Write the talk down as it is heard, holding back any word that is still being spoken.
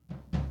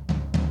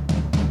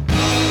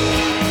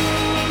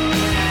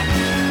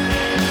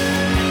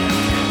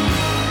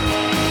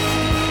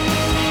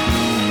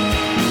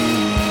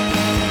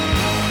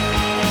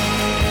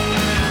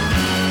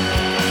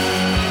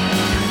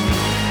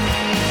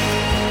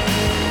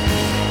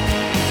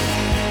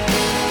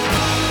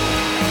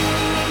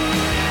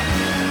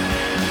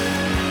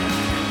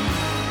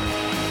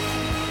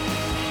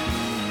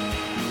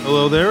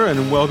Hello there,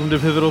 and welcome to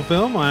Pivotal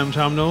Film. I'm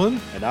Tom Nolan.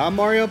 And I'm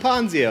Mario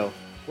Ponzio.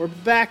 We're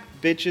back,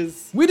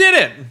 bitches. We did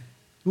it!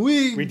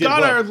 We did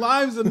got what? our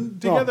lives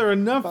together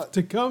enough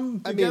to come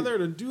together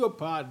to do a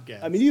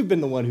podcast. I mean, you've been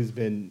the one who's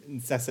been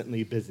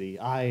incessantly busy.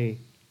 I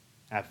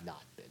have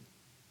not been.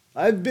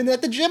 I've been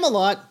at the gym a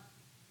lot.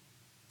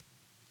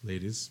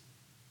 Ladies.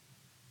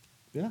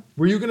 Yeah.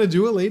 Were you going to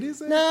do a ladies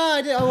thing? No,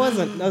 I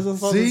wasn't. I was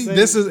supposed See, to say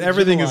this is the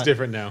everything gym a is lot.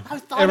 different now.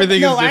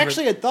 Everything is I different.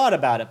 actually had thought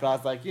about it, but I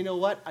was like, you know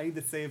what? I need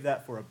to save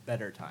that for a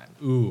better time.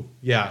 Ooh,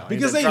 yeah. You know, I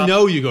Because need they to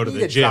know you go to I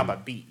need the gym. Drop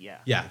a beat, yeah.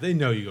 Yeah, they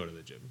know you go to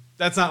the gym.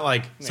 That's not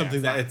like Yeah,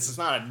 something that it's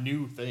not a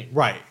new thing.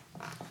 Right.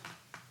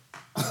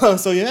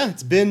 So yeah,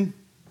 it's been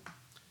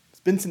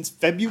since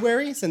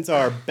February, since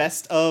our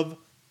best of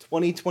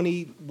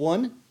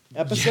 2021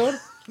 episode.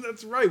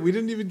 That's right. We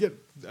didn't even get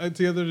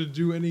together to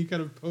do any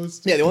kind of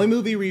post. Yeah, the only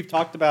movie we've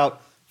talked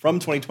about from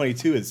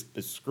 2022 is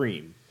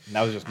Scream. And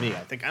that was just me.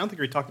 I don't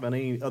think we talked about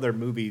any other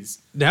movies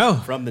No.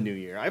 from the new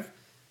year.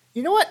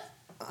 You know what?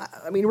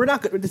 I mean, we're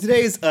not good.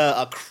 Today's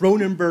a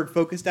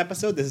Cronenberg-focused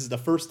episode. This is the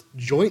first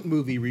joint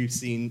movie we've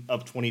seen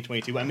of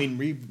 2022. I mean,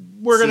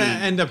 We're going to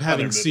end up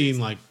having other seen movies.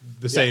 like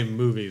the same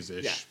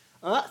movies-ish.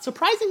 Yeah.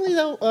 Surprisingly,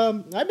 though,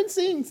 I've been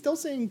still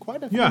seeing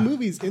quite a few Yeah.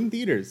 movies in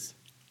theaters.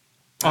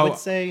 I would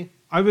say...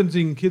 I've been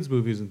seeing kids'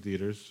 movies in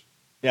theaters.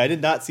 Yeah, I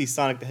did not see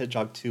Sonic the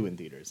Hedgehog 2 in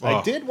theaters. Oh.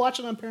 I did watch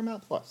it on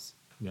Paramount Plus.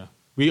 Yeah.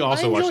 We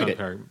also I watched enjoyed on it.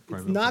 Paramount.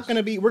 It's not going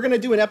to be... We're going to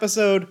do an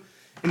episode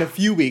in a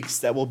few weeks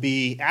that will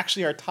be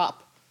actually our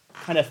top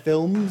kind of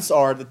films,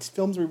 or the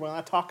films we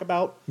want to talk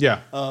about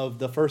of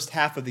the first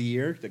half of the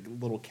year, the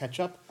little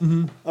catch-up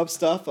of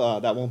stuff.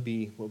 That won't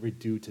be what we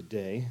do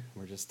today.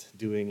 We're just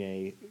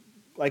doing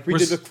like we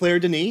did with Claire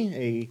Denis,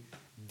 a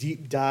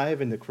deep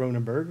dive into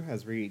Cronenberg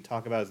as we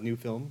talk about his new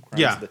film,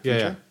 Crimes of the Future.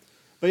 Yeah.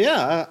 But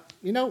yeah,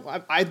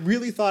 I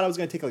really thought I was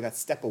going to take like a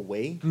step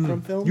away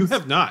from films. You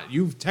have not.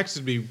 You've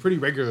texted me pretty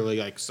regularly,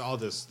 like, saw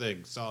this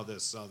thing, saw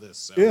this.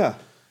 So. Yeah.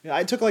 Yeah,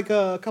 I took like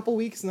a couple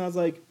weeks, and I was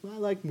like, I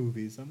like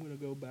movies. I'm going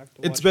to go back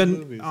to It's watching been,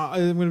 movies.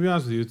 I'm going to be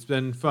honest with you, it's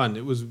been fun.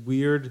 It was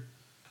weird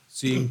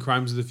seeing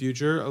Crimes of the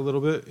Future a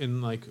little bit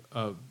in like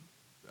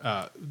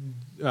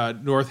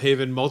North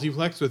Haven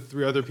multiplex with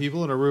 3 other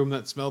people in a room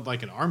that smelled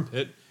like an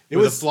armpit. It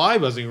was a fly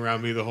buzzing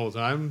around me the whole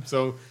time.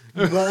 So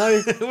Well, I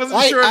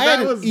wasn't sure if I that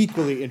had was... an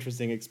equally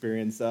interesting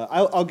experience.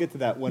 I'll get to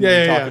that when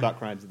we talk about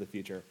Crimes of the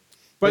Future.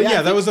 But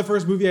yeah, that was the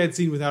first movie I had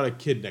seen without a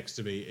kid next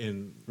to me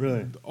in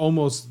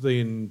almost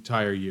the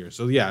entire year.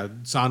 So yeah,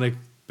 Sonic,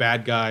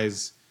 Bad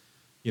Guys,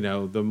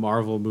 the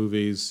Marvel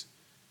movies,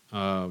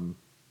 something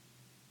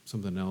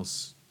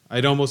else.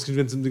 I'd almost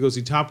convinced him to go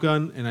see Top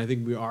Gun, and I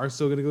think we are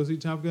still going to go see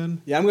Top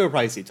Gun. Yeah, I'm going to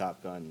probably see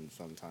Top Gun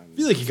sometime. I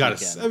feel like I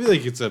feel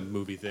like it's a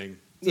movie thing.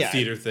 It's a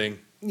theater thing.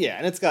 Yeah,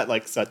 and it's got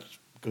like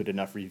such good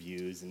enough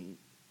reviews, and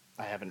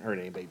I haven't heard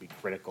anybody be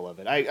critical of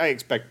it. I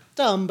expect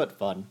dumb but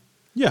fun.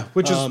 Yeah,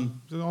 which is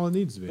all it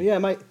needs to be. But yeah,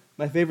 my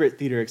favorite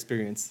theater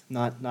experience,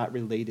 not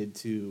related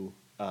to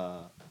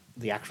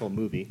the actual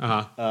movie,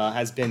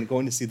 has been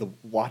going to see The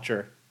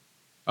Watcher.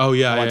 Oh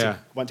yeah,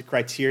 Went to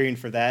Criterion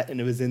for that,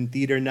 and it was in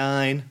Theater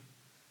 9.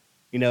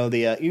 You know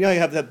you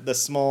have the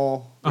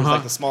small,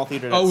 like the small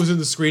theater. Oh, it was in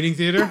the screening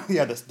theater.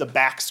 Yeah, the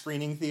back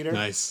screening theater.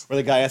 Nice. Where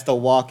the guy has to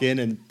walk in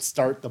and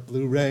start the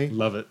Blu-ray.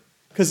 Love it.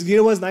 Because you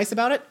know what's nice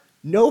about it?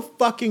 No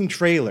fucking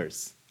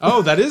trailers.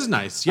 Oh, that is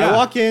nice. Yeah. I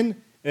walk in,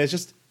 and it's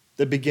just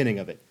the beginning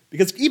of it.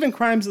 Because even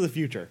Crimes of the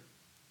Future,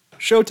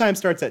 showtime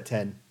starts at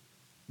 10.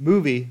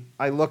 Movie,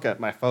 I look at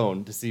my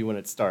phone to see when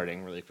it's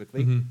starting really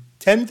quickly.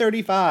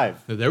 10:35.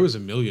 There was a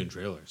million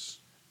trailers.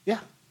 Yeah.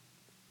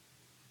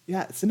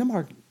 Yeah,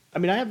 Cinemark. I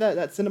mean, I have that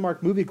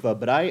Cinemark movie club,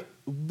 but I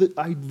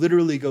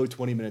literally go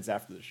 20 minutes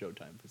after the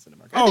showtime for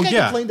Cinemark. I think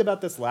I complained about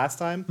this last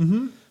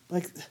time.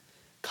 Like,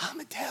 calm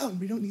it down.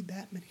 We don't need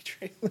that many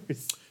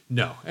trailers.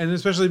 No, and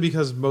especially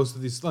because most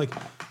of these, like,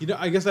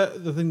 I guess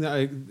that the thing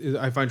that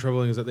I find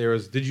troubling is that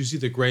did you see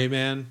The Gray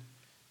Man?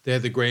 They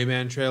had the Gray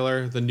Man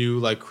trailer, the new,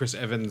 like, Chris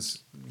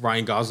Evans,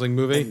 Ryan Gosling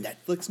movie. A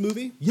Netflix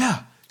movie?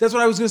 Yeah, that's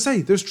what I was going to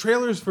say. There's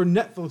trailers for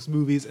Netflix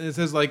movies, and it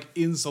says, like,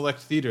 in select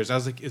theaters. I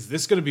was like, is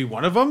this going to be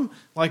one of them?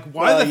 Like,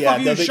 why the fuck are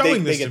you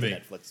showing this to me? They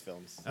get the Netflix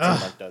films.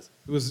 Cinemark does.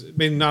 It was, I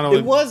mean, not only...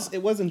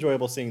 It was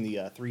enjoyable seeing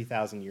the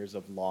 3,000 Years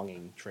of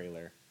Longing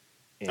trailer.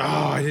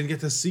 I didn't get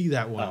to see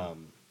that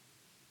one.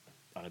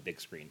 On a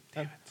big screen.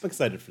 I'm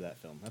excited for that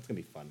film. That's going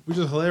to be fun. Which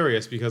is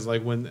hilarious because,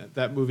 like, when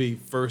that movie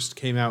first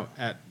came out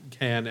at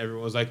Cannes,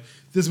 everyone was like,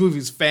 this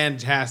movie's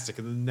fantastic.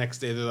 And the next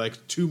day, they're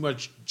like, too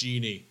much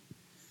genie.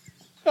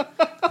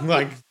 I'm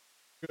like,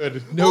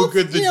 good.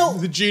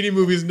 The genie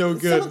movie's no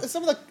good.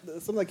 Some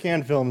of the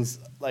Cannes films,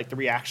 like, the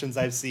reactions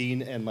I've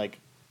seen and, like,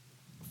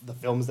 the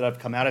films that have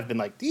come out have been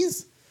like,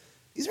 these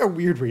are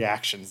weird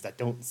reactions that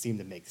don't seem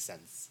to make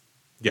sense.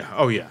 Yeah.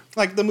 Oh, yeah.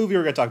 Like the movie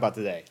we're going to talk about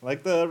today.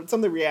 Like some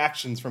of the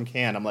reactions from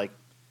Cannes, I'm like,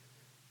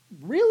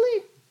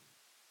 really?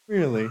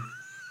 Really?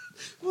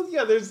 Well,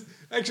 yeah, there's...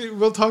 Actually,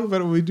 we'll talk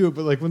about it when we do it,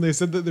 but, like, when they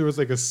said that there was,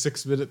 like, a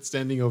 6-minute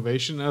standing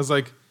ovation, I was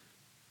like...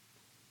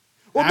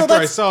 Well, after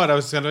I saw it, I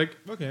was kind of like,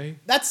 okay.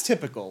 That's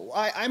typical.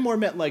 I more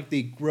meant like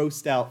the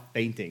grossed out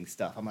fainting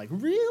stuff. I'm like,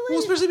 really? Well,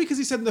 especially because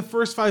he said in the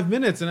first 5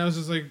 minutes, and I was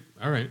just like,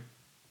 all right.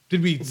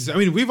 Did we? I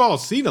mean, we've all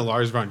seen a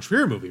Lars von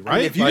Trier movie, right? I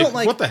mean, if you don't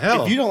like, what the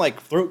hell? If you don't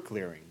like throat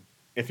clearing,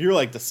 if you're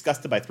like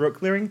disgusted by throat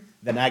clearing,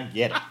 then I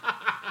get it.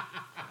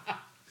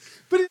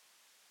 But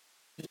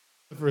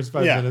the first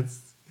 5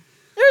 minutes,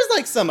 there's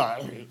like some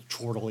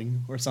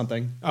chortling or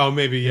something. Oh,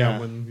 maybe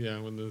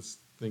when this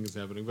thing is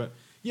happening. But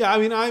yeah, I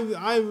mean, I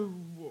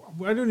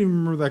don't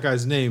even remember that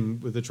guy's name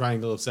with the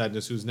Triangle of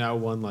Sadness, who's now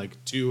won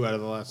like 2 out of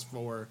the last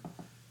 4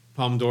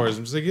 Palme d'Ors.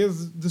 I'm just like,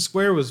 the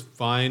Square was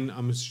fine.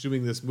 I'm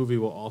assuming this movie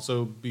will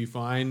also be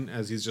fine,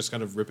 as he's just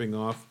kind of ripping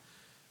off,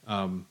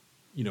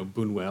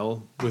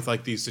 Buñuel with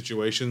like these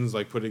situations,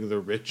 like putting the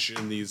rich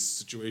in these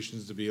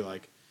situations to be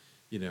like,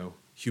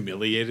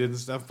 humiliated and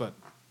stuff. But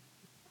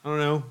I don't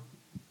know.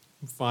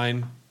 I'm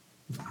fine.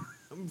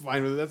 I'm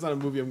fine with it. That's not a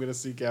movie I'm going to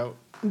seek out.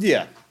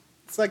 Yeah.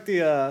 It's like the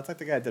guy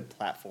that did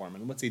Platform,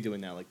 and what's he doing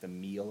now? Like The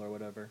Meal or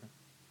whatever.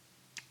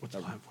 What's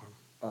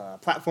Platform?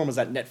 Platform was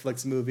that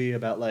Netflix movie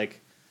about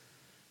like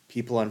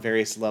people on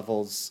various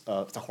levels.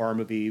 It's a horror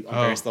movie on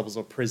various levels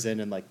of prison,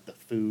 and like the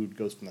food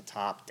goes from the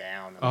top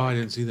down. And, I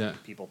didn't see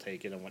that. People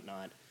take it and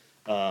whatnot.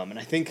 And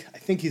I think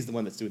he's the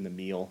one that's doing The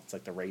Meal. It's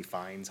like the Ray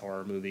Fiennes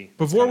horror movie.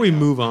 Before we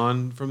move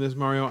on from this,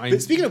 Mario,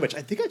 but speaking of which,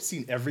 I think I've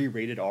seen every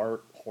rated R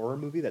horror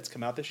movie that's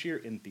come out this year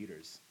in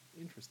theaters.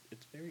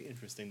 It's very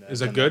interesting. Is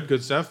that good?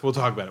 Good stuff. We'll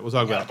talk about it.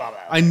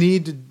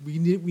 We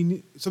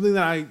need something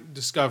that I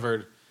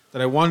discovered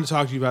that I wanted to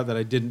talk to you about that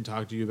I didn't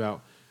talk to you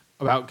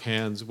about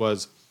Cannes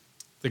was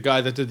the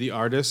guy that did The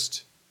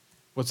Artist.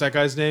 What's that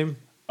guy's name?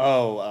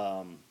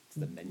 It's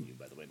The Menu,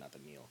 by the way, not The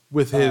Meal.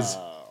 With his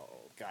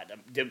God,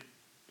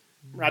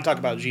 we're not talking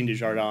about Jean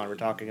Dujardin. We're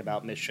talking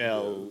about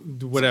Michel.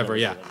 Whatever.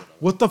 Yeah.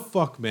 What the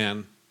fuck,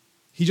 man?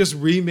 He just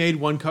remade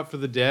One Cut for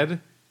the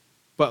Dead,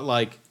 but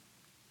like.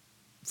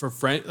 For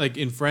French, like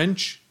in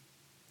French,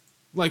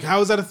 like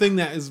how is that a thing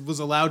that was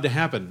allowed to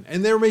happen?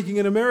 And they're making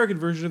an American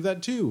version of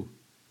that too.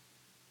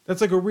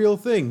 That's like a real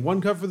thing.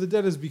 One Cut for the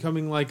Dead is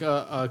becoming like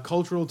a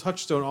cultural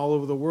touchstone all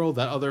over the world.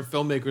 That other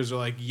filmmakers are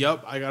like,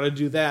 "Yup, I got to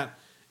do that,"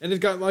 and it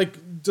got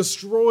like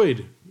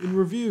destroyed in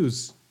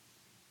reviews.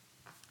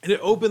 And it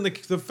opened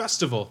the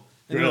festival,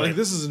 and they're like,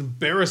 "This is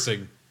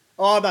embarrassing."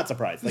 Oh, I'm not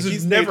surprised. This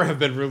would never have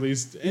been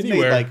released anywhere.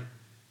 He's made like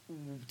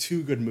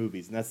 2 good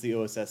movies, and that's the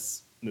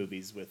OSS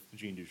movies with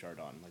Jean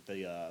Dujardin, like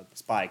the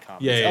spy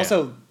comedy. Yeah.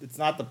 Also, it's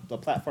not the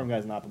Platform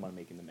guy's not the one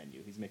making The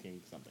Menu. He's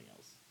making something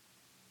else.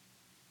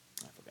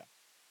 I forgot.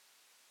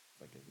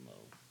 It's like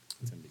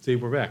Gizmo. See,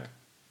 we're back.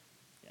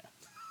 Yeah.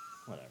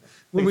 Whatever.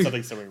 When we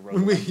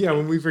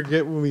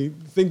forget, when we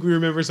think we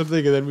remember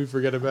something and then we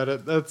forget about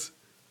it. That's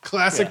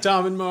classic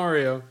Tom and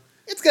Mario.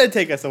 It's gonna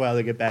take us a while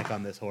to get back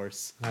on this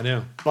horse. I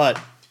know. But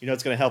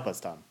it's gonna help us,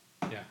 Tom.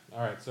 Yeah.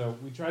 All right. So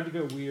we tried to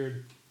go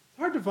weird.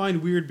 Hard to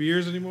find weird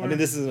beers anymore. I mean,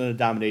 this isn't an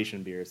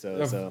Abomination beer, so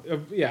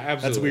yeah, absolutely.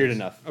 That's weird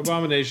enough.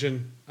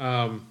 Abomination.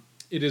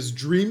 It is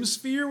Dream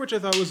Sphere, which I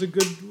thought was a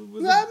good.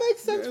 That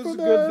makes sense for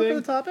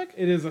the topic.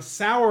 It is a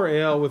sour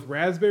ale with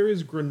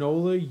raspberries,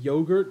 granola,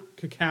 yogurt,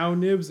 cacao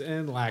nibs,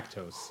 and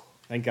lactose.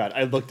 Thank God.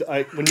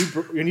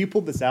 When you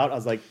pulled this out, I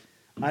was like,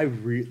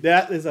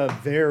 that is a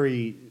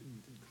very.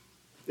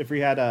 If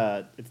we had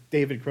it's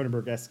David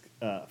Cronenberg-esque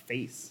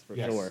face for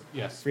sure.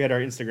 Yes. If we had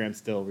our Instagram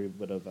still, we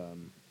would have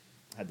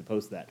had to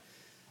post that.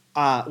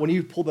 When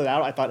you pulled it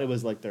out, I thought it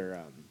was like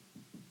their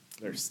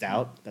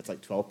stout. That's like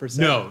 12%.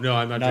 No,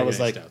 I'm not. And I was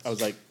like, I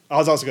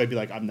was also going to be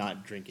like, I'm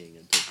not drinking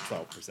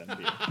until 12%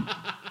 beer.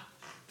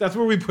 That's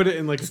where we put it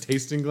in like a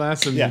tasting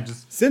glass, and you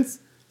just.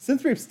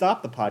 Since we've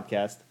stopped the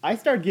podcast, I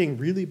started getting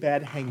really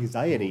bad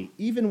anxiety,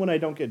 even when I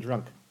don't get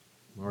drunk.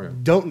 Mario.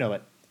 Don't know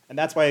it. And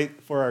that's why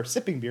for our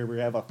sipping beer, we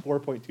have a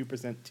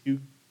 4.2%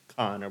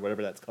 Toucan or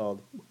whatever that's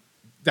called.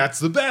 That's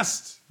the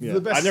best. Yeah.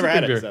 The best. I've never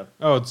had beer. it. So.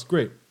 Oh, it's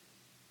great.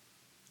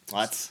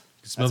 That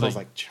smells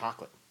like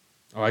chocolate.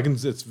 Oh,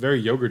 it's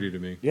very yogurty to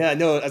me. Yeah,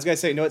 no, I was gonna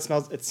say, no, it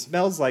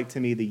smells like to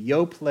me the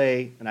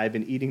Yoplait, and I've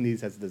been eating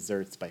these as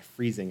desserts by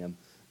freezing them.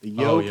 The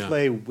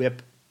Yoplait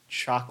Whip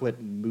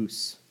chocolate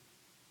mousse.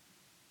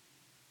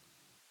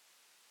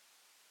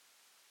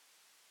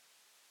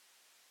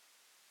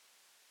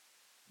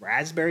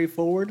 Raspberry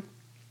forward.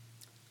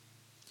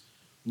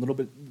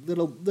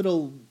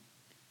 Little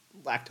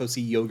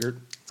lactosey yogurt.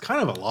 It's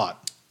kind of a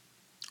lot.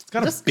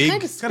 It's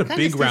got a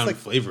big round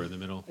flavor in the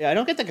middle. Yeah, I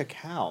don't get the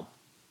cacao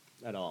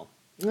at all.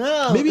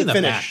 No, maybe in the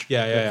finish. back.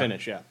 Yeah.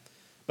 Finish, yeah.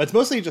 But it's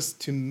mostly just,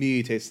 to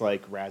me, tastes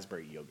like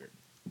raspberry yogurt.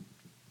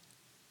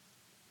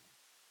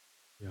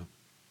 Yeah.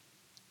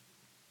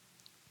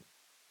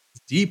 It's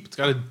deep. It's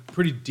got a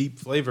pretty deep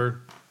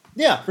flavor.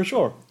 Yeah, for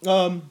sure.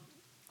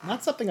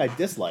 Not something I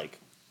dislike.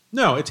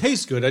 No, it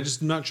tastes good. I'm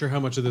just not sure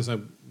how much of this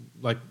I'm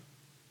like.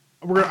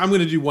 I'm going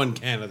to do 1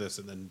 can of this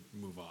and then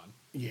move on.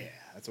 Yeah,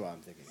 that's what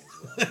I'm thinking as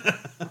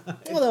well.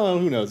 Well,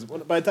 who knows?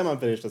 By the time I'm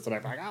finished, I'm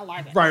like, I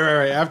like it.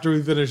 Right. After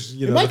we finish,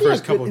 the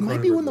first couple. It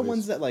might be one of the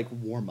ones that like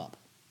warm up,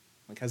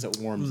 like as it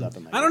warms up.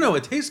 I don't know.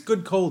 It tastes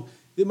good cold.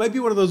 It might be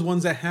one of those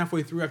ones that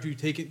halfway through, after you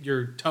take it,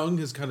 your tongue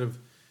has kind of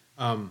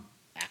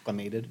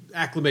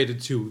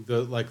acclimated to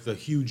the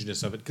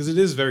hugeness of it, because it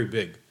is very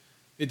big.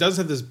 It does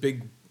have this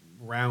big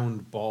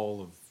round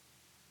ball of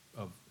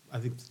I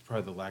think it's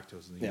probably the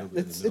lactose in the yogurt.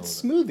 It's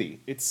smoothie.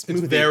 It's smoothie.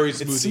 It's very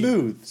smoothie. It's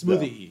smooth.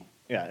 Smoothie.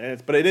 Yeah,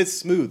 but it is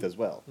smooth as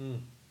well.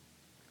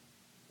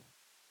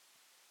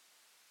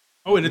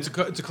 Oh, and it's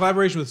a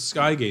collaboration with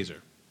Skygazer.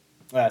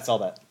 I saw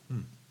that.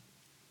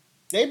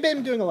 They've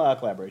been doing a lot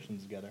of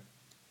collaborations together.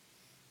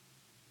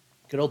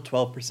 Good old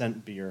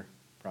 12% beer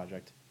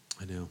project.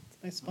 I know. It's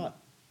a nice spot.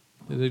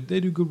 They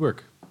do good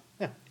work.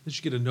 Yeah. They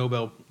should get a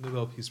Nobel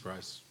Peace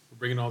Prize for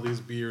bringing all these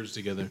beers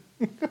together.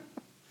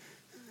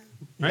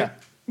 Right? Yeah,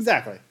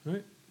 exactly.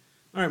 Right.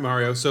 All right,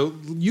 Mario. So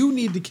you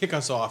need to kick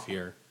us off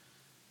here,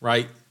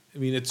 right? I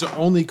mean, it's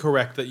only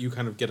correct that you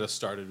kind of get us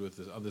started with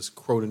this on this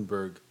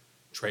Cronenberg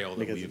trail.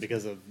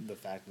 Because of the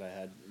fact that I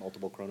had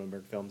multiple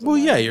Cronenberg films. Well,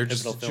 yeah,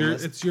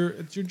 it's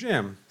your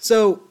jam.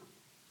 So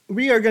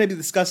we are going to be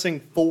discussing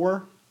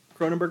 4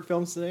 Cronenberg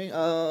films today.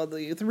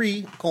 The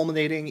 3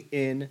 culminating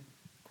in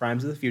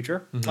Crimes of the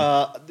Future.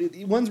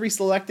 The ones we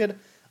selected,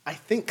 I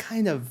think,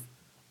 kind of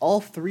all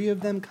 3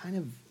 of them kind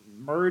of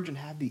merge and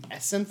have the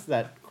essence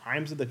that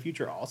Crimes of the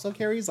Future also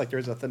carries. Like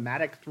there's a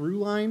thematic through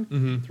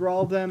line through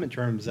all of them in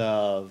terms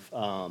of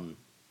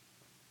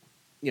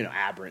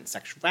aberrant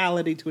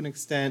sexuality to an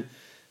extent,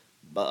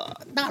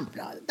 but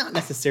not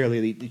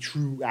necessarily the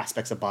true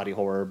aspects of body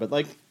horror, but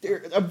like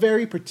they're a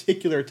very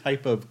particular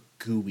type of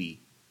gooey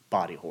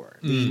body horror.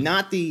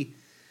 Not the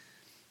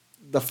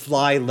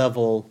Fly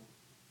level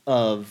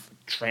of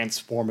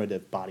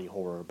transformative body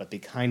horror, but the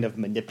kind of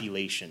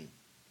manipulation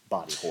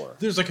body horror.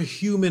 There's like a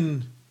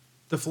human.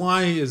 The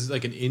Fly is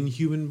like an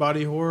inhuman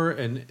body horror,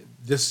 and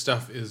this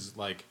stuff is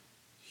like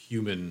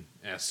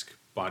human-esque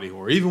body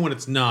horror. Even when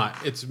it's not,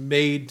 it's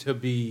made to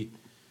be.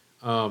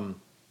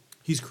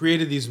 He's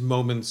created these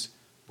moments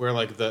where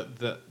like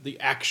the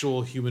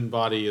actual human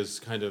body is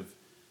kind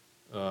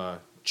of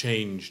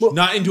changed,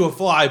 not into a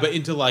fly, but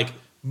into like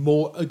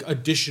more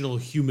additional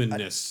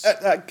humanness.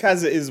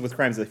 Because it is with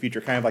Crimes of the Future,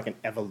 kind of like an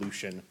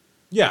evolution.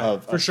 Yeah,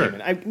 for sure.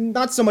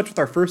 Not so much with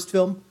our first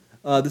film.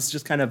 This is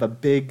just kind of a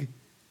big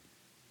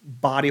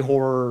body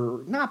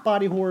horror, not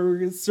body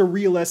horror,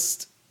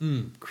 surrealist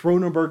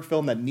Cronenberg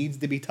film that needs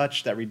to be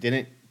touched that we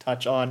didn't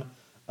touch on.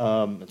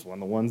 It's one of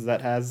the ones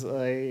that has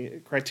a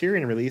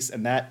Criterion release,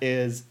 and that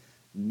is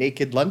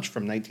Naked Lunch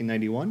from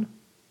 1991.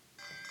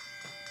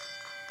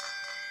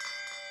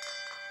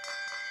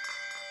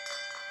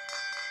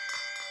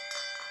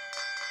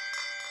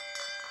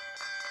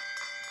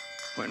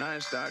 When I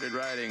started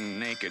writing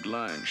Naked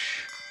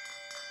Lunch,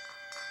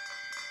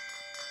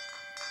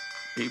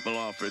 people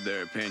offered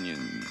their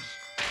opinions.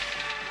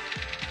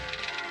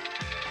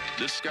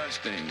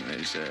 Disgusting,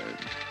 they said.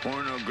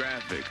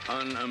 Pornographic,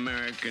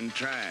 un-American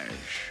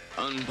trash.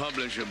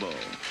 Unpublishable.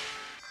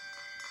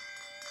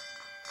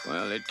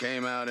 Well, it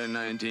came out in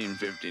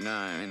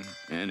 1959,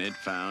 and it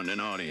found an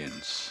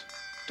audience.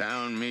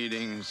 Town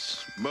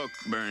meetings, book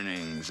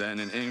burnings,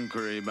 and an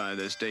inquiry by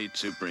the state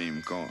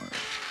Supreme Court.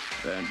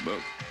 That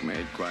book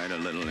made quite a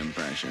little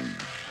impression.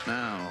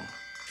 Now,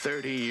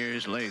 30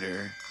 years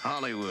later,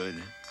 Hollywood,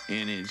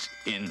 in its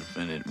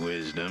infinite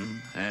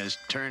wisdom, has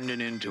turned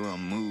it into a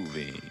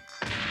movie.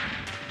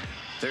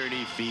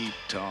 30 feet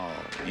tall,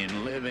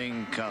 in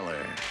living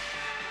color.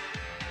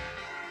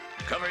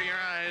 Cover your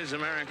eyes,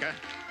 America.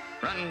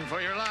 Run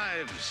for your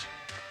lives.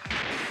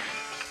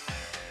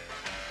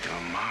 You're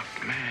a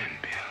marked man,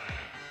 Bill.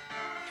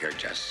 You're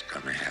just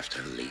gonna have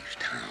to leave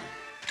town.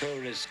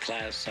 Tourist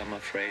class, I'm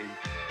afraid.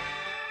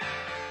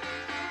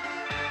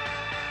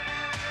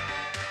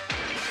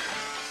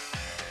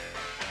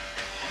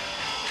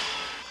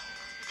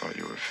 Thought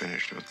you were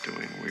finished with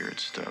doing weird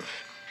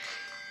stuff.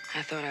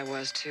 I thought I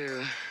was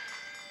too,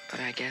 but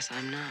I guess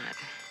I'm not.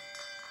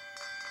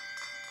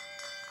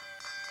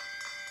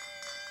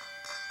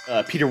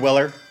 Peter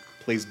Weller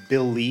plays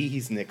Bill Lee.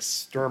 He's an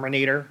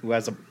exterminator who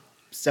has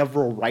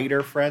several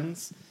writer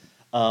friends.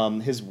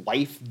 His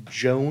wife,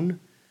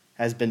 Joan,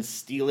 has been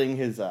stealing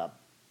his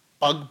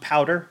bug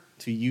powder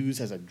to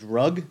use as a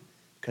drug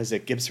because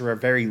it gives her a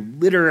very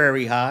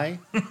literary high.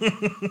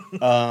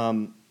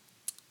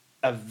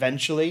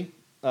 Eventually,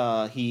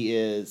 he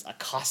is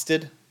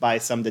accosted by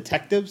some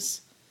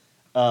detectives,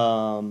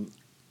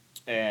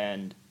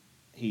 and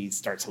he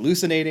starts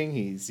hallucinating.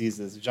 He sees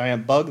this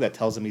giant bug that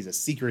tells him he's a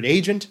secret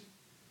agent.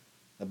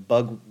 The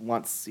bug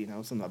wants,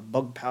 some of the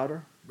bug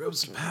powder. Rub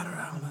some powder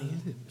out of my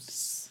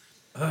lips.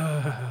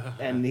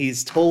 And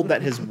he's told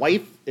that his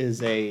wife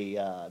is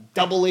a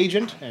double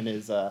agent and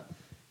is,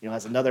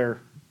 has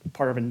another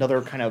part of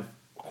another kind of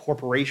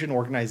corporation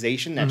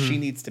organization that she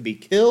needs to be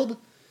killed.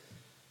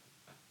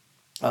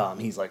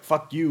 He's like,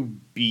 "Fuck you,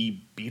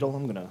 Beetle!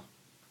 I'm gonna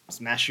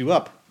smash you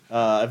up."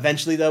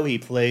 Eventually, though, he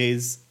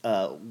plays,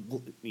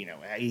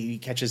 he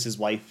catches his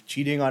wife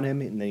cheating on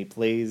him, and then he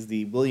plays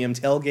the William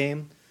Tell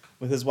game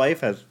with his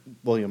wife, as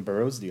William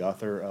Burroughs, the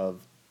author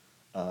of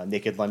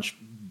Naked Lunch,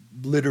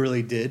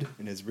 literally did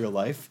in his real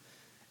life,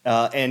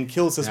 and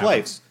kills his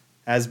wife.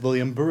 as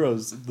William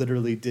Burroughs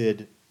literally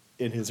did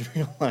in his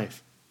real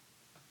life.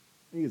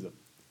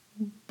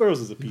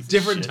 Burroughs is a piece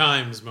Different of shit.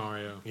 times,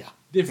 Mario. Yeah.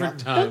 Different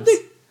times.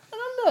 I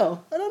don't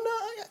know.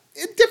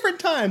 In different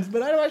times,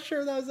 but I'm not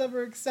sure that was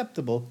ever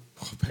acceptable.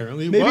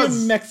 Apparently it Maybe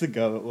was. in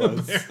Mexico it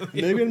was.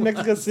 Maybe in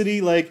Mexico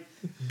City, like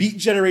Beat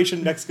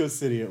Generation Mexico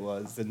City it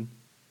was. And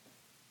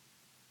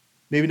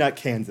maybe not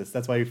Kansas.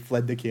 That's why he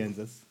fled to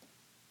Kansas.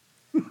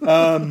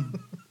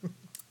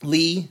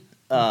 Lee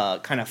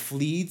kind of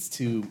flees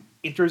to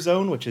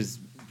Interzone, which is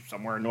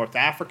somewhere in North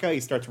Africa. He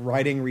starts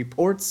writing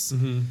reports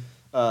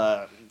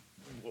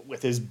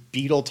with his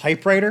Beetle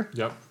typewriter.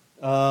 Yep.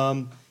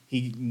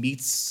 He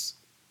meets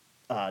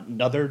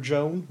another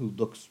Joan who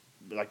looks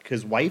like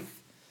his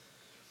wife.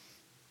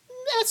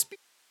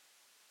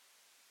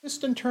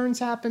 Twists and turns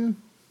happen.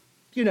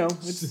 You know,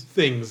 it's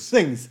Things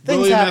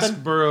William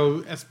happen.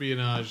 Burroughs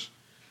espionage.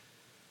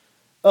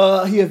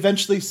 He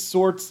eventually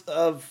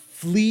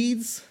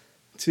flees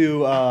to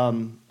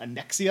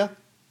Annexia,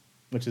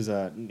 which is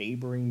a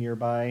neighboring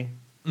nearby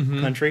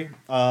country,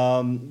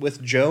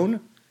 with Joan,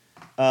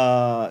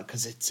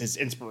 because it's his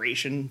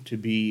inspiration to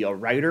be a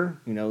writer.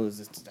 You know,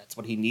 that's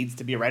what he needs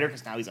to be a writer,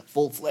 because now he's a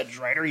full-fledged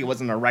writer. He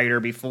wasn't a writer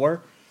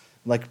before.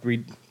 Like,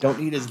 we don't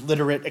need his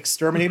literate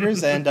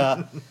exterminators,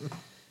 and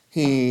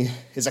he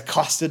is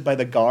accosted by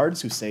the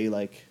guards who say,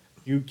 like,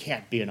 you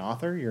can't be an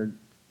author.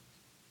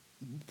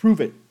 Prove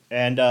it.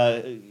 And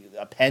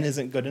a pen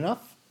isn't good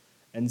enough.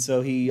 And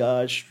so he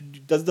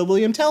does the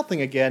William Tell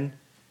thing again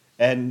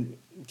and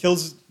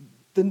kills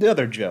the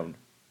other Joan.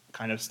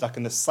 Kind of stuck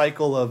in the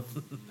cycle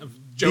of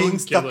Joan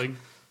killing.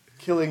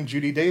 Killing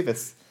Judy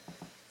Davis.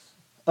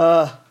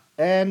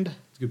 And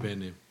It's a good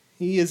band name.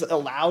 he is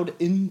allowed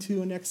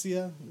into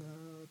Annexia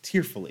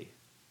tearfully.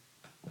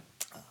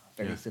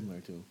 Very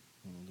similar to what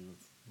we'll do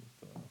with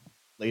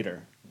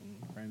later.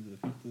 Crimes of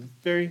the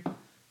Future.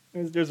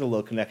 There's a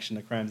little connection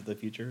to Crimes of the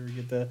Future.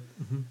 You get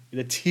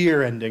a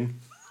tear ending.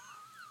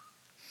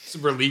 It's a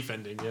relief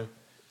ending, yeah.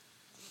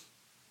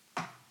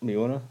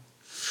 You wanna?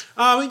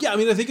 Yeah, I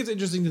mean, I think it's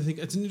interesting to think.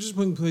 It's an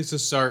interesting place to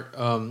start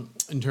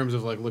in terms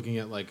of like looking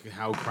at like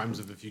how Crimes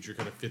of the Future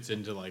kind of fits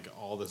into like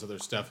all this other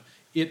stuff.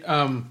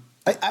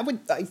 I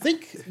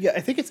think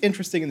it's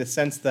interesting in the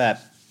sense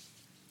that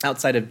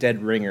outside of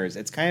Dead Ringers,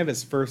 it's kind of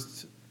his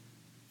first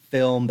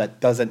film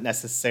that doesn't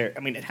necessarily. I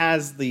mean, it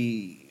has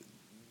the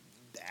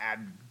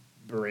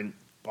aberrant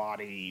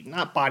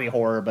not body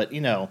horror, but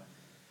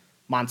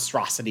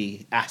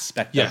monstrosity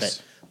aspect of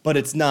it. But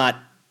it's not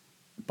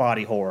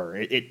body horror.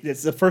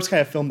 It's the first kind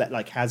of film that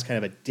like has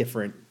kind of a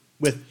different,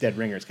 with Dead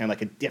Ringers, kind of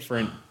like a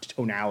different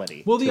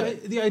tonality. Well,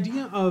 the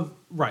idea of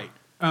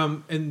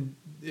and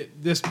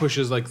this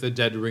pushes like the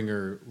Dead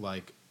Ringer,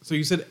 like, so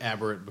you said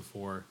aberrant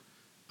before.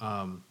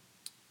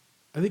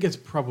 I think it's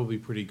probably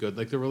pretty good.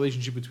 Like the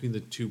relationship between the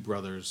two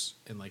brothers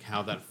and like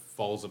how that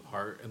falls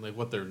apart and like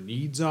what their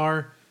needs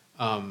are.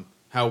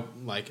 How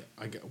like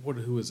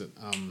who is it?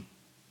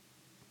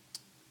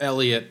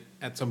 Elliot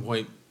at some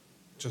point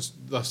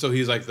so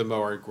he's like the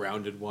more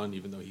grounded one,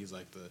 even though he's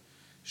like the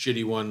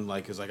shitty one.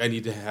 Like is like, I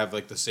need to have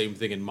like the same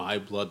thing in my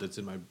blood that's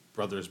in my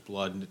brother's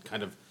blood, and it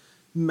kind of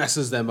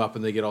messes them up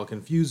and they get all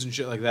confused and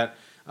shit like that.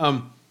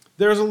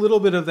 There's a little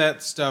bit of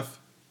that stuff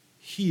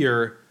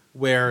here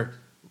where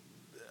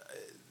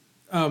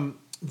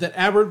that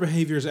aberrant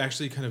behavior is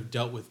actually kind of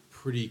dealt with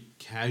pretty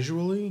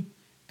casually,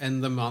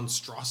 and the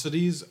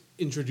monstrosities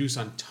introduced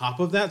on top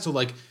of that. So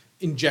like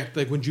inject,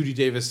 like when Judy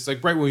Davis, it's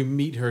like right when we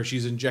meet her,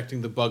 she's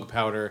injecting the bug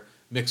powder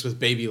mixed with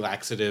baby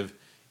laxative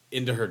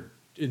into her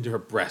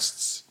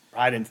breasts.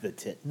 Right into the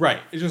tit. Right.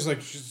 It's just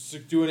like she's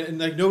like doing it, and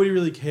like nobody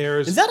really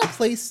cares. Is that a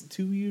place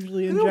to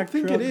usually inject? I don't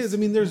think drugs? it is. I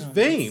mean, there's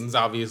veins,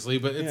 obviously,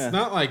 but it's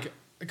not like,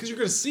 because you're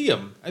going to see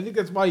them. I think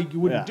that's why you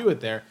wouldn't do it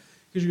there,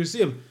 because you're going to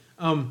see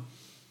them.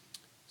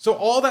 So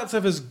all that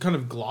stuff is kind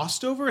of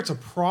glossed over. It's a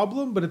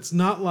problem, but it's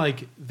not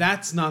like,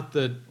 that's not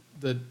the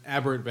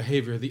aberrant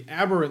behavior. The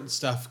aberrant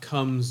stuff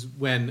comes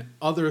when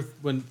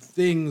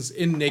things,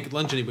 in Naked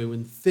Lunch anyway,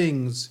 when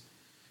things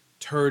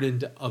turn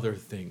into other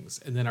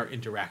things and then are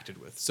interacted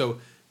with. So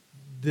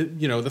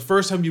the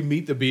first time you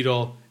meet the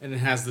beetle and it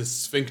has this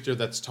sphincter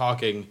that's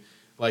talking,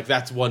 like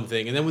that's one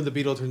thing. And then when the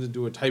beetle turns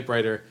into a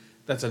typewriter,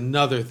 that's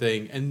another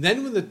thing. And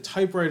then when the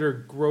typewriter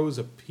grows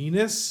a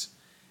penis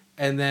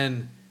and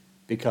then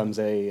becomes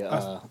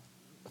a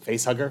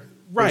face hugger,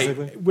 right,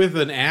 basically. with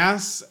an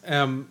ass,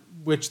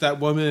 which that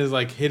woman is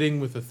like hitting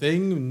with a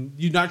thing, and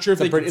you're not sure if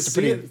it's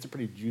a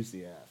pretty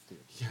juicy ass too.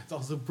 Yeah, it's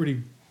also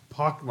pretty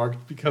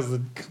pockmarked because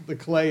the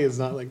clay is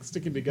not like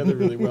sticking together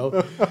really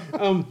well.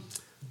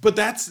 But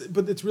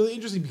it's really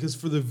interesting because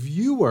for the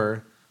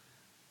viewer,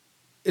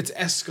 it's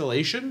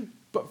escalation.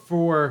 But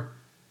for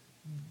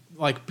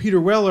like Peter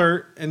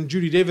Weller and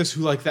Judy Davis,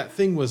 who like that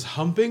thing was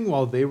humping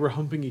while they were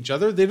humping each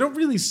other, they don't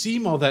really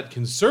seem all that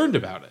concerned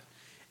about it.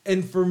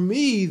 And for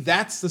me,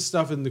 that's the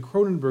stuff in the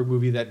Cronenberg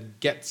movie that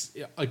gets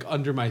like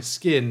under my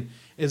skin,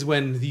 is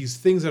when these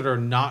things that are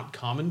not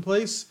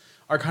commonplace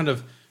are kind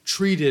of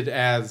treated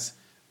as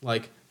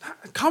like,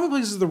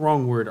 commonplace is the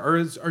wrong word,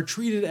 are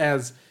treated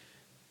as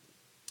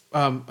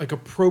like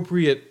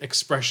appropriate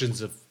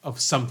expressions of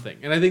something.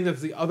 And I think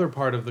that's the other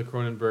part of the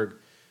Cronenberg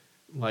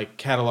like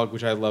catalog,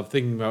 which I love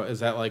thinking about,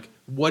 is that like,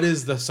 what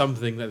is the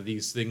something that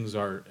these things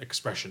are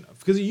expression of?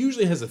 Because it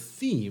usually has a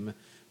theme,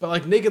 but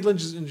like Naked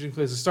Lunch is an interesting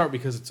place to start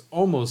because it's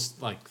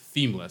almost like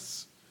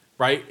themeless,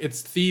 right?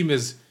 Its theme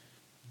is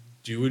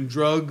doing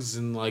drugs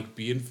and like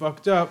being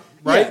fucked up,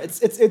 right? Yeah,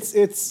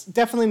 it's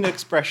definitely an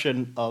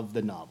expression of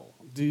the novel.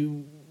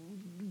 To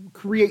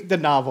create the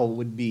novel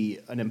would be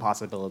an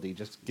impossibility,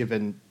 just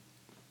given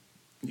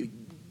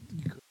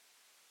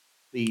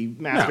the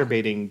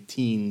masturbating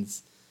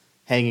teens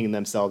hanging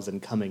themselves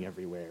and coming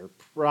everywhere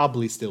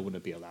probably still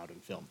wouldn't be allowed in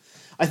film.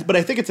 But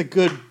I think it's a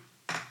good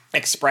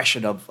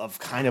expression of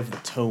kind of the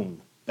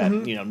tone that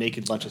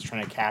Naked Lunch is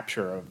trying to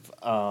capture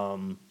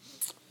of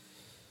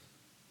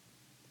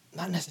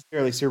not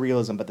necessarily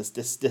surrealism, but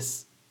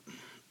this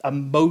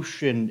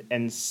emotion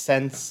and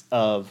sense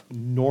of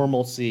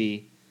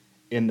normalcy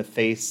in the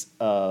face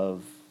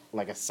of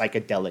like a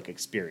psychedelic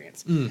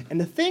experience.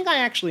 And the thing I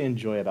actually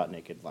enjoy about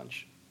Naked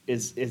Lunch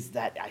is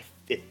that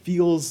it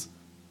feels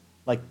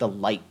like the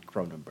light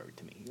Cronenberg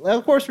to me. Well,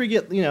 of course, we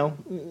get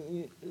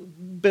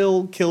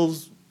Bill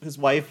kills his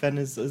wife and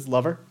his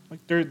lover.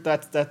 Like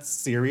that's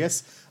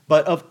serious.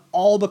 But of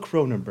all the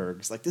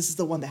Cronenbergs, like this is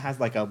the one that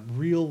has like a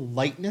real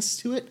lightness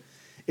to it.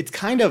 It's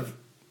kind of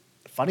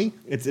funny.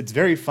 It's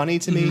very funny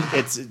to me.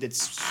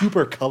 It's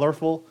super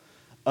colorful.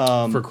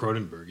 For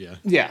Cronenberg, yeah.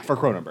 Yeah, for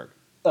Cronenberg.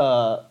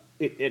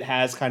 It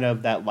has kind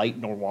of that light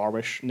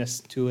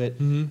noirishness to it.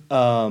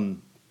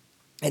 And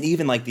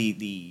even like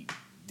the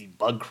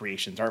bug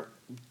creations aren't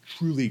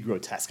truly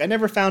grotesque. I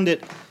never found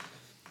it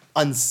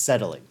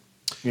unsettling,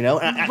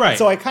 right.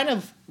 So I kind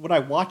of, when I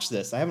watch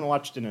this, I haven't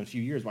watched it in a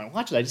few years. When I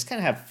watch it, I just kind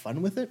of have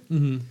fun with it.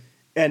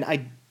 And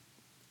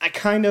I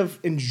kind of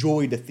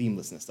enjoy the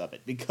themelessness of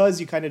it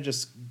because you kind of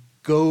just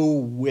go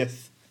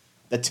with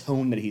the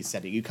tone that he's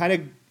setting.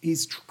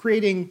 He's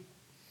creating,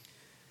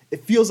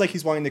 it feels like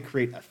he's wanting to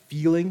create a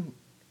feeling.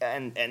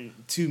 And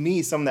to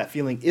me, some of that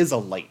feeling is a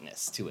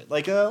lightness to it,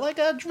 like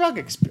a drug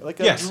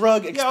experience,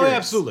 drug experience. Yeah,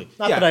 absolutely.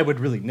 Not that I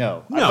would really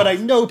know, but I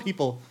know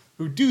people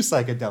who do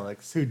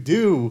psychedelics, who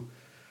do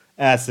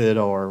acid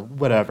or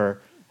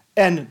whatever,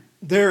 and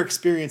their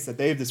experience that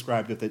they've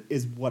described with it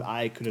is what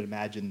I could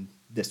imagine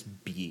this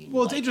being.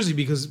 Well, it's interesting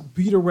because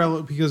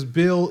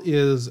Bill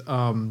is,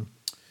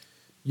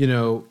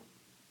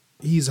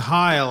 he's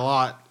high a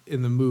lot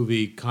in the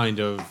movie, kind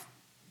of.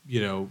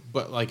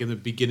 But like in the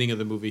beginning of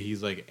the movie,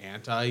 he's like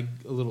a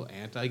little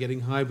anti getting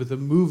high. But the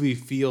movie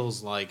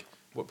feels like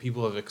what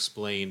people have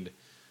explained,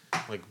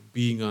 like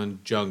being on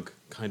junk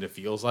kind of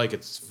feels like.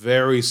 It's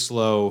very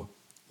slow.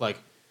 Like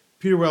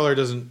Peter Weller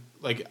doesn't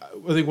like.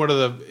 I think one of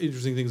the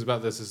interesting things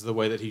about this is the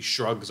way that he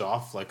shrugs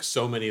off like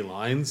so many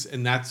lines,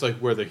 and that's like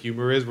where the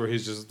humor is. Where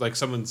he's just like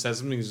someone says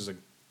something, he's just like,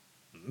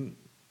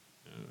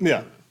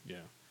 yeah,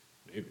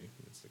 maybe.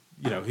 It's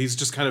like, he's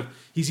just kind of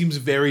he seems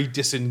very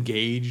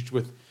disengaged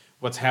with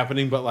what's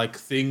happening, but like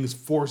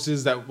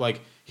forces that like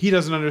he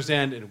doesn't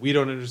understand and we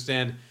don't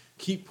understand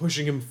keep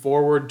pushing him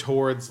forward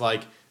towards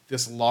like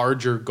this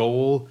larger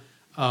goal.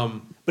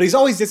 But he's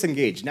always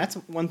disengaged. And that's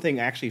one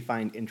thing I actually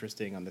find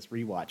interesting on this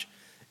rewatch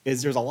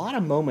is there's a lot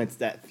of moments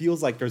that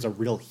feels like there's a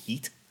real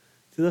heat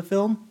to the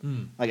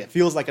film. Like it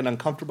feels like an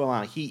uncomfortable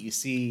amount of heat. You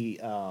see,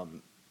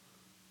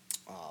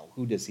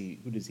 who does he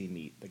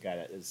meet? The guy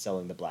that is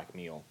selling the black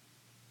meal.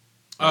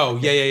 Oh,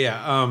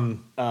 yeah.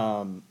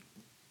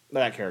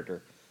 That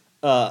character.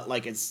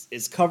 Like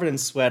it's covered in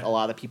sweat. A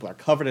lot of people are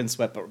covered in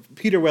sweat, but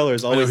Peter Weller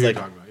is always like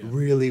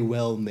really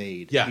well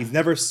made. Yeah. He's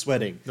never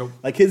sweating. Nope.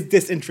 Like his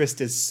disinterest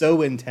is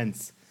so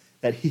intense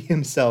that he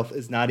himself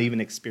is not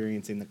even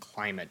experiencing the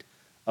climate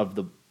of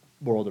the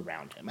world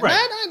around him. And right.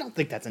 I don't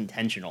think that's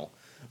intentional,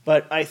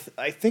 but I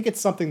think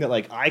it's something that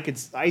like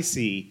I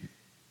see,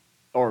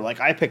 or like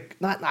I'm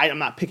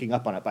not picking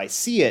up on it, but I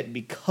see it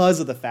because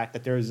of the fact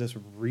that there is this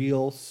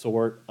real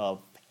sort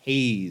of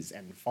haze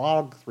and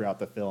fog throughout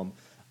the film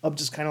of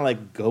just kind of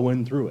like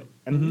going through it.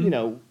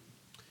 And,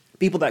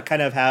 people that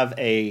kind of have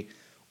a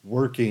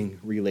working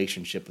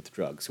relationship with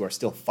drugs, who are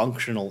still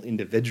functional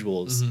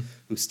individuals,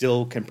 who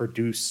still can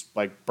produce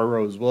like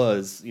Burroughs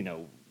was,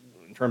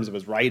 in terms of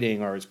his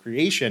writing or his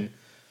creation.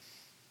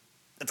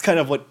 That's kind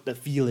of what the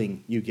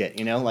feeling you get,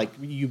 like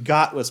you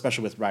got,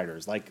 especially with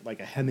writers like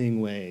a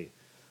Hemingway,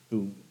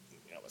 who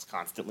was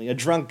constantly a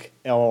drunk,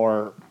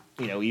 or,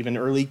 even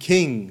early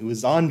King, who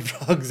was on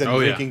drugs and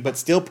drinking, but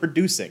still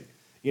producing.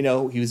 He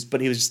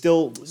was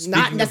still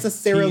not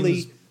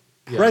necessarily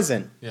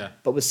present,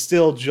 but was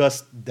still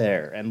just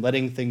there and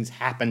letting things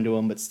happen to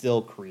him, but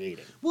still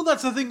creating. Well,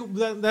 that's the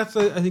thing.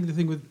 I think the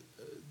thing with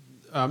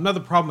not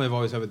the problem I've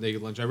always had with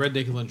Naked Lunch. I read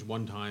Naked Lunch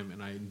one time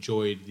and I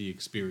enjoyed the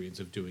experience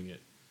of doing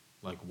it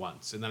like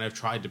once, and then I've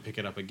tried to pick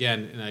it up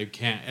again, and I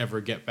can't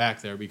ever get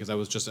back there because I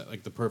was just at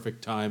like the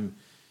perfect time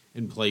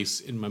and place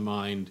in my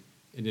mind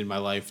and in my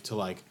life to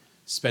like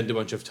spend a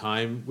bunch of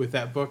time with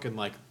that book and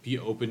like be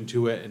open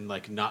to it and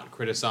like not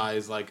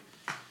criticize, like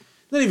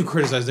not even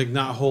criticize, like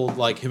not hold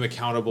like him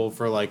accountable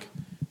for like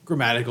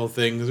grammatical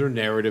things or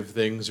narrative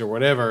things or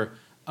whatever.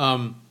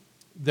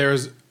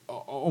 there's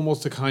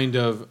almost a kind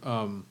of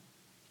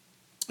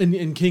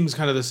and King's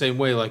kind of the same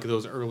way. Like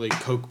those early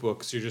Coke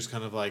books, you're just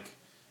kind of like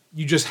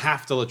you just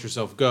have to let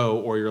yourself go,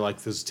 or you're like,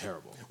 this is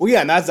terrible. Well,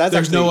 yeah, and that's there's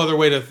actually, no other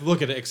way to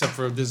look at it except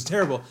for this is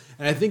terrible.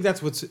 And I think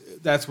that's what's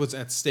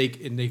at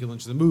stake in Naked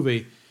Lunch the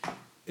movie.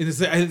 And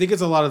I think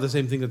it's a lot of the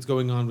same thing that's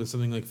going on with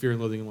something like Fear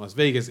and Loathing in Las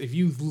Vegas. If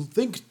you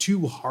think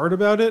too hard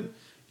about it,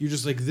 you're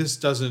just like, this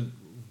doesn't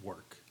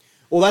work.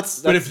 Well, that's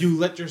but if you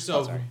let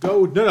yourself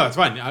go, no, it's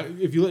fine.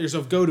 If you let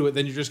yourself go to it,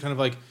 then you're just kind of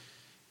like,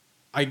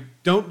 I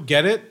don't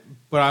get it,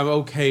 but I'm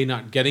okay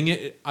not getting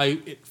it.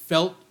 It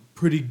felt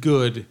pretty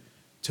good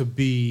to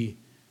be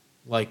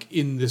like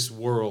in this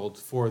world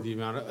for the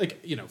amount of like,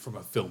 you know, from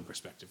a film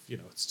perspective, you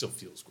know, it still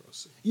feels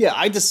gross. Yeah,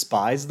 I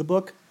despise the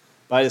book,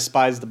 but I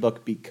despise the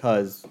book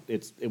because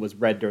it was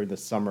read during the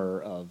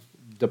summer of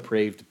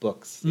depraved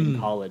books in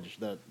college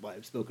that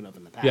I've spoken of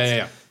in the past.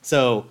 Yeah.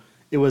 So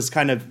it was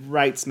kind of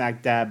right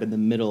smack dab in the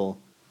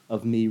middle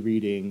of me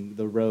reading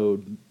The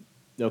Road,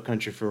 No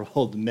Country for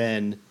Old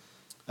Men,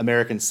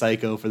 American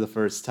Psycho for the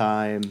first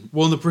time.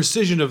 Well, and the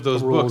precision of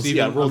those books,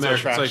 even Rules of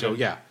American Attraction.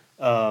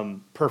 Psycho,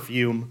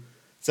 Perfume.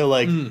 So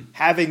like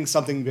having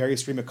something very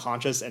stream of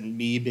conscious and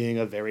me being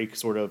a very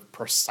sort of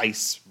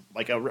precise,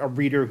 like a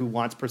reader who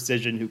wants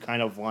precision, who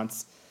kind of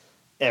wants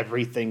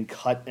everything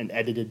cut and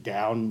edited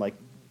down, like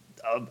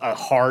a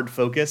hard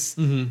focus.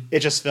 It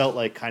just felt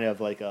like kind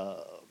of like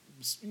a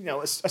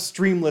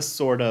streamless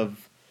sort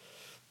of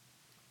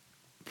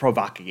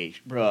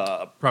provocation.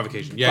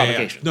 Provocation.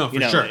 No, for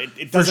sure.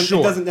 It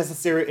doesn't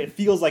necessarily. It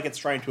feels like it's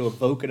trying to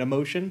evoke an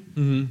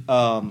emotion.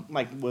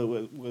 Like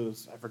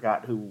I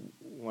forgot who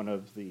one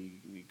of the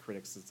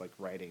critics is like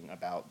writing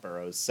about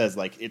Burroughs says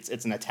like it's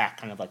an attack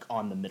kind of like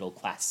on the middle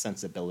class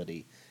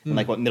sensibility and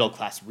like what middle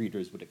class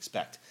readers would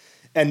expect,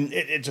 and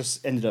it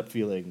just ended up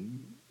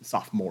feeling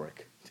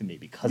sophomoric to me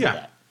because of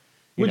that.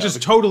 Which is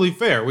totally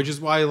fair. Which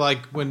is why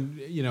like when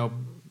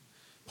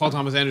Paul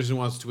Thomas Anderson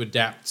wants to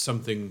adapt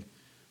something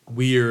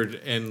weird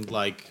and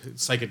like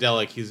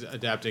psychedelic, he's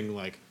adapting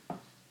like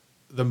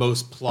the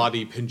most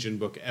plotty Pynchon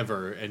book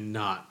ever and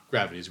not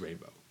Gravity's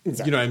Rainbow.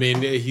 Exactly. You know what I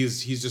mean?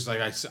 He's just like,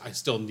 I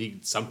still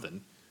need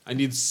something. I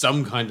need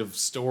some kind of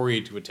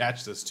story to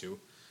attach this to.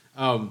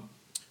 But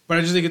I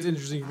just think it's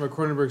interesting from a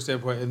Cronenberg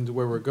standpoint and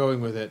where we're going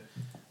with it,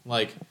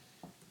 like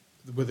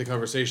with the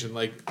conversation.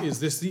 Like, is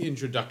this the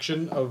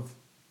introduction of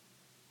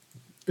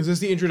the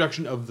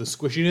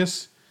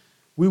squishiness?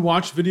 We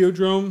watched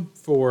Videodrome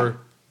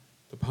for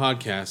the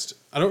podcast.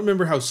 I don't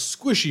remember how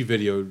squishy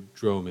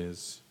Videodrome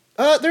is.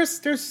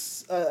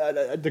 There's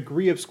a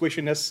degree of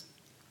squishiness.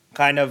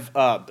 Kind of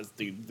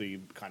the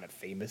kind of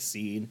famous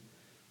scene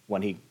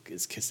when he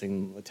is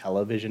kissing the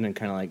television and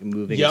kind of like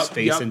moving his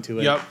face into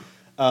it.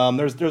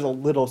 There's a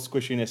little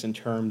squishiness in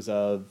terms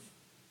of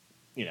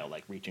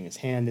like reaching his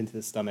hand into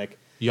the stomach.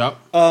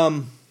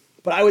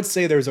 But I would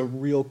say there's a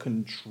real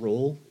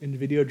control in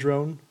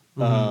Videodrome.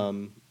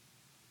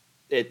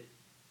 It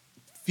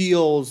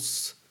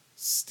feels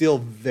still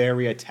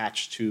very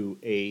attached to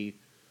a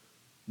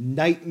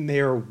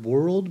nightmare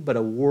world, but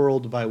a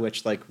world by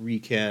which like we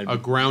can a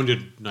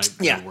grounded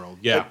nightmare world,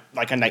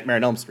 like a Nightmare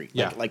on Elm Street,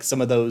 like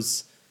some of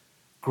those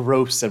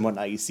gross and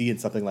whatnot you see in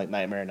something like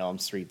Nightmare on Elm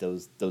Street,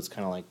 those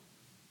kind of like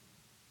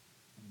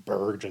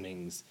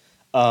burgeonings.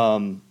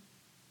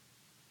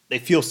 They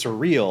feel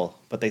surreal,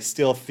 but they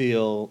still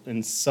feel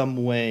in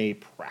some way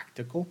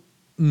practical,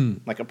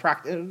 like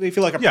they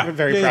feel like a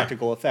very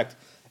practical effect.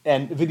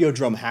 And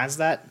Videodrome has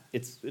that.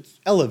 It's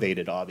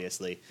elevated,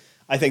 obviously.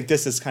 I think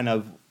this is kind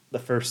of the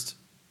first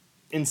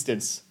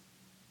instance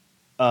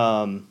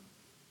where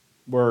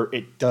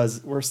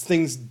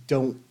things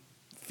don't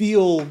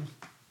feel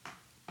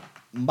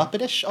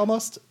Muppetish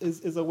almost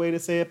is a way to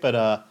say it,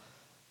 but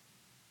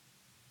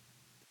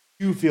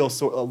you feel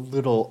sort of a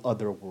little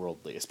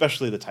otherworldly,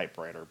 especially the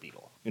typewriter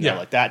beetle.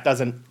 Like that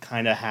doesn't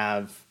kind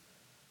of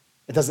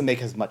it doesn't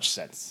make as much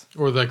sense.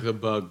 Or like the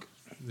bug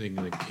thing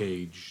in the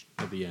cage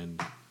at the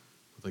end.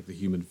 Like the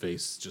human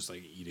face just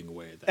like eating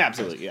away at that.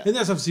 Absolutely, And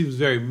that stuff seems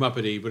very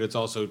Muppety, but it's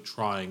also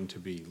trying to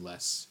be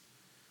less.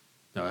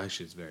 No,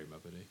 actually, it's very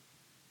Muppety.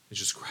 It's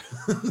just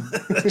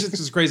it's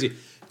just crazy.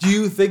 Do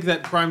you think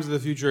that Crimes of the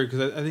Future?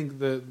 Because I think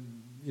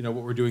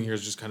what we're doing here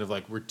is just kind of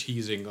like we're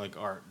teasing like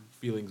our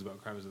feelings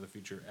about Crimes of the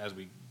Future as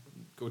we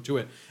go to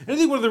it. And I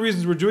think one of the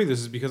reasons we're doing this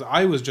is because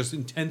I was just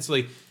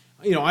intensely.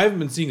 I haven't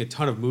been seeing a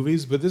ton of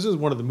movies, but this is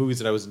one of the movies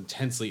that I was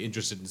intensely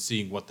interested in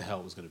seeing what the hell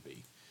it was going to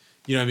be.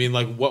 You know what I mean?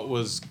 Like, what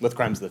was... With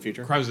Crimes of the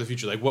Future? Crimes of the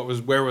Future. Like,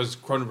 where was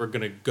Cronenberg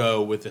going to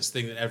go with this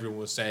thing that everyone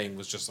was saying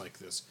was just like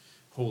this,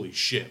 holy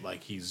shit,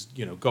 like he's,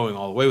 going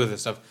all the way with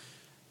this stuff.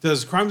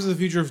 Does Crimes of the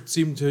Future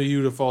seem to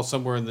you to fall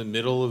somewhere in the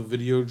middle of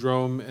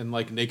Videodrome and,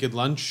 like, Naked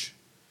Lunch?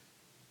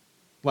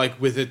 Like,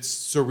 with its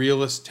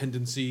surrealist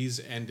tendencies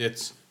and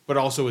its... But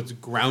also it's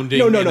grounding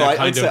in a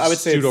kind of pseudo-reality? I would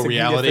say it's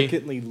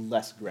significantly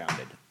less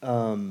grounded.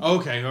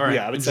 Okay, all right.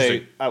 Yeah, I would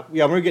say...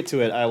 when we get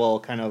to it, I will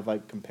kind of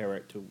like compare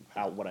it to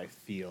what I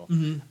feel.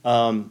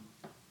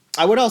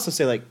 I would also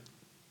say, like,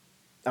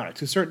 I don't know,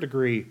 to a certain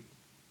degree,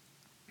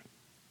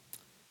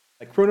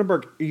 Like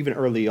Cronenberg, even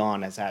early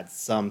on, has had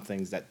some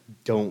things that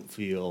don't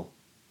feel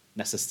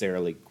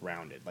necessarily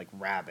grounded. Like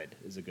Rabid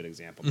is a good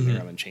example. The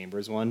Marilyn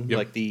Chambers one,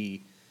 like the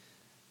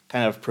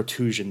kind of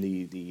protrusion,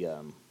 the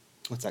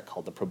what's that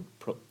called? The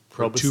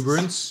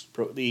protuberance,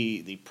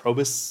 the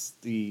probus,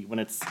 when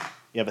it's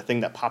you have a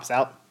thing that pops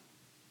out.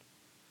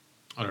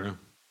 I don't know.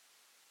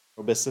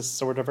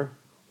 Proboscis or whatever.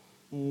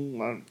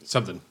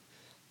 Something.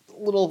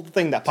 Little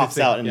thing that pops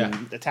out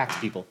and attacks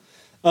people.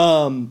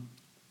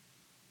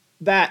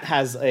 That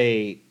has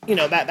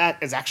that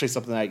is actually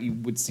something that you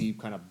would see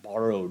kind of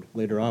borrowed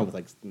later on with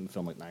like in a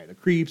film like Night of the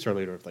Creeps, or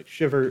later with like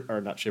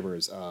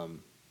Shivers,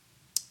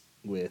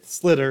 with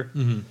Slither.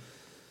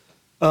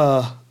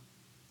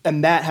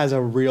 And that has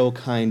a real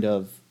kind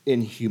of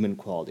inhuman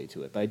quality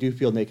to it. But I do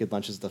feel Naked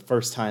Lunch is the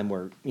first time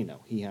where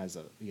he has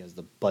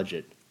the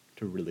budget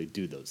to really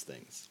do those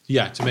things.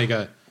 Yeah, to make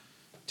a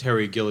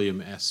Terry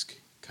Gilliam-esque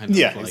kind of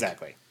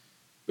exactly.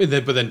 But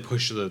then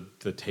push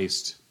the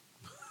taste.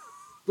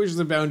 Push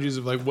the boundaries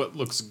of like what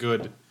looks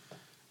good,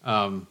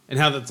 and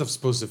how that stuff's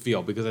supposed to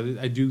feel. Because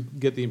I do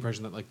get the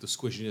impression that like the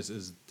squishiness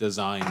is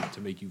designed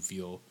to make you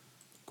feel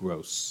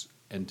gross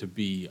and to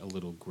be a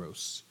little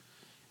gross,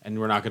 and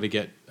we're not going to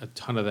get a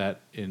ton of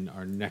that in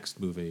our next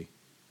movie.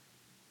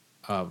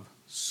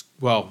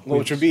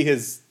 Which would be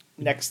his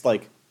next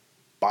like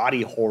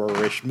body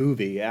horror-ish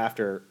movie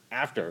after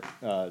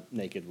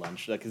Naked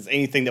Lunch. Because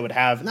anything that would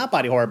have not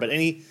body horror but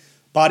any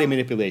body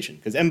manipulation.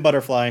 Because M.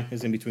 Butterfly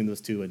is in between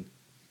those two and.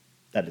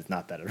 That is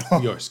not that at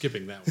all. You're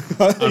skipping that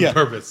one on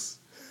purpose.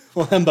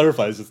 Well, M.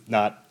 Butterfly is just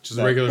not... Just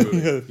a regular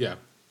movie, yeah.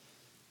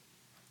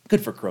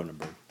 Good for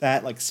Cronenberg.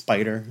 That, like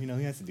Spider, he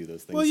has to do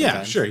those things. Well, yeah,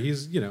 sometimes. Sure.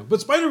 He's, but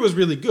Spider was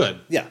really good.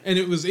 Yeah. And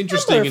it was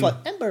interesting. M.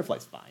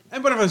 Butterfly's fine.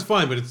 M. Butterfly's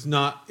fine, but it's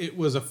not... It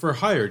was a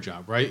for-hire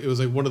job, right? It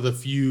was like one of the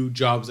few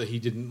jobs that he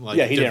didn't,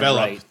 he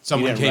develop. Didn't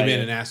Someone came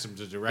in and asked him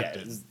to direct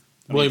it.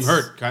 William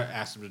Hurt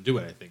asked him to do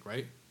it, I think,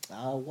 right?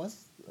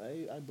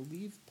 I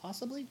believe,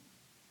 possibly?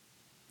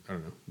 I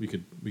don't know. We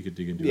could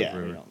dig into it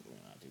forever. We don't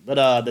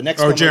but the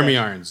next film Jeremy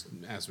Irons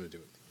asked me to do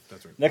it.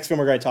 That's right. Next film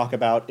we're going to talk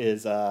about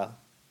is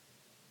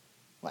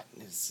what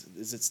is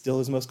it still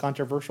his most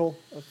controversial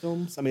of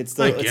films? I mean, it's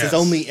his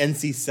only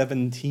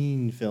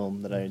NC-17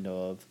 film that I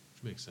know of.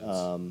 Which makes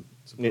sense.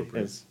 It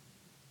is.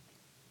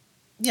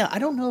 Yeah, I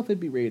don't know if it'd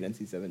be rated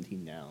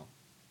NC-17 now.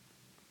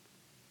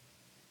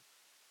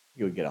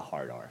 You would get a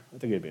hard R. I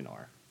think it'd be an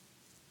R.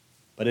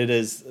 But it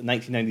is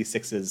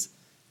 1996's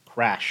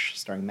Crash,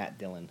 starring Matt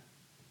Dillon.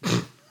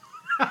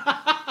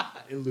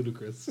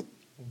 Ludicrous.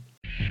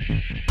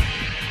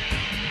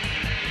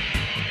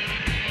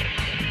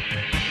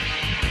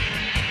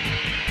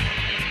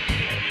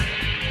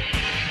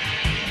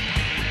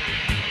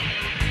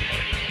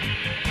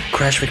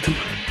 Crash victim?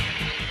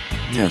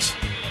 Yes.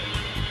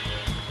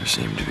 There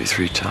seemed to be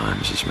 3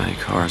 times as many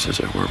cars as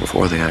there were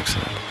before the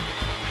accident.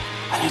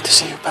 I need to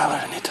see you,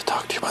 Ballard. I need to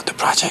talk to you about the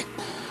project.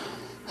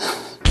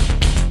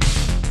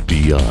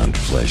 Beyond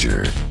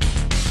pleasure.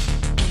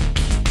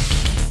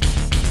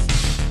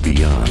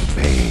 Beyond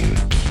pain.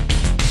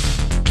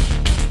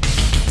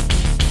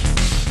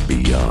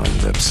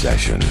 Beyond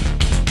obsession.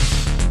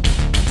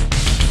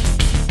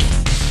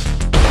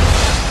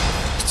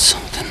 It's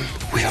something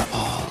we are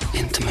all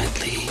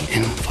intimately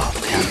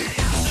involved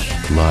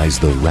in. Lies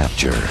the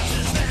rapture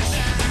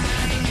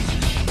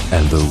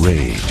and the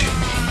rage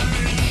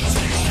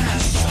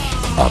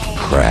of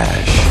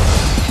Crash.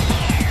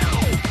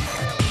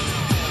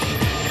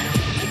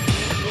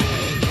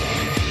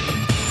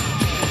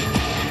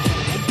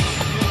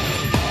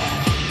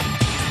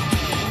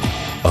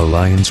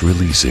 Alliance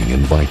Releasing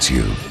invites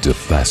you to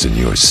fasten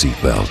your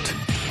seatbelt.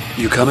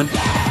 You coming?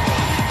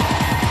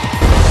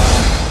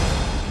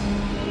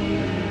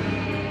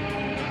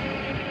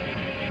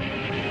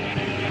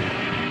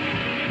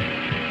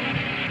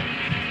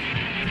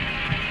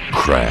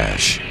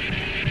 Crash.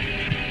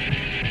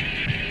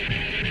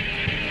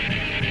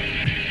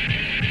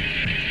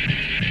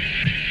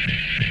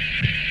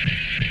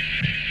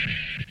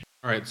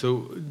 All right,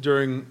 so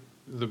during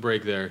the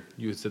break there,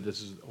 you had said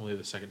this is only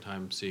the second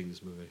time seeing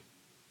this movie.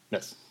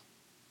 Yes.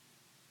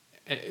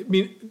 I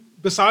mean,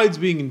 besides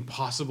being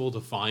impossible to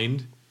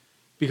find,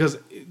 because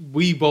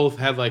we both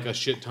had like a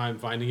shit time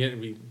finding it, and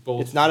we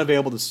both... It's not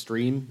available to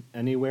stream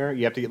anywhere.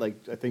 You have to get like,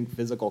 I think,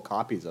 physical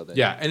copies of it.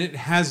 Yeah, and it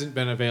hasn't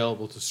been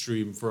available to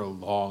stream for a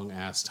long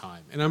ass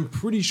time. And I'm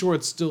pretty sure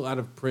it's still out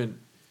of print.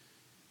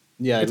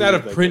 Yeah, it's out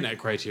of print at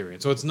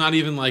Criterion. So it's not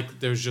even like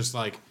there's just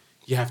like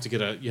you have to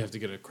get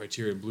a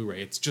Criterion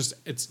Blu-ray.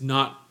 It's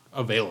not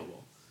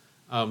available.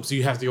 So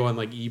you have to go on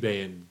like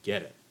eBay and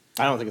get it.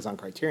 I don't think it's on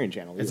Criterion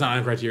Channel either. It's not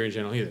on Criterion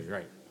Channel either,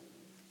 right?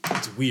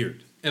 It's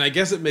weird. And I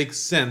guess it makes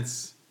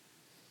sense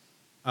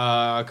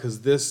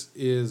because this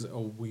is a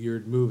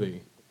weird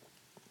movie.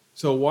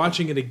 So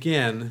watching it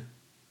again,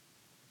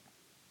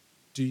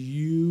 do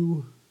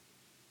you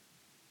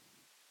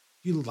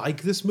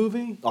like this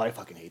movie? Oh, I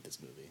fucking hate this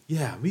movie.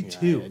 Yeah, me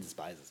too. I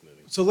despise this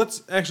movie. So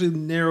let's actually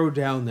narrow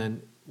down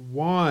then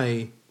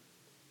why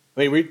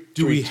I mean,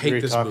 do we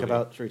hate this movie?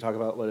 Should we talk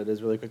about what it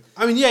is really quick?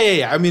 I mean,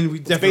 yeah. I mean, we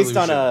definitely.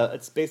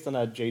 It's based on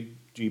a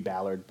J.G.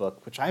 Ballard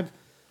book, which I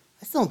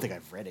still don't think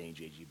I've read any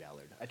J.G.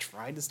 Ballard. I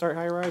tried to start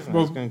High Rise.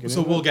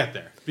 We'll get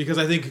there because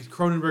I think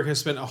Cronenberg has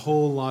spent a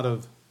whole lot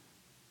of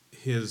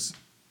his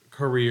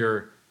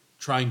career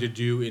trying to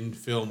do in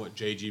film what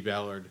J.G.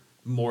 Ballard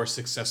more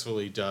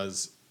successfully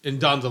does, and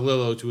Don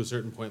DeLillo to a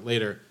certain point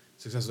later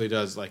successfully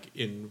does, like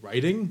in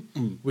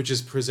writing, which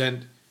is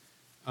present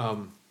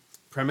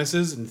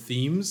premises and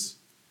themes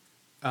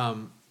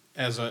and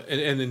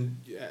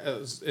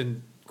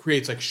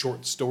creates like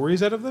short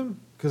stories out of them.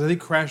 Because I think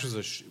Crash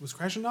was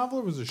Crash a novel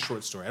or was it a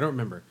short story? I don't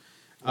remember.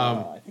 I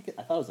thought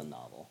it was a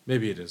novel.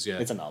 Maybe it is. Yeah,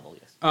 it's a novel.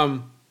 Yes.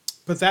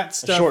 But that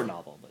stuff, a short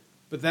novel,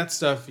 but that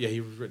stuff, yeah,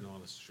 he's written a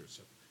lot of short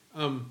stuff.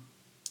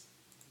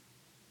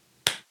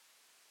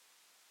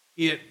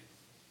 It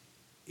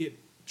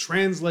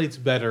translates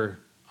better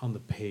on the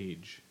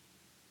page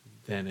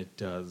than it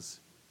does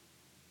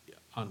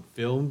on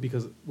film,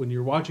 because when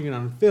you're watching it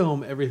on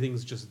film,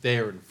 everything's just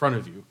there in front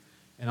of you,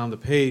 and on the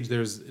page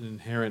there's an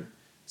inherent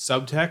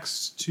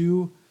subtext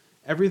to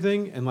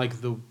everything, and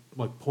like the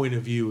point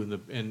of view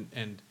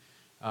and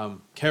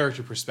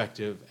character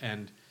perspective,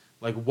 and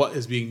like what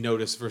is being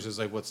noticed versus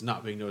like what's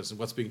not being noticed, and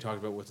what's being talked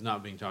about, what's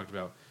not being talked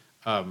about.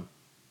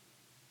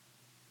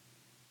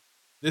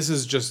 This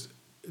is just,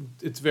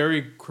 it's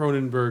very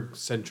Cronenberg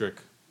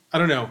centric. I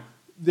don't know.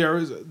 There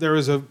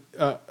is a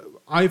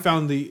I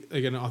found an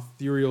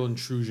ethereal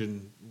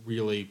intrusion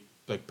really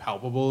like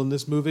palpable in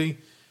this movie,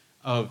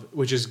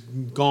 which is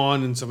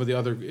gone in some of the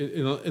other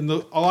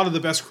a lot of the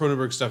best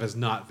Cronenberg stuff is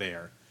not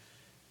there.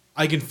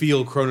 I can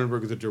feel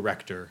Cronenberg the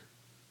director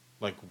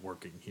like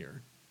working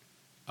here,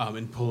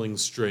 and pulling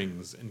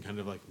strings and kind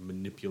of like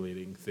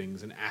manipulating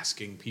things and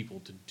asking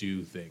people to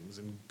do things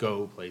and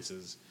go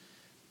places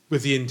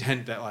with the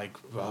intent that like,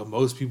 well,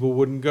 most people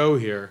wouldn't go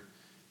here.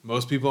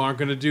 Most people aren't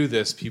going to do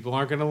this. People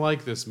aren't going to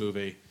like this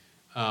movie.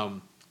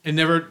 It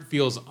never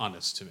feels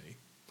honest to me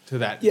to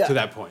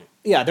that point.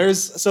 Yeah,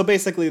 so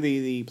basically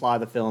the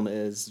plot of the film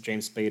is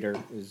James Spader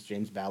is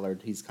James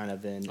Ballard. He's kind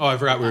of in... Oh, I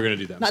forgot we were going to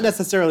do that. Not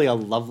necessarily a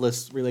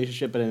loveless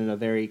relationship, but in a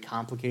very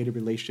complicated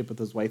relationship with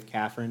his wife,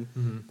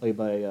 Catherine, played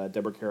by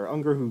Deborah Kara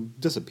Unger, who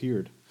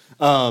disappeared.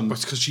 But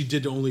it's because she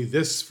did only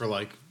this for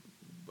like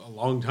a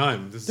long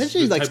time. Then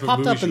she like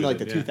popped up in like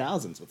the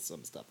 2000s with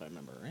some stuff, I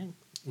remember, right?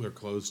 Were her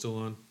clothes still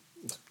on?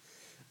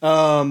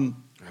 I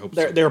hope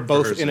they're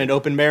both in an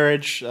open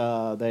marriage.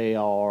 They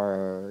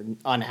are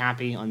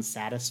unhappy,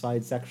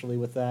 unsatisfied sexually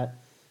with that.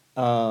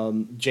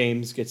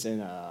 James gets in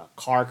a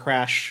car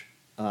crash,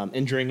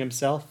 injuring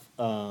himself,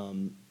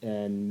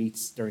 and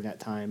meets during that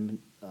time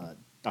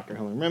Dr.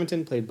 Helen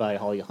Remington, played by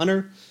Holly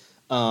Hunter.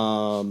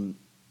 From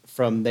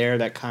there,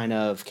 that kind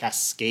of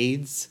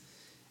cascades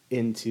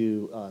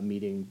into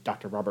meeting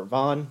Dr. Robert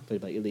Vaughn,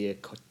 played by Ilya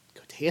Koteas.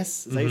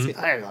 Is that you say?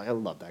 I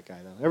love that guy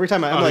though. Every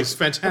time he's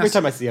fantastic. Every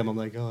time I see him, I'm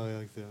like, oh, I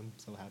like him. I'm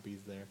so happy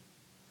he's there.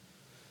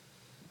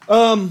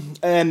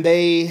 And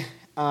they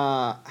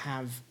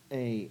have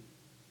a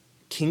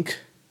kink,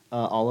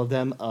 all of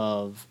them,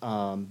 of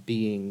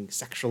being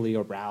sexually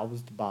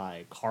aroused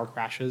by car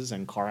crashes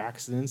and car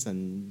accidents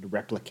and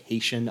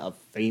replication of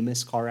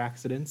famous car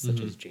accidents,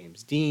 such as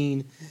James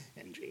Dean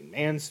and Jayne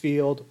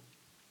Mansfield.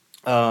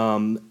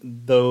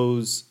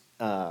 Those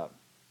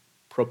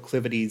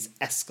proclivities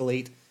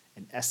escalate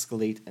and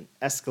escalate and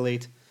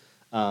escalate,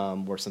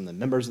 where some of the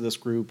members of this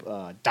group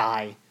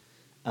die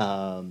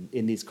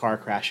in these car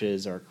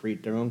crashes or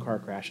create their own car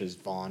crashes.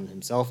 Vaughn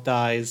himself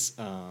dies,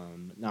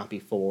 not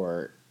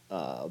before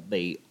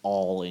they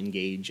all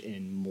engage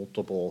in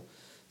multiple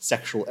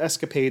sexual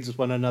escapades with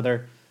one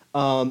another.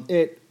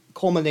 It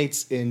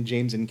culminates in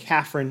James and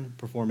Catherine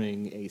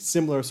performing a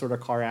similar sort of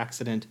car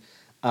accident,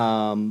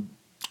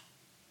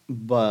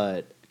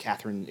 but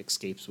Catherine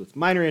escapes with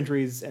minor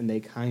injuries, and they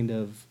kind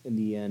of, in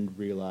the end,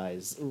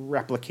 realize,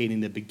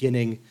 replicating the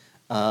beginning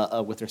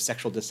with their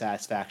sexual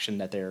dissatisfaction,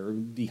 that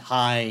the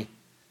high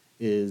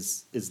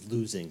is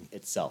losing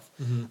itself.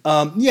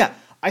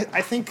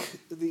 I think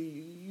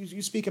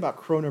you speak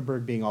about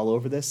Cronenberg being all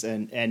over this,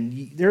 and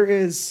there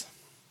is...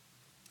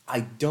 I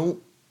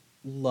don't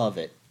love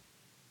it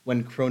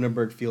when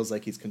Cronenberg feels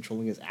like he's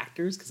controlling his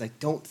actors, because I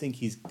don't think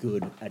he's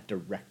good at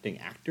directing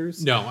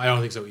actors. No, I don't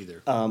think so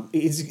either.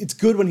 It's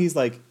good when he's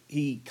like,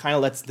 he kind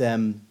of lets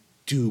them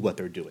do what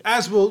they're doing.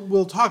 As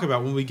we'll talk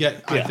about when we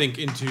get, I think,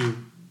 into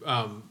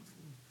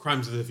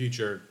Crimes of the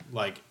Future,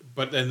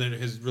 but then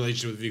his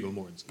relationship with Viggo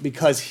Mortensen.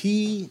 Because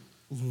he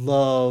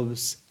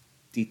loves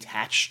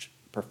detached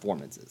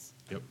performances.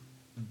 Yep.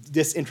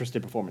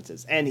 Disinterested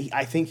performances. And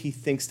I think he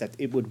thinks that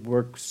it would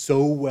work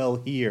so well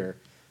here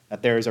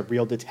that there is a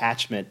real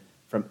detachment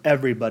from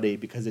everybody,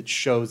 because it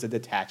shows a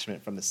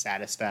detachment from the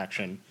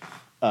satisfaction,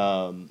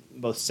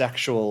 both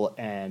sexual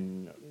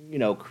and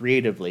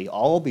creatively.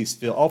 All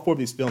four of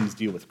these films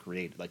deal with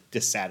creative, like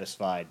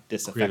dissatisfied,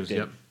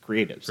 disaffected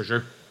creatives. For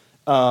sure.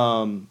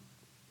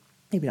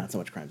 Maybe not so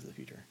much Crimes of the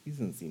Future. He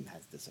doesn't seem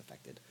as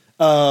disaffected.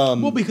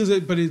 Well, because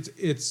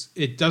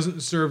it doesn't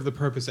serve the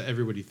purpose that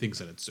everybody thinks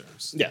that it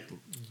serves. Yeah.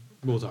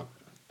 We'll talk.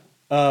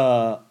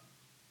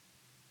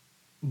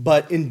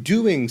 But in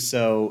doing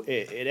so,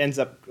 it ends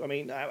up. I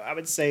mean, I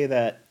would say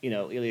that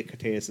Elia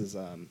Katais is.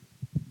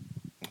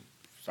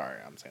 Sorry,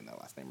 I'm saying that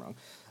last name wrong.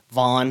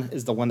 Vaughn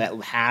is the one that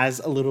has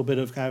a little bit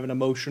of kind of an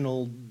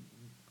emotional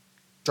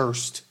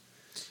thirst.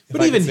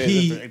 But even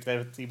if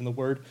that's even the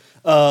word.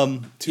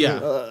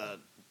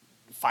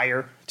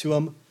 Fire to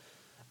him.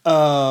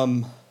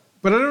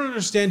 But I don't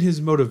understand his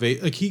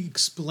motivation. Like, he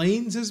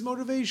explains his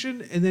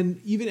motivation, and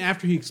then even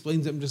after he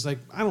explains it, I'm just like,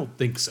 I don't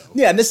think so.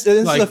 Yeah, and this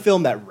is a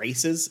film that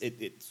races.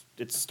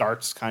 It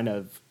starts kind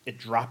of, it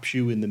drops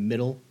you in the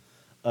middle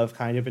of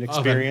kind of an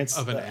experience.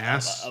 Of an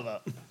ass.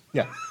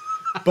 Yeah.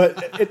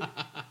 But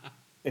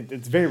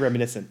it's very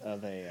reminiscent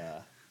of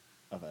a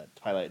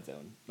Twilight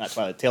Zone. Not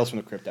Twilight, Tales from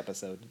the Crypt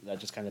episode that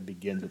just kind of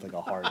begins with like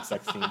a hard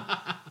sex scene.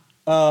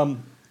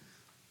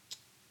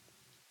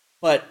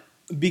 But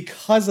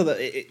because of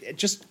it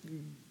just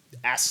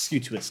asks you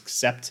to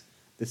accept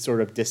this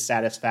sort of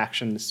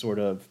dissatisfaction, this sort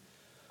of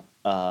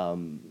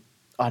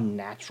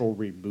unnatural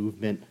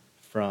removement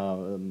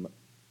from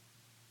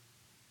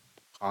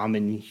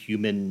common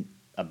human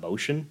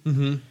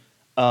emotion,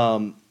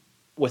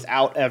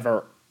 without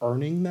ever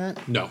earning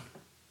that. No,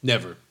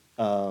 never.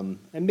 And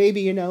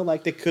maybe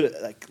they could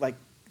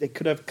they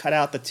could have cut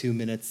out the 2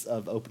 minutes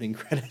of opening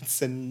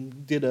credits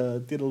and did a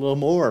little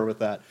more with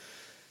that.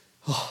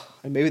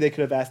 And maybe they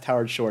could have asked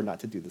Howard Shore not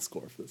to do the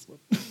score for this one.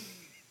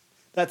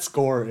 That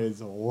score is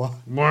fucking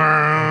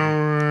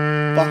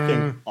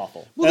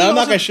awful. Well, and I'm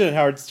not going to shit at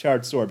Howard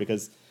Shore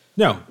because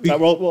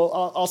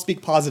I'll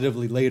speak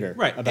positively later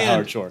about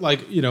Howard Shore.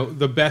 Like,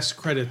 the best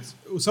credits,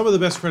 some of the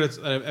best credits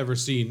that I've ever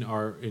seen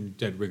are in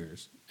Dead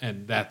Ringers,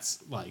 and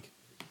that's like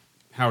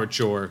Howard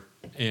Shore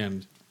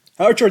and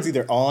Howard Shore's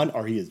either on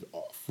or he is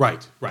off.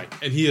 Right,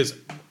 and he is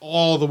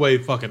all the way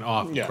fucking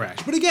off Crash.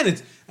 But again,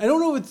 I don't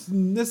know if it's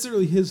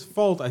necessarily his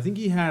fault. I think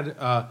he had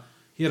a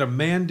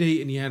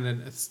mandate and he had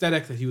an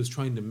aesthetic that he was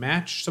trying to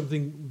match,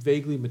 something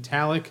vaguely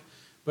metallic,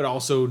 but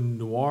also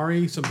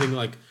noir-y, something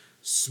like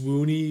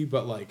swoony,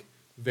 but like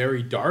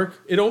very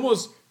dark.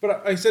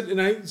 But I said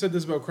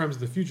this about Crimes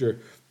of the Future,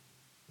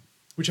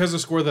 which has a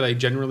score that I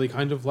generally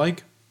kind of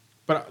like.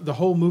 But the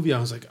whole movie, I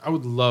was like, I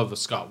would love a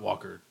Scott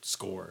Walker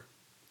score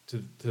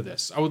to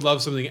this. I would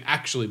love something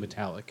actually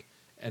metallic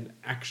and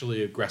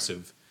actually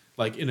aggressive,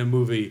 like in a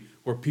movie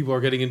where people are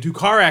getting into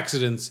car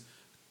accidents.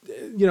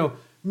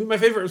 My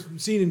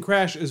favorite scene in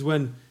Crash is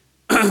when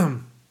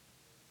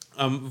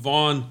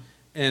Vaughn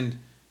and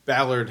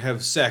Ballard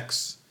have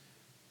sex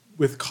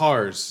with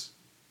cars.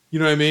 You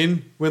know what I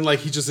mean? When like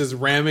he just is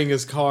ramming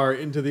his car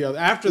into the other.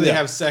 After they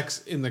have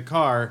sex in the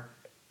car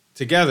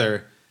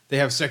together, they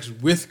have sex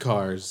with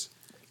cars,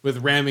 with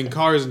ramming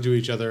cars into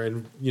each other,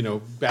 and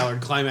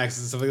Ballard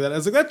climaxes and stuff like that. I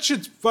was like, that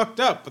shit's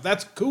fucked up, but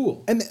that's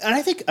cool. And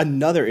I think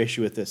another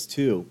issue with this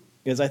too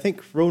is I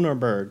think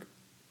Cronenberg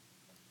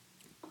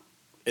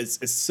is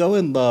so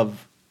in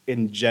love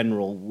in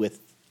general with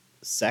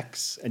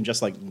sex and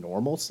just like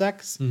normal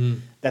sex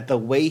that the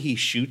way he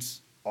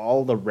shoots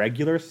all the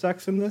regular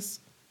sex in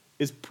this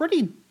is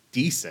pretty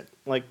decent.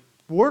 Like,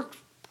 worked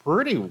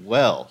pretty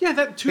well. Yeah,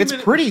 that 2 minute...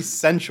 It's pretty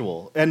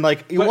sensual. And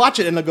like you watch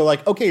it and they'll go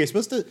like, okay, you're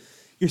supposed to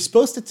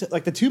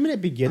like the 2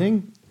 minute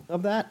beginning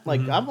of that,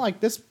 like I'm like,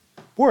 this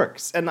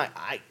works. And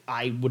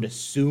I would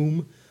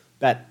assume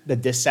that the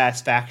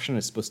dissatisfaction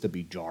is supposed to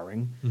be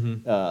jarring.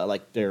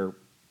 Like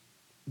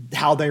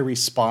how they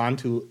respond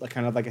to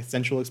kind of like a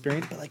sensual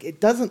experience. But like it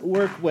doesn't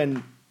work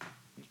when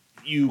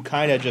you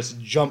kind of just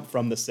jump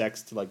from the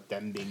sex to like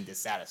them being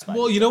dissatisfied.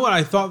 Well, you know what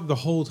I thought the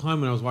whole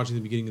time when I was watching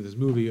the beginning of this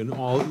movie and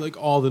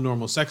all the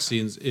normal sex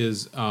scenes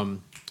is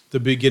the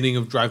beginning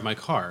of Drive My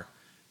Car,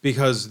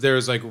 because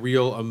there's like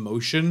real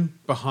emotion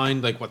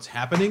behind like what's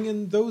happening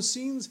in those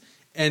scenes,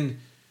 and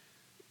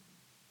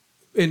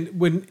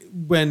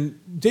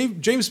when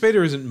James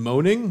Spader isn't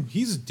moaning,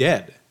 he's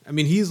dead. I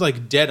mean, he's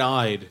like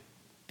dead-eyed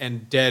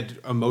and dead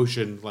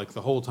emotion like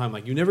the whole time.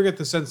 Like you never get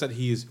the sense that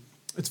he's.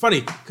 It's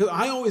funny because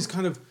I always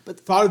kind of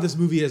thought of this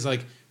movie as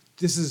like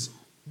this is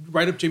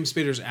right up James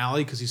Spader's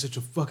alley because he's such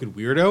a fucking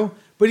weirdo.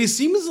 But he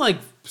seems like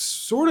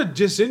sort of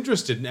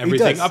disinterested in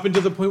everything up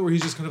until the point where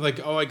he's just kind of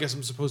like, oh, I guess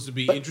I'm supposed to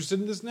be interested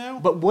in this now.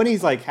 But when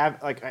he's like,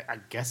 I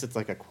guess it's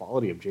like a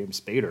quality of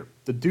James Spader.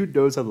 The dude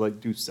knows how to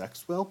like do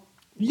sex well.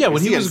 Yeah,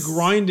 when he was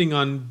grinding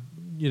on,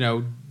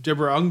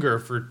 Deborah Unger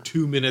for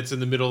 2 minutes in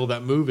the middle of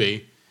that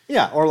movie.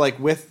 Yeah, or like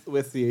with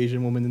the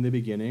Asian woman in the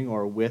beginning,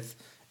 or with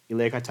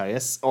Elia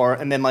Katais,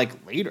 and then like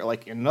later,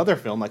 like in another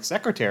film, like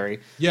Secretary.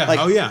 Yeah,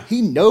 like,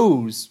 he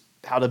knows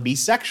how to be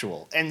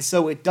sexual, and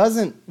so it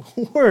doesn't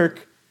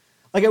work.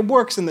 Like it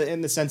works in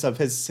the sense of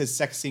his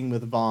sex scene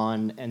with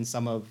Vaughn and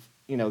some of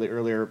the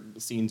earlier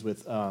scenes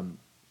with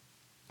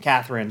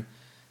Catherine.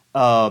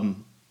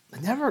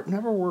 It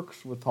never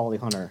works with Holly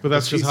Hunter. But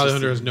that's because Holly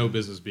Hunter has no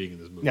business being in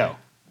this movie. No,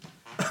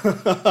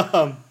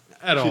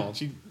 at all.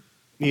 She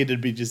needed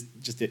to be just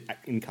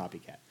in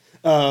Copycat.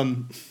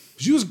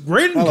 She was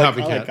great in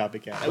Copycat. I like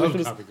Copycat. I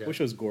wish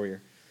it was gorier.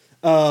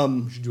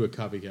 We should do a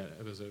Copycat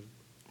episode.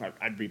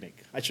 I'd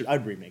remake.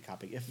 I'd remake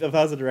Copy. If I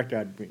was a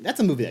director, that's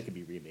a movie that could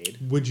be remade.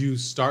 Would you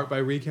start by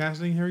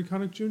recasting Harry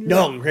Connick Jr.?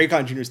 No, Harry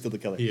Connick Jr. is still the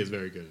killer. He is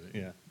very good at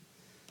it.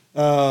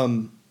 Yeah.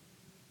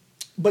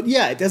 But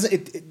yeah, it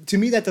doesn't. To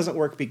me, that doesn't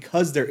work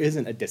because there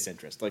isn't a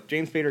disinterest. Like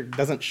James Spader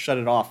doesn't shut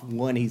it off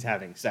when he's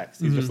having sex.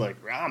 He's just like,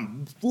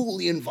 I'm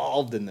fully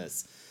involved in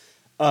this.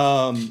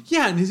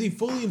 Yeah, and is he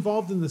fully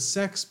involved in the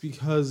sex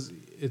because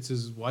it's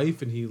his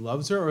wife and he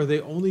loves her, or are they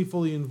only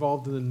fully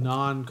involved in the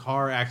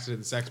non-car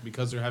accident sex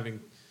because they're having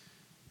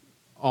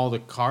all the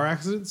car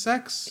accident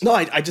sex? No,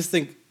 I just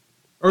think.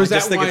 Or is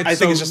that why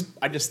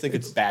I just think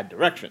it's bad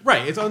direction.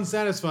 Right, it's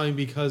unsatisfying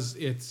because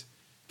it's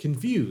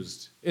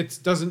confused.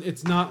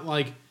 It's not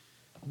like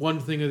one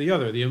thing or the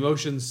other. The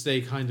emotions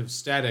stay kind of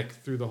static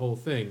through the whole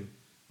thing.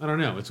 I don't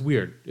know. It's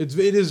weird. It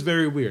is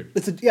very weird.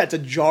 It's a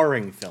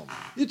jarring film.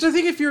 I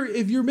think if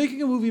you're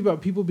making a movie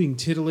about people being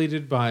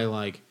titillated by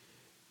like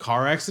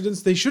car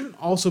accidents, they shouldn't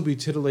also be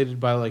titillated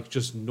by like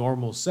just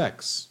normal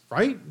sex,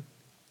 right?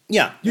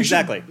 Yeah,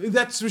 exactly.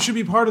 That should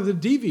be part of the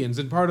deviance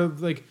and part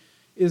of like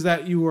is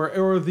that you are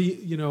or the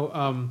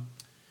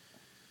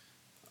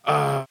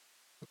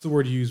what's the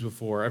word you used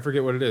before? I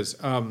forget what it is.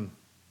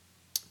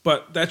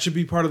 But that should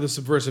be part of the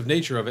subversive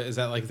nature of it, is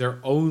that like they're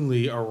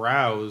only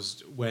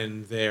aroused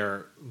when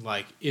they're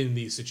like in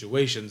these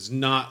situations,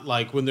 not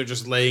like when they're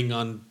just laying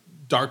on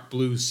dark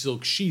blue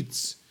silk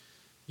sheets,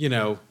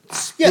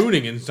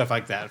 spooning and stuff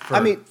like that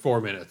for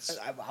 4 minutes.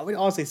 I would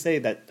honestly say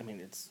that,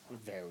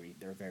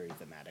 they're very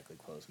thematically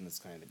close, and it's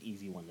kind of an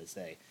easy one to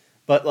say.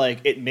 But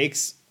like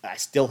I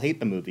still hate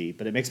the movie,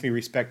 but it makes me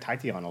respect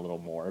Taiwan a little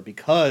more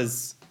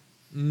because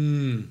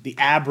the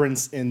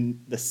aberrance in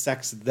the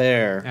sex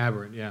there.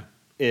 Aberrant, yeah.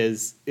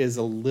 Is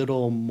a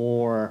little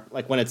more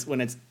like when it's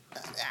not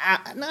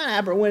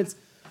aberrant, when it's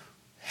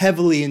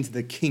heavily into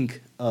the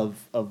kink of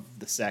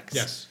the sex.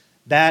 Yes,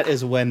 that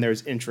is when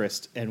there's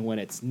interest, and when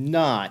it's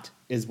not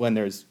is when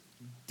there's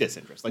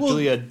disinterest. Like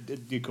Julia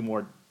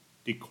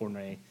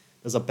Ducournau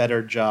does a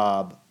better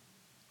job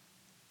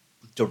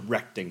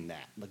directing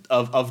that, like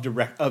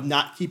of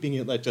not keeping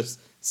it like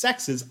just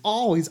sex is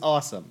always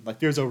awesome. Like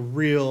there's a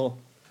real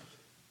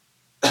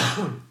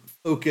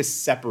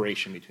focused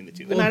separation between the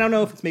two. And I don't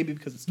know if it's maybe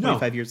because it's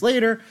 25 years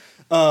later.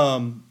 I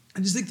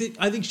just think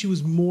I think she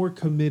was more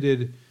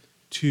committed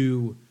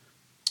to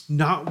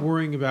not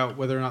worrying about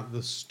whether or not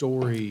the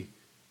story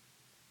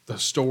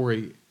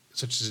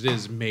such as it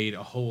is made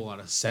a whole lot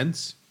of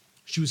sense.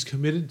 She was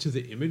committed to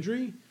the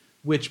imagery,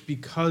 which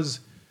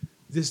because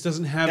this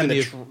doesn't have and any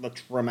the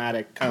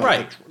traumatic kind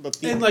right. of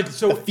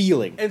the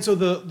feeling. And so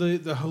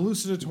the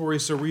hallucinatory,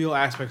 surreal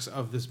aspects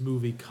of this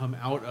movie come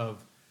out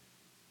of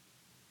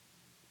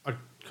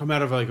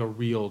like a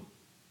real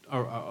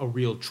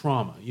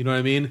trauma. You know what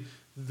I mean?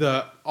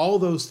 All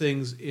those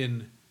things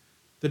in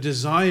the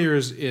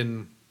desires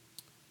in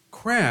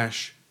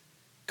Crash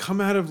come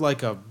out of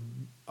like a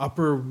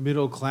upper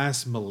middle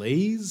class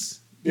malaise.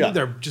 Yeah.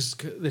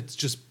 It's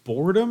just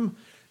boredom.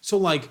 So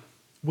like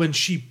when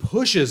she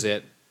pushes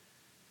it,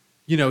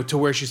 to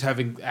where she's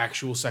having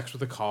actual sex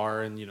with a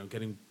car and,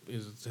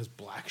 has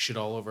black shit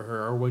all over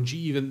her. Or when she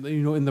even,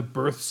 in the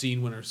birth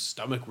scene when her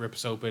stomach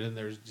rips open and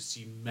there's just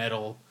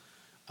metal.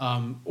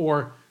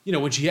 Or,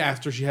 when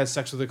after she has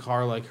sex with a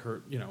car, like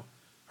her,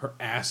 her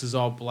ass is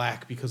all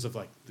black because of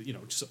like,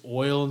 just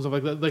oil and stuff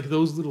like that. Like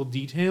those little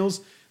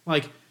details,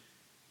 like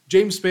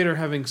James Spader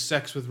having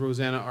sex with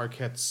Rosanna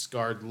Arquette's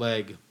scarred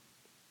leg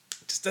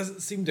just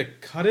doesn't seem to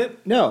cut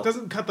it. No. It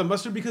doesn't cut the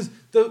mustard because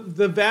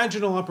the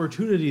vaginal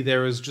opportunity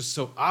there is just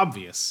so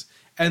obvious.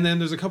 And then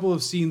there's a couple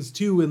of scenes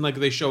too when like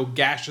they show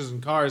gashes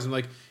in cars and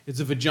like it's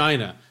a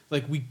vagina.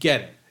 Like we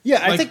get it. Yeah,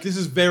 I think this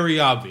is very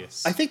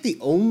obvious. I think the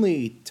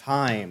only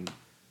time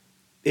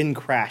in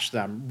Crash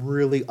that I'm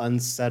really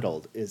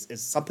unsettled is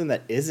something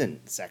that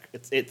isn't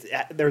sex.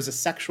 There's a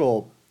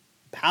sexual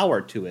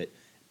power to it,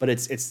 but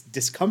it's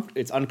discomfort.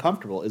 It's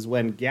uncomfortable. Is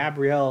when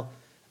Gabrielle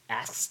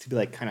asks to be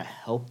like kind of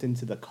helped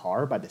into the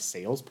car by the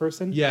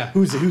salesperson. Yeah,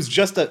 who's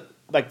just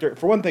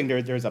for one thing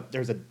there's a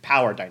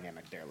power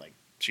dynamic there. Like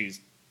she's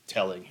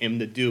telling him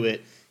to do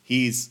it.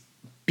 He's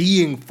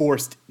being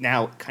forced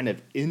now kind of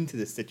into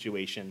the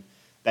situation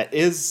that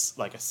is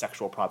like a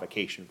sexual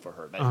provocation for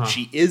her, that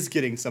she is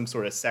getting some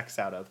sort of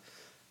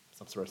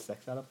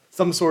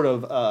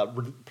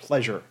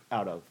pleasure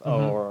out of,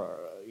 or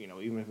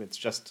even if it's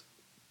just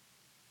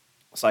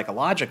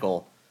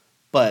psychological,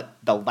 but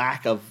the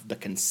lack of the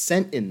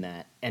consent in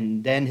that,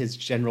 and then his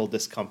general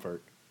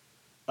discomfort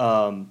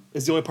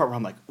is the only part where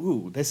I'm like,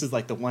 ooh, this is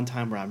like the one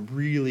time where I'm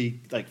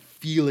really like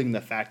feeling the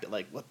fact that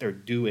like what they're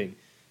doing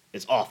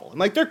is awful, and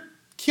like they're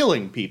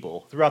killing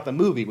people throughout the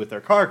movie with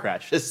their car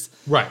crashes,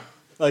 right?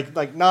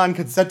 Like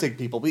non-consenting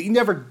people, but you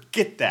never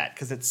get that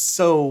because it's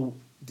so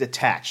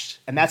detached,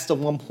 and that's the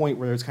one point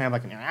where there's kind of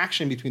like an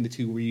interaction between the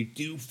two where you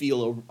do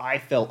feel I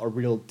felt a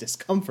real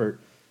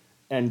discomfort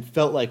and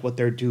felt like what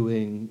they're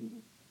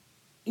doing,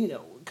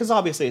 because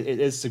obviously it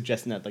is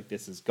suggesting that like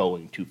this is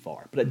going too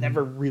far, but it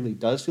never really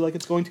does feel like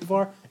it's going too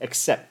far,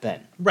 except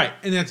then. Right,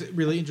 and that's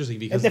really interesting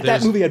because if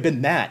that movie had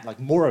been that, like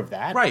more of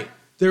that, right?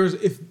 there's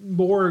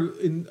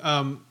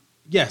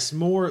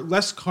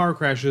less car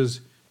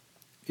crashes,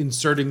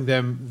 inserting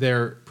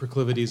their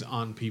proclivities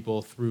on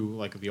people through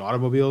like the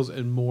automobiles,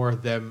 and more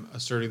them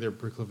asserting their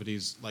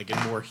proclivities like in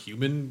more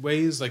human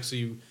ways. Like, so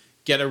you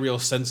get a real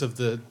sense of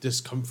the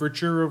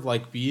discomfiture of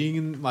like being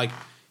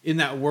in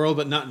that world,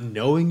 but not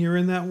knowing you're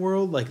in that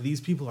world. Like,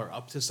 these people are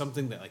up to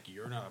something that like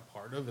you're not a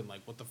part of, and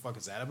like, what the fuck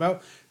is that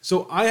about?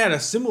 So I had a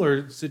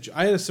similar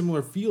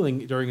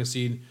feeling during a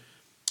scene,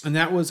 and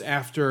that was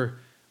after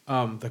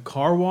the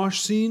car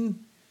wash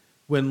scene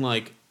when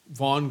like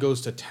Vaughn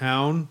goes to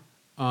town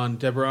on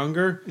Deborah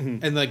Unger,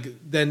 and like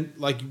then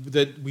like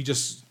that we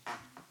just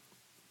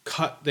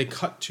cut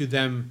to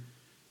them,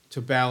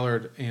 to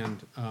Ballard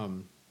and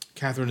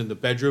Catherine in the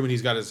bedroom, and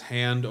he's got his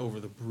hand over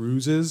the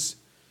bruises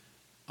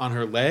on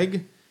her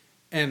leg,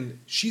 and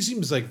she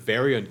seems like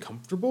very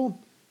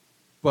uncomfortable,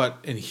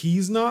 and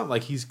he's not,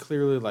 like, he's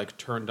clearly like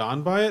turned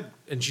on by it,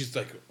 and she's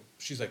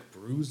like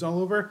bruised all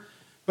over,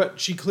 but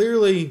she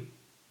clearly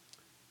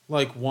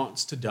like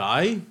wants to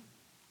die,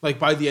 like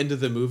by the end of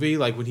the movie,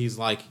 like when he's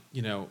like,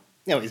 you know,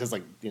 yeah, he says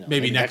like, you know,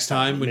 maybe next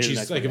time, when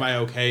she's like, am I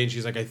okay? And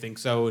she's like, I think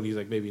so, and he's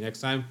like, maybe next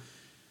time.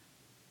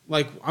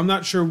 Like, I'm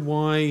not sure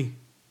why.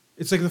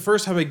 It's like the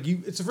first time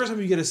it's the first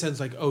time you get a sense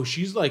like, oh,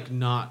 she's like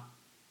not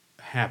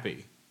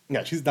happy.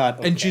 Yeah, she's not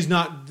okay. And she's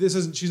not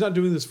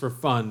doing this for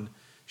fun.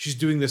 She's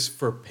doing this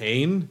for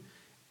pain.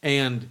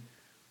 And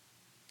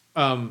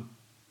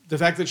the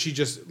fact that she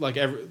just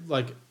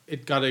the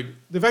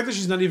fact that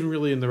she's not even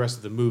really in the rest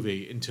of the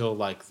movie until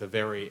like the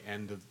very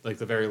end of like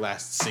the very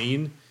last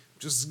scene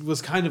just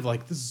was kind of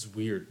like, this is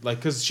weird. Like,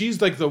 because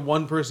she's like the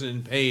one person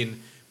in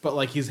pain, but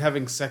like he's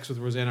having sex with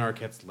Rosanna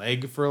Arquette's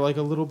leg for like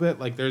a little bit.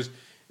 Like,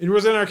 and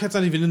Rosanna Arquette's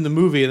not even in the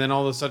movie, and then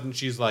all of a sudden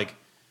she's like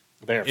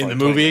there in the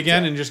movie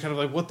again, and just kind of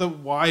like,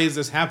 why is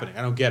this happening?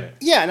 I don't get it.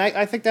 Yeah, and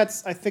I think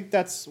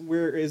that's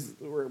where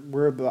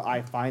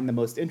I find the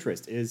most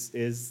interest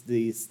is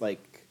these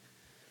like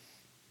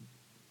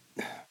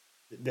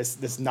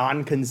this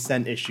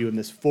non-consent issue and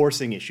this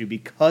forcing issue,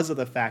 because of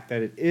the fact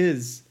that it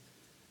is,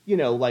 you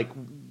know, like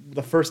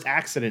the first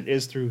accident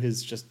is through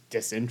his just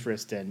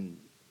disinterest and,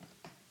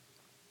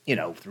 you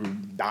know, through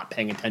not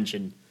paying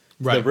attention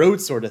to the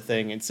road sort of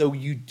thing. And so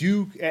you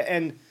do,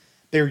 and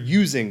they're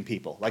using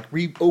people. Like,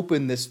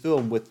 reopen this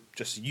film with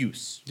just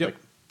use. Yep.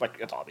 Like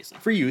it's obviously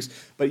free use,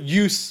 but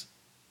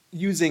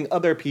using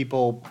other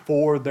people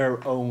for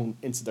their own,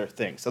 into their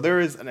thing. So there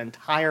is an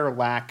entire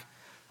lack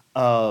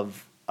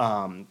of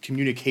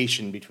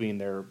communication between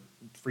their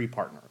free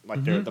partner,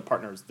 like they're the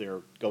partners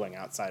they're going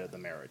outside of the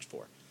marriage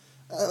for.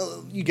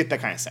 You get that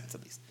kind of sense,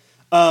 at least.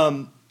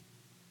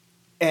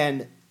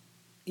 And,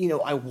 you know,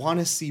 I want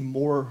to see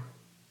more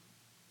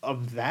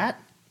of that,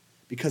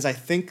 because I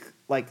think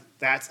like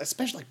that's,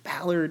 especially like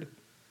Ballard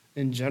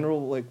in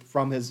general, like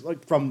from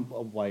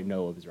what I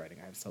know of his writing,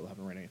 I still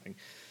haven't read anything,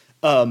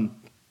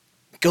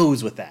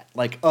 goes with that,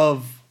 like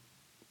of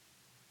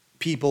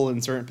people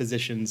in certain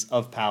positions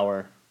of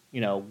power,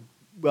 you know,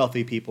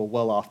 wealthy people,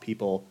 well-off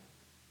people,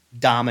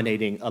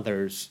 dominating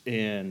others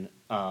in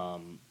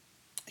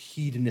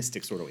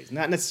hedonistic sort of ways,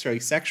 not necessarily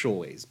sexual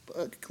ways,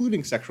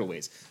 including sexual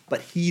ways, but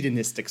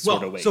hedonistic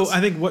sort of ways. So I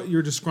think what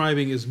you're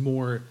describing is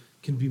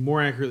can be more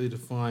accurately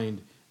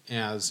defined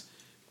as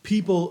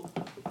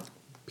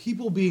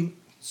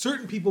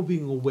certain people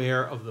being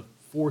aware of the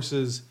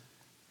forces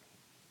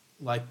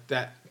like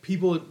that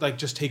people like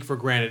just take for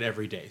granted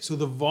every day. So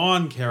the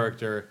Vaughn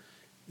character,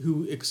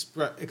 who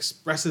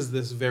expresses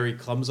this very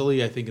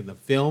clumsily, I think, in the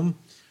film,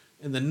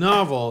 in the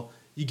novel,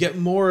 you get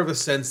more of a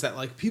sense that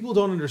like people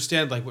don't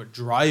understand like what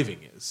driving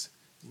is.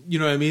 You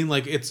know what I mean?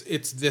 Like it's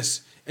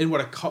this, and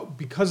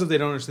because of they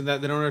don't understand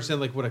that, they don't understand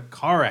like what a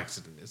car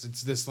accident is.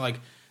 It's this like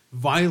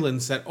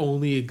violence that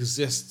only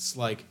exists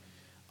like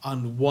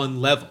on one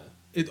level.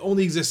 It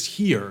only exists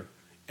here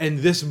and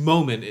this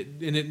moment,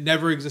 and it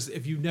never exists.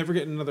 If you never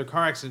get in another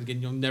car accident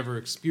again, you'll never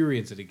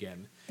experience it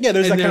again. Yeah,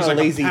 there's that kind of like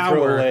lazy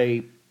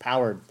throwaway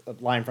power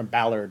line from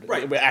Ballard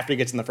after he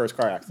gets in the first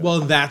car accident. Well,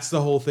 that's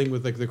the whole thing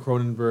with like the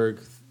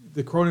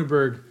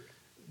Cronenberg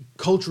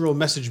cultural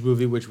message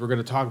movie, which we're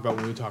going to talk about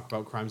when we talk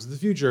about Crimes of the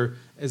Future,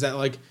 is that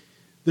like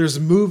there's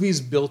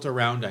movies built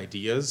around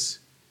ideas,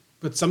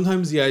 but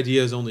sometimes the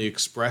idea is only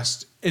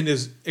expressed and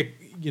it's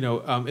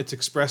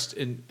expressed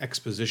in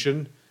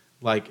exposition.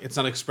 Like it's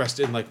not expressed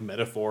in like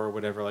metaphor or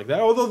whatever like that.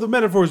 Although the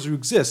metaphors do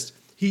exist,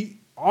 he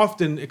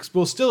often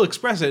will still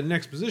express it in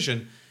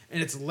exposition,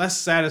 and it's less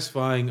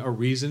satisfying a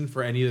reason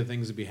for any of the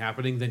things to be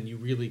happening than you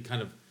really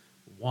kind of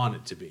want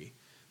it to be.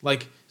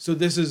 Like, so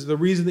this is the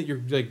reason that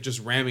you're like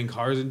just ramming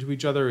cars into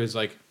each other is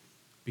like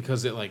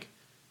because it like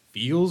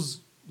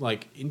feels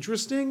like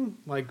interesting.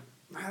 Like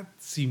that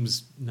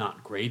seems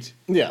not great.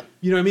 Yeah.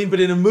 You know what I mean? But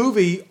in a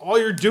movie, all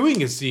you're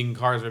doing is seeing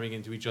cars ramming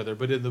into each other.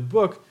 But in the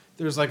book,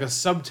 there's like a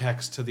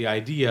subtext to the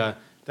idea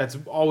that's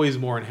always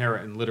more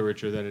inherent in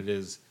literature than it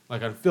is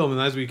like on film.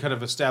 And as we kind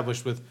of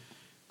established with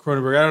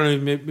Cronenberg, I don't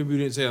know, maybe we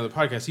didn't say it on the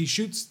podcast, he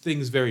shoots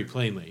things very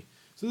plainly.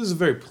 So this is a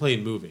very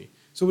plain movie.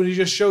 So when he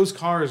just shows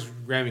cars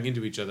ramming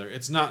into each other,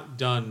 it's not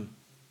done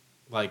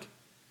like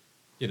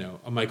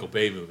a Michael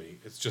Bay movie.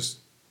 It's just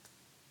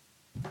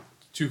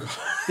two cars.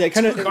 Yeah,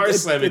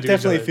 it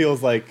definitely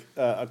feels like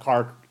a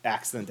car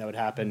accident that would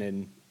happen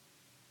in,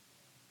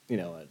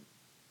 a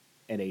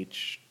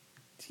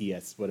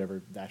NHTS,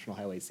 whatever, National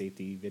Highway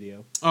Safety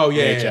video. Oh,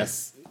 yeah.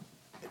 NHS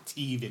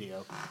T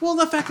video. Well,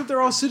 the fact that they're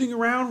all sitting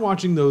around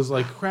watching those,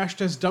 like, crash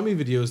test dummy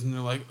videos, and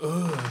they're like,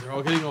 ugh, they're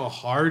all getting all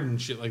hard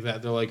and shit like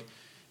that. They're like,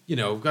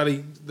 got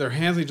their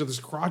hands on each other's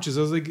crotches.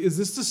 I was like, is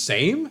this the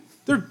same?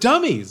 They're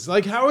dummies.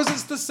 Like, how is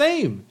this the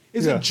same?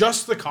 Is it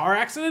just the car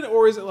accident,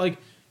 or is it, like,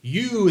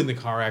 you in the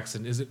car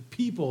accident? Is it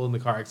people in the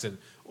car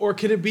accident? Or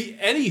can it be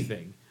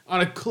anything?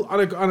 On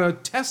a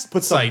test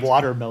Put site. some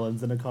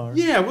watermelons in a car.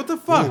 Yeah, what the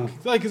fuck? Ooh.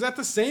 Like, is that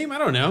the same? I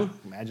don't know.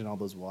 Imagine all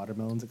those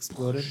watermelons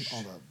exploded.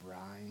 All the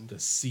brine. The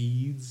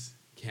seeds.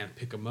 Can't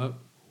pick them up.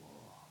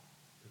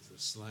 Because they're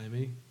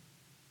slimy.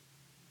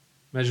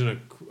 Imagine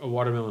a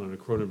watermelon in a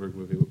Cronenberg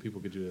movie. What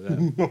people could do to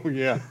that. Oh,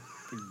 yeah.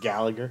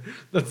 Gallagher.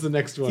 That's the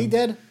next one. Is he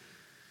dead?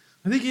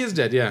 I think he is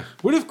dead, yeah.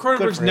 What if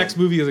Cronenberg's next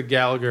movie is a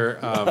Gallagher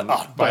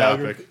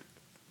biopic?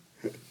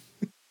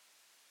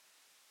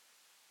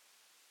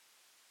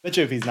 Bet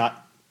you if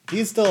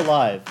he's still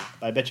alive,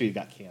 I bet you he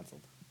got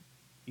canceled.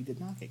 He did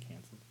not get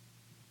canceled.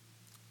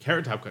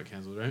 Carrot Top got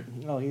canceled, right?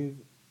 No, I don't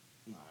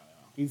know.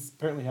 He's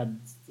apparently had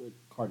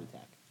a heart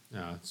attack.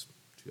 No, it's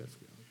too bad for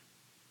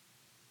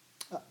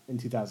Gallagher. In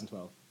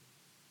 2012.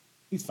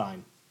 He's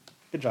fine.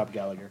 Good job,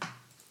 Gallagher.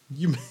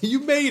 You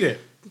made it.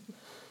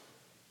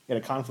 He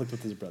had a conflict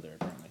with his brother,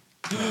 apparently.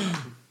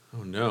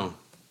 Oh, no.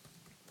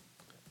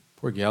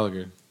 Poor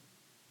Gallagher.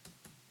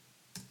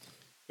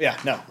 Yeah,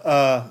 no.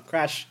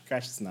 Crash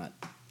is not.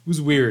 It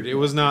was weird. It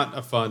was not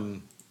a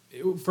fun...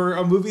 for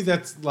a movie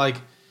that's, like,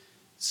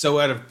 so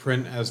out of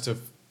print as to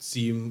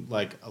seem,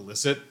 like,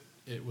 illicit,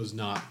 it was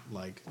not,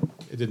 like...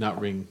 It did not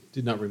ring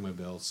my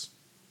bells.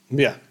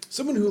 Yeah.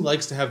 Someone who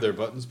likes to have their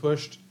buttons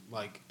pushed,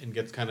 like, and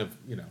gets kind of,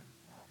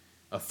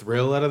 a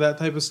thrill out of that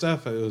type of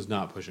stuff, it was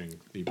not pushing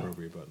the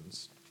appropriate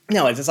buttons.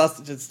 No,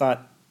 it's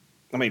not...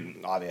 I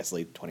mean,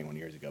 obviously 21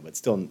 years ago, but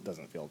still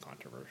doesn't feel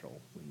controversial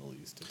in the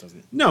least. It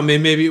doesn't... No,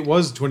 maybe it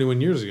was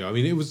 21 years ago. I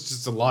mean, it was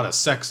just a lot of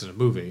sex in a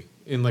movie,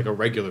 in, like, a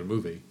regular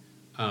movie.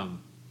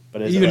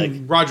 But is even it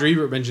like Roger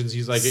Ebert mentions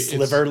he's like...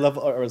 Sliver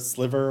level, or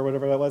Sliver, or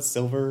whatever that was?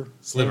 Sliver,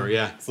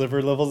 yeah.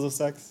 Sliver levels of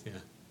sex? Yeah.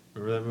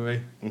 Remember that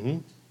movie?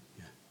 Mm-hmm.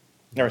 Yeah.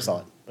 Never saw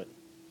it, but...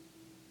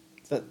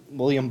 Is that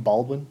William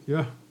Baldwin?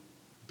 Yeah.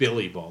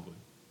 Billy Baldwin.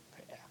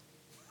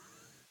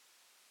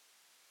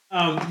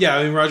 Yeah,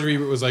 I mean, Roger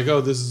Ebert was like,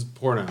 oh, this is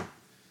porno.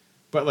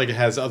 But, like, it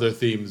has other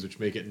themes which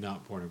make it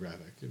not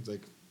pornographic. It's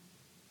like,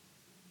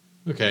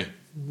 okay,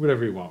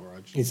 whatever you want,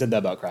 Raj. He said that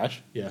about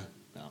Crash? Yeah.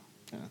 No.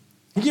 Yeah.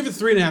 He gave it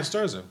 3.5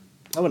 stars, though.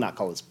 I would not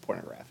call this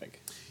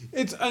pornographic.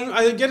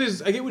 I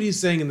get what he's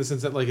saying in the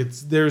sense that, like,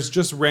 there's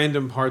just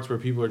random parts where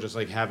people are just,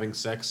 like, having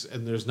sex,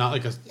 and there's not,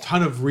 like, a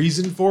ton of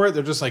reason for it.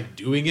 They're just, like,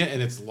 doing it,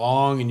 and it's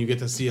long, and you get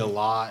to see a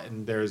lot,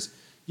 and there's...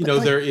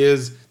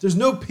 there's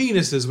no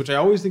penises, which I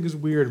always think is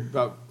weird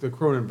about the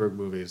Cronenberg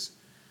movies.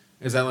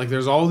 Is that, like,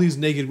 there's all these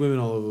naked women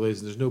all over the place,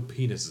 and there's no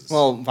penises.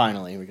 Well,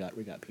 finally, we got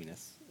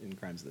penis in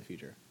Crimes of the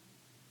Future.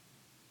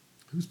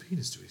 Whose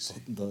penis do we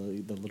see?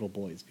 The little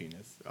boy's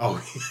penis.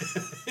 Oh,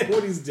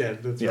 when he's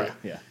dead. That's right.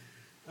 Yeah.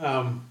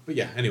 But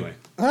yeah. Anyway,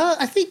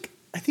 I think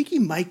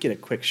you might get a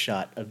quick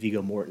shot of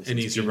Viggo Mortensen in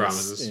Eastern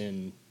Promises.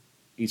 In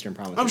Eastern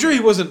Promises, I'm sure he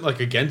wasn't, like,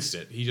 against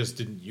it. He just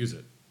didn't use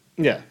it.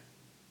 Yeah.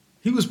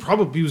 He was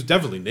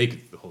definitely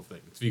naked for the whole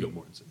thing. It's Viggo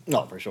Mortensen.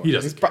 No, for sure. He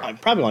doesn't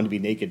probably wanted to be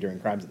naked during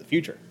Crimes of the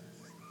Future.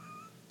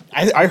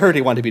 I heard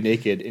he wanted to be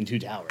naked in Two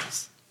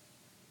Towers.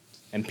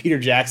 And Peter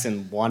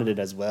Jackson wanted it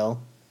as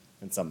well.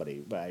 And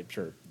somebody, but I'm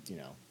sure,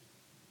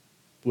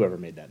 whoever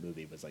made that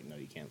movie was like, no,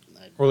 you can't.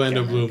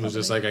 Orlando Bloom was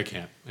just like, I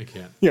can't.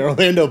 Yeah,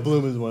 Orlando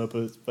Bloom is one to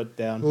put his foot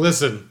down.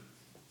 Listen,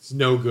 it's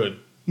no good.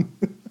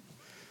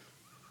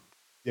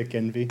 Dick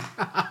envy.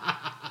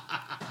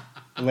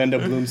 Orlando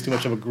Bloom's too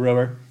much of a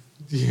grower.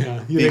 Yeah.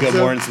 Viggo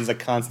Mortensen's a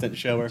constant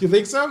shower. Do you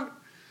think so?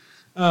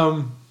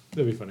 That'd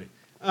be funny.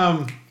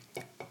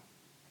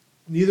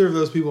 Neither of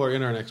those people are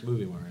in our next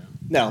movie, Mario.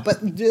 No,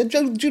 but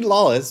Jude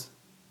Law is.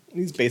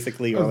 He's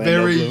basically a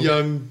very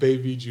young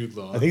baby Jude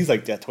Law. I think he's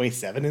like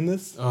 27 in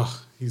this.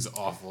 Oh, he's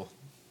awful.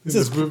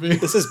 This movie.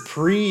 This is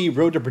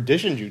pre-Road to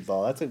Perdition Jude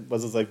Law.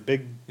 Was his like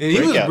big. And he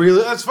breakout. Was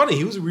really. That's funny.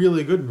 He was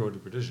really good in Road to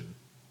Perdition.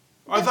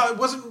 Yeah. I thought it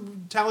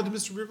wasn't Talented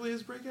Mr. Ripley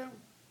his breakout.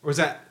 Or was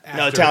that after?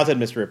 No, Talented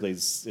Mr.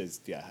 Ripley's is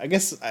yeah. I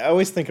guess I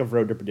always think of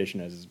Road to Perdition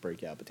as his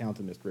breakout, but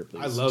Talented Mr. Ripley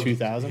is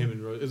 2000. Him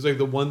in Road. It's like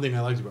the one thing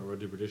I liked about Road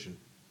to Perdition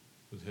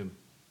was him.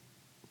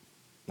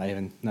 Not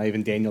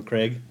even Daniel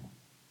Craig.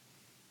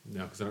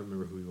 No, because I don't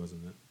remember who he was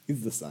in that.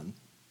 He's the son,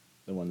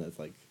 the one that's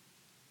like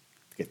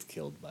gets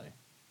killed by.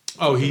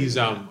 Oh, he's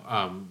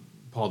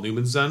Paul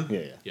Newman's son.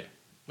 Yeah.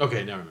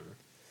 Okay, now I remember.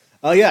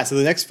 Oh yeah, so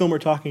the next film we're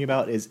talking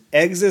about is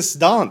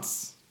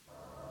Existence.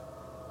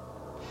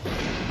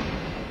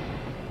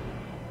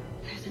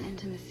 There's an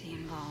intimacy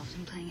involved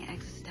in playing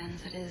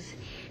Existence that is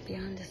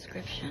beyond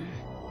description.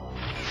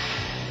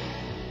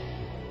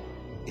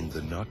 In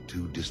the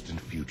not-too-distant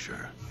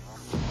future,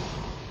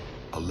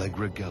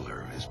 Allegra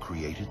Geller has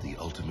created the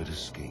ultimate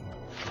escape.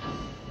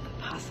 The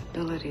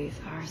possibilities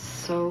are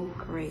so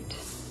great.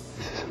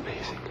 This is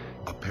amazing.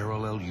 A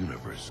parallel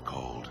universe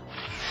called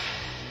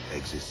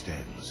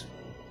Existenz.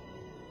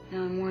 Now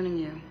I'm warning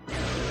you.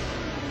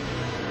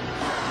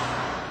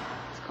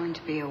 It's going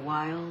to be a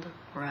wild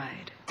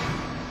ride.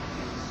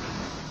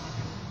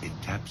 It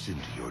taps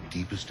into your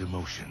deepest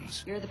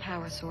emotions. You're the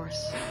power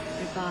source.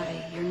 Your body,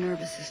 your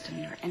nervous system,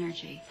 your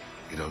energy.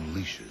 It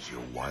unleashes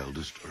your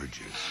wildest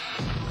urges.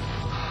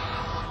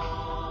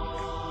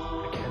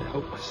 I can't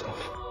help myself.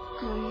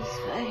 Who's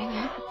fighting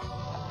it?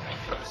 I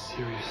feel a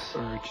serious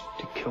urge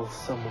to kill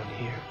someone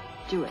here.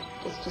 Do it.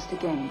 It's just a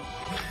game.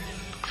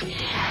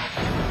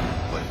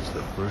 But it's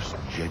the first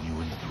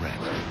genuine threat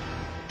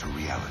to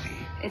reality.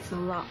 It's a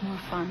lot more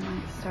fun when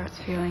it starts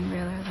feeling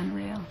realer than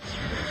real.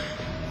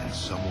 And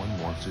someone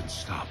wants it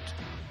stopped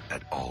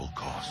at all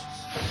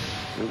costs.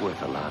 You're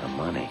worth a lot of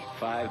money.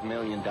 $5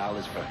 million for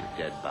your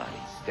dead body.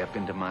 Step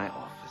into my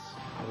office.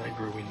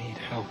 Allegra, we need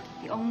help.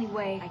 The only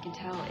way I can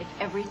tell if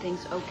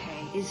everything's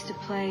okay is to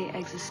play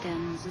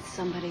Existenz with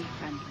somebody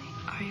friendly.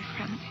 Are you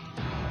friendly?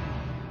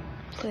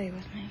 Play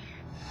with me.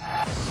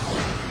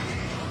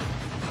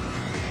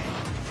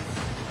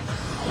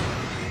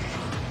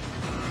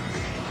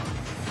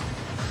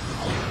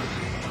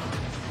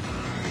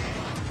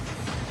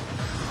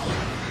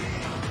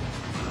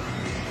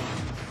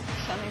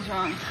 Something's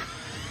wrong.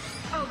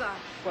 Oh, God.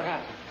 What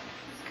happened?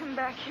 Let's come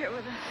back here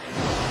with us.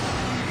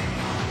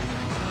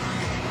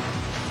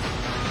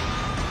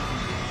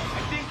 I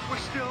think we're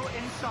still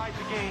inside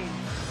the game.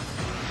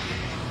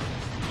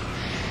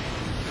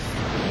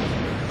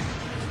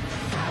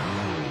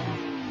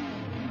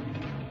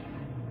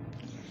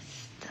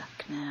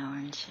 Stuck now,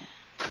 aren't you?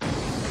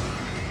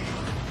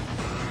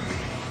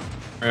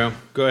 Well,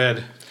 go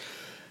ahead.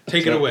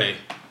 Take it away.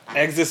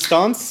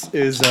 Existenz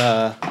is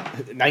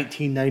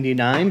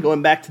 1999,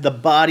 going back to the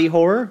body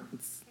horror.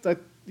 It's the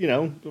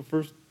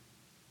first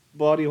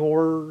body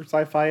horror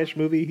sci-fi-ish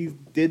movie he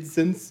did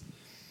since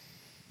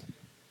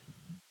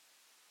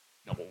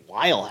a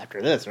while after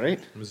this, right?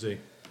 Let me see.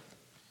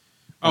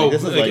 Oh,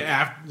 this is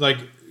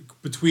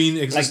between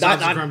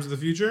Existenz and Crimes of the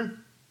Future?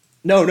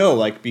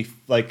 No,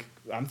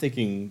 I'm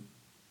thinking.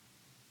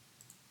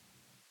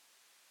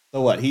 So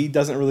what? He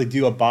doesn't really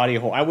do a body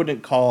horror. I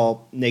wouldn't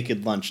call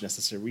Naked Lunch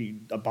necessarily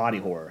a body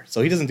horror.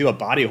 So he doesn't do a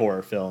body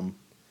horror film.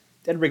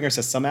 Dead Ringers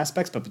has some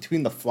aspects, but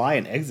between The Fly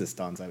and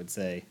Existenz, I would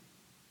say.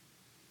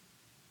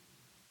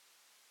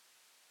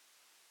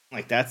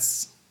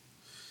 That's...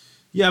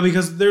 Yeah,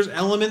 because there's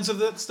elements of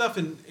that stuff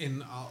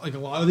in a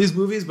lot of these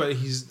movies, but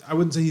I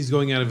wouldn't say he's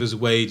going out of his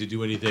way to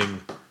do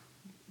anything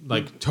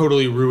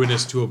totally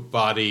ruinous to a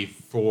body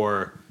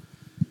for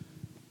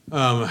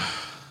a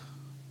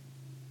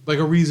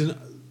reason,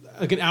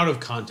 like an out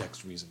of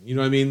context reason. You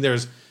know what I mean?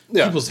 There's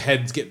people's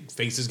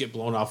faces get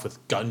blown off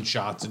with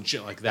gunshots and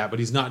shit like that, but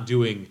he's not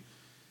doing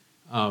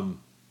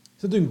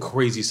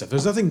crazy stuff.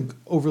 There's nothing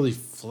overly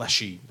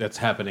fleshy that's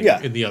happening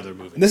in the other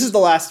movies. And this is the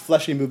last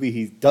fleshy movie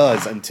he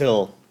does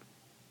until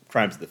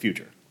Crimes of the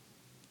Future.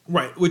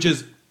 Right, which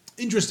is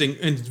interesting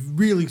and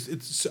really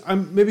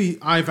maybe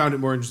I found it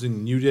more interesting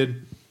than you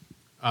did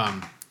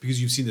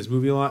because you've seen this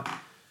movie a lot.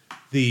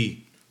 The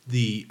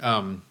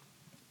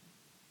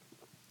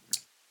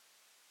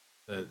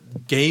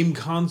game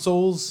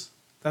consoles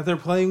that they're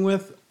playing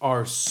with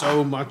are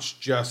so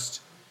much it's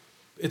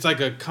like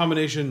a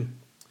combination.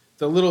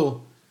 The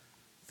little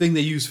thing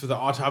they use for the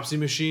autopsy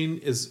machine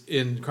is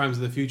in Crimes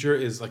of the Future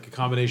is like a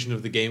combination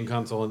of the game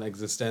console and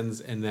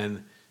Existenz and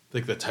then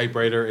like the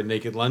typewriter and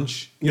Naked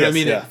Lunch. You know what I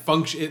mean? Yeah.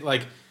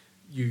 It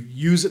you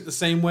use it the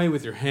same way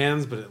with your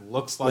hands, but it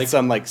looks like with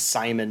some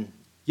Simon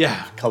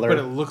color. But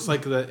it looks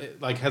like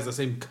it has the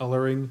same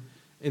coloring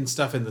and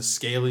stuff and the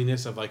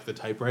scaliness of the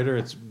typewriter.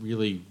 It's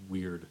really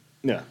weird.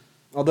 Yeah.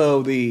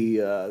 Although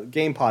the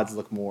game pods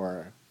look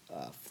more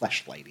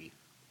fleshlighty.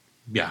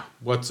 Yeah.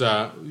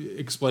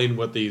 Explain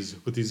what these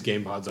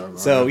game pods are.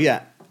 So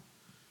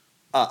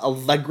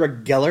Allegra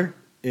Geller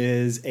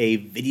is a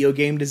video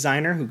game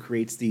designer who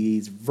creates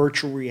these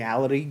virtual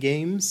reality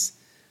games.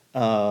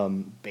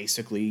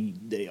 Basically,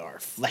 they are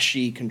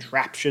fleshy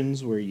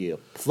contraptions where you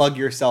plug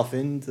yourself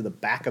into the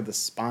back of the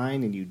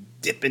spine and you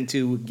dip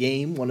into a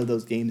game. One of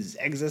those games is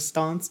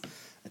Existenz.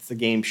 That's the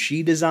game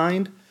she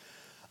designed.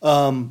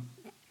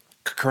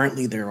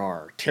 Currently, there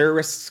are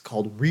terrorists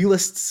called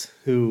realists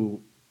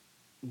who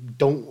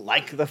don't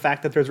like the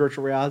fact that there's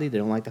virtual reality. They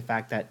don't like the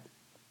fact that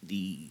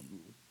the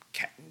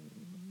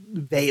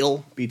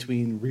veil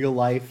between real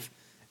life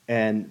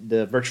and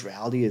the virtual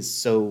reality is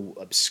so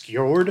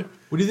obscured.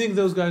 What do you think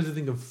those guys would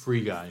think of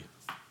Free Guy?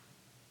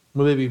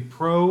 Will they be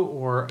pro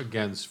or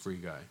against Free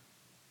Guy?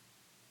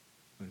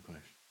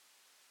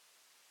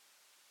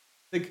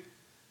 I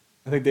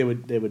think they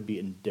would be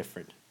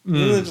indifferent.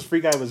 Mm. Free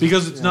Guy was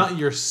because it's not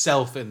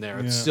yourself in there.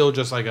 It's still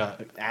just like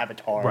an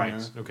avatar.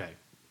 Right. Okay.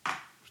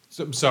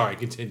 So, I'm sorry.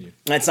 Continue.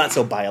 It's not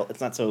so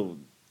biological.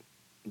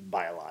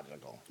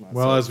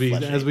 Well, as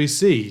we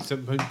see,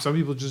 some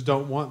people just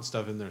don't want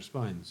stuff in their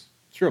spines.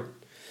 True.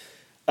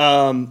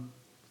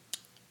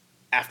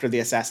 after the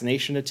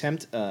assassination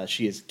attempt,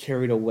 she is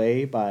carried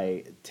away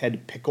by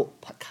Ted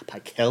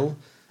Pickell,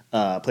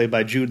 played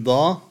by Jude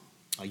Law,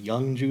 a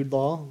young Jude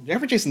Law.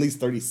 Jennifer Jason Leigh's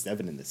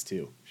 37 in this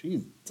too.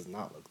 She does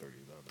not look 37.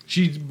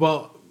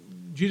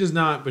 She does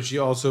not, but she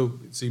also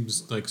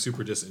seems like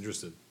super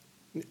disinterested.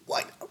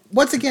 What?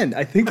 Once again,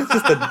 I think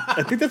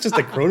that's just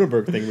a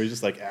Cronenberg thing where he's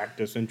just like act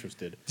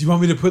disinterested. Do you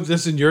want me to put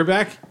this in your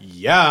back?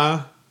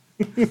 Yeah.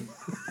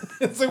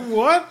 It's like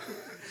what?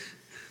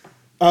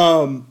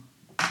 And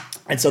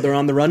so they're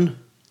on the run.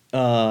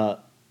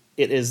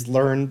 It is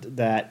learned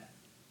that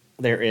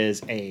there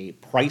is a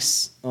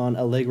price on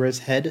Allegra's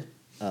head.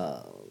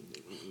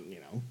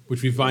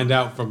 Which we find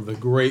out from the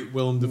great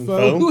Willem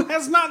Dafoe, who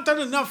has not done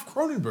enough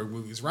Cronenberg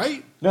movies,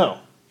 right? No.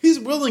 He's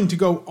willing to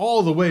go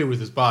all the way with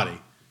his body.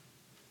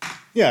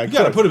 Yeah. You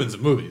got to put him in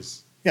some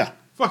movies. Yeah.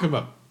 Fuck him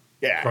up.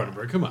 Yeah.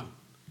 Cronenberg, come on.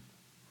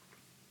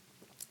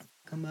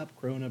 Fuck him up,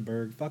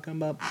 Cronenberg. Fuck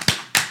him up.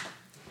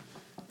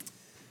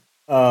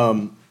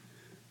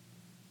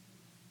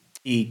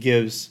 He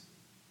gives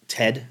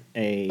Ted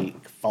a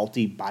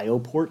faulty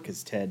bioport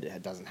because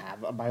Ted doesn't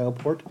have a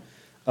bioport.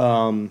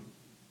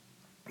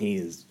 He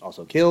is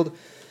also killed.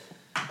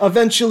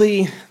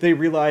 Eventually, they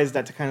realize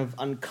that to kind of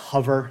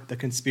uncover the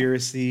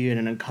conspiracy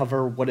and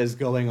uncover what is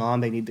going on,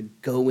 they need to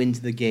go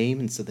into the game.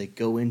 And so they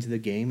go into the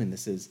game, and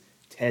this is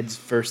Ted's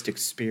first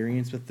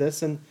experience with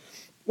this. And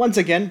once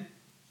again,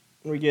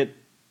 we get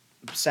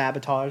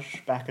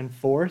sabotage back and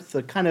forth,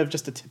 kind of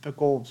just a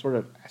typical sort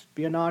of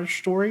espionage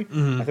story.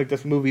 I think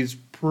this movie's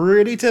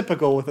pretty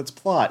typical with its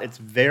plot. It's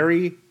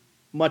very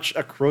much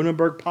a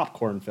Cronenberg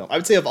popcorn film. I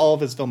would say of all of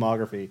his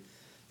filmography,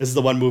 this is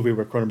the one movie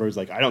where Cronenberg's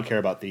like, I don't care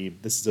about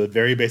this is a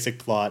very basic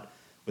plot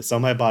with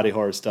some high body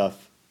horror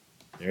stuff.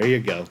 There you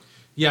go.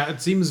 Yeah,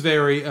 it seems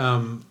very,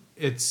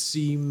 it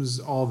seems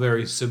all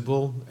very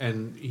simple,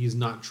 and he's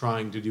not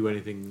trying to do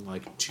anything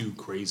like too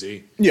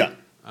crazy. Yeah.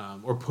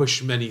 Or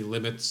push many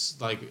limits.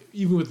 Like,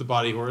 even with the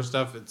body horror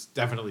stuff, it's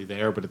definitely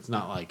there, but it's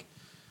not like,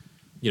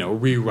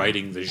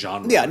 rewriting the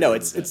genre. Yeah, no,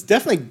 it's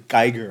definitely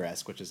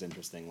Geiger-esque, which is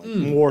interesting. Like,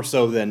 more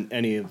so than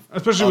any of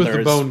especially others.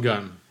 With the bone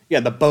gun. Yeah,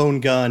 the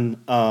bone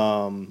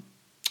gun.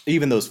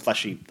 Even those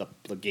fleshy,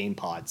 the game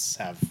pods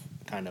have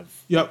kind of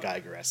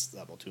Geiger-esque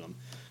level to them.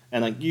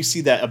 And like you see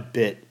that a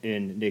bit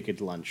in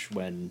Naked Lunch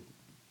when,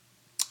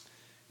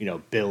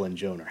 Bill and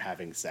Joan are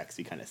having sex.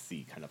 You kind of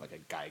see kind of like a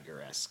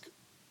Geiger-esque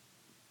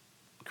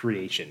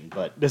creation.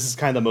 But this is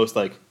kind of the most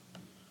like,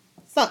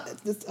 it's not,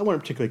 I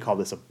wouldn't particularly call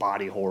this a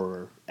body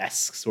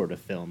horror-esque sort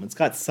of film. It's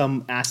got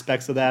some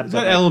aspects of that. It's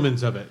got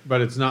elements of it, but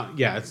it's not,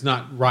 it's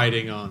not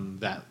riding on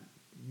that,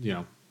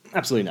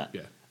 Absolutely not.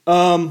 Yeah.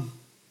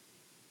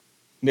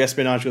 The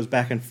espionage goes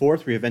back and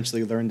forth. We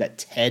eventually learn that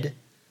Ted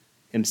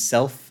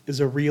himself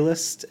is a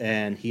realist,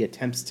 and he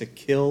attempts to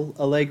kill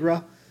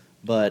Allegra,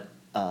 but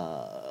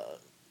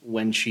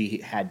when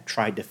she had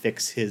tried to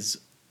fix his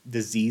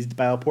diseased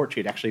bioport, she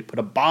had actually put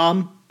a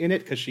bomb in it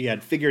because she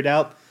had figured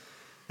out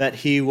that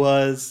he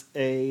was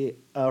a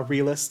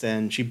realist,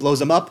 and she blows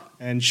him up,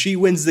 and she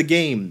wins the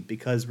game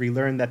because we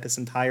learned that this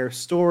entire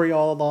story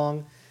all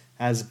along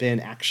has been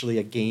actually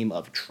a game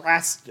of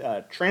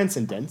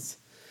Transcendence,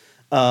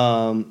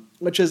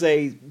 which is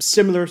a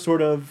similar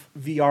sort of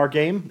VR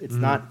game. It's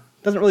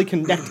doesn't really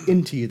connect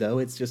into you though.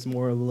 It's just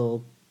more a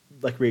little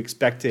like we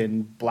expect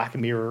in Black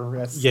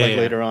Mirror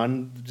later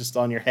on, just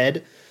on your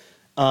head.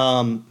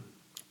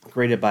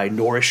 Created by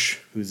Norrish,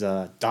 who's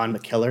Don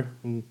McKellar,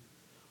 who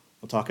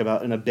we'll talk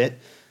about in a bit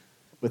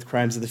with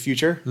Crimes of the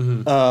Future.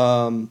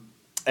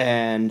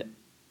 And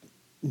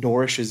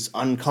Norrish is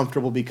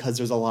uncomfortable because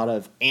there's a lot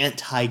of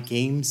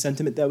anti-game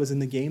sentiment that was in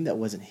the game that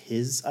wasn't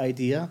his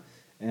idea.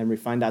 And we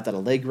find out that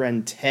Allegra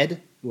and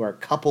Ted, who are a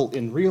couple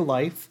in real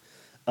life,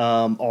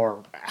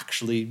 are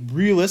actually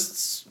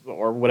realists,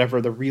 or whatever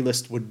the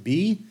realist would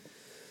be.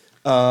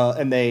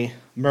 And they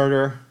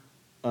murder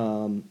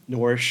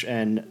Norrish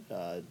and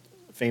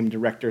famed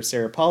director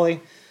Sarah Polley.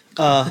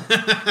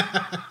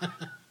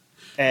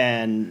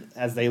 And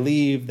as they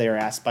leave, they are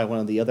asked by one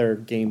of the other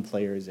game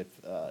players if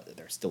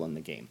they're still in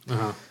the game.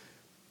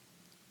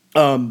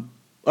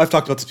 I've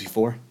talked about this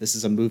before. This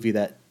is a movie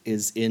that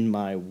is in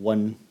my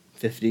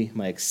 150,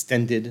 my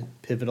extended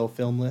pivotal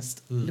film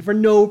list, for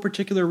no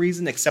particular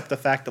reason except the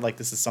fact that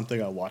this is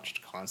something I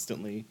watched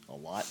constantly a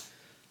lot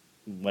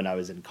when I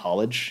was in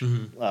college.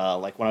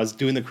 Like when I was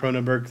doing the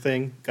Cronenberg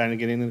thing, kind of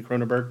getting into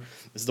Cronenberg,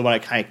 this is the one I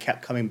kind of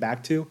kept coming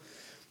back to.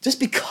 Just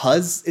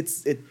because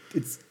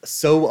it's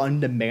so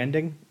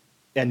undemanding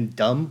and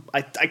dumb.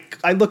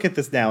 I look at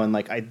this now and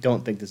I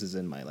don't think this is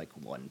in my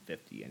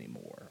 150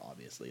 anymore.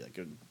 Obviously, it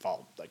would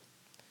fall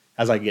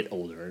as I get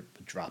older, it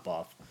would drop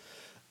off.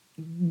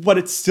 But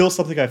it's still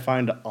something I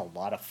find a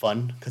lot of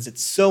fun because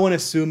it's so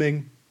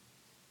unassuming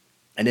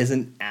and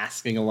isn't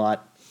asking a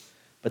lot,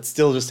 but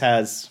still just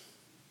has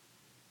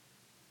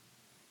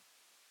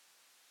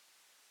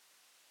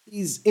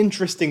these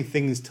interesting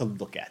things to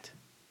look at.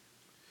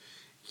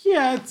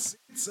 Yeah, it's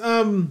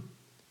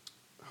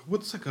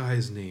what's the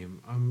guy's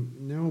name? I'm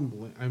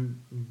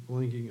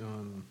blanking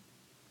on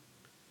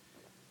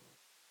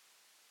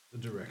the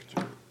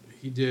director.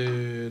 He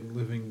did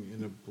Living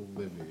in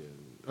Oblivion.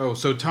 Oh,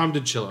 so Tom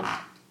DiCillo.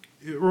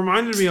 It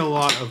reminded me a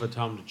lot of a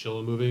Tom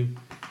DiCillo movie,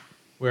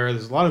 where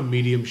there's a lot of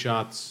medium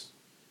shots.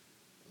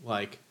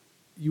 Like,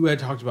 you had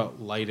talked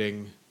about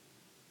lighting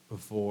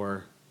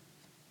before,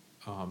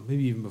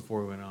 maybe even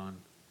before we went on.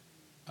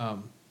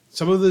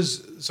 Some of this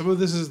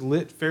is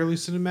lit fairly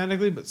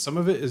cinematically, but some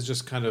of it is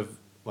just kind of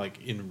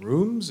like in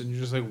rooms, and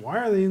you're just like, why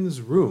are they in this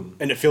room?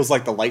 And it feels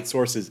like the light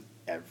source is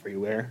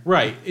everywhere,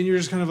 right? And you're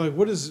just kind of like,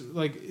 what is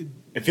like?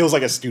 It feels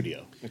like a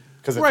studio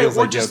because it feels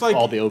like just like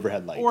all the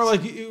overhead lights, or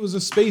like it was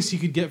a space he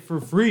could get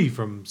for free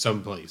from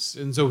someplace,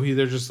 and so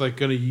they're just like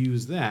going to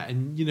use that.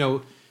 And you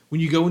know,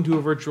 when you go into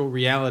a virtual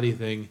reality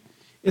thing,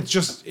 it's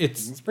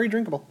pretty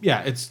drinkable.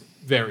 Yeah, it's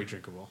very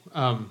drinkable.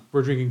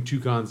 We're drinking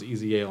Toucan's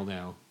Easy Ale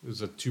now. It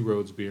was a Two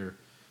Roads beer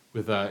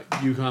with a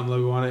Yukon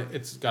logo on it.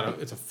 It's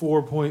a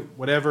 4 point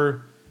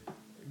whatever.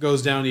 It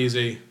goes down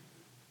easy.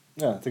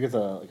 Yeah, I think it's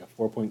like a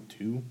 4.2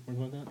 or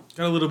something like that.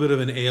 Got a little bit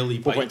of an ale-y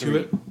bite to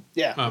it.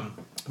 Yeah.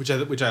 Which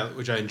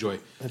I enjoy.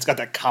 It's got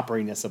that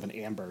copperiness of an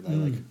amber that I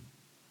like.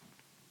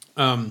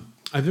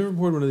 I've never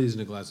poured one of these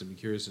in a glass. I'd be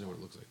curious to know what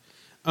it looks like.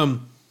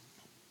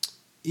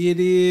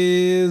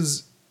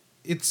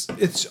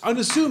 It's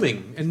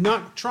unassuming and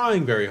not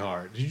trying very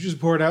hard. Did you just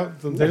pour it out?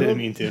 I didn't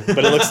mean to,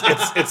 but it looks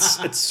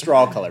it's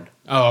straw colored.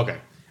 Oh, okay.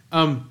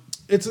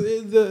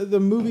 The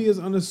movie is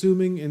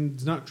unassuming and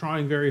it's not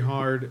trying very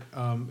hard.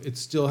 It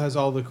still has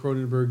all the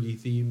Cronenberg-y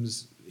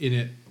themes in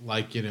it,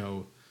 like, you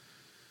know,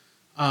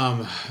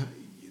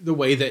 the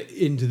way that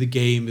into the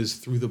game is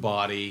through the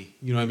body.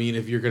 You know what I mean?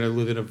 If you're going to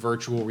live in a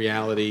virtual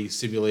reality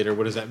simulator,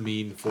 what does that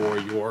mean for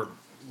your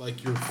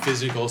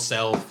physical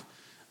self?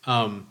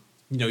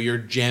 You know, you're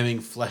jamming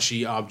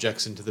fleshy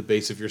objects into the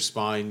base of your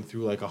spine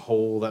through like a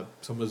hole that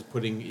someone's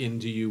putting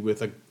into you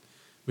with a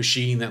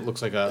machine that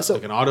looks like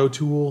like an auto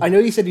tool. I know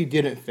you said you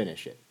didn't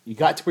finish it. You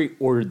got to where he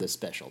ordered the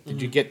special.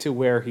 Did you get to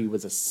where he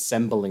was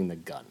assembling the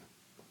gun?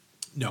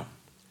 No.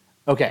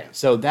 Okay,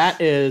 so that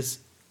is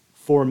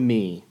for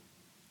me.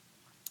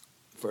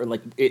 For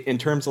like in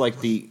terms of like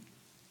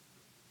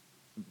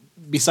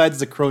besides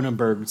the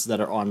Cronenbergs that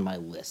are on my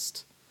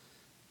list,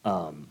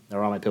 that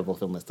are on my pivotal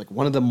film list, like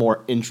one of the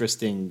more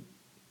interesting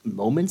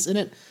moments in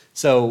it.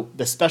 So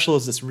the special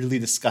is this really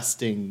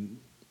disgusting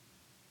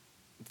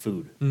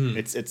food. Mm-hmm.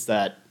 It's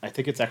that, I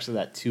think it's actually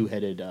that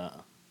two-headed that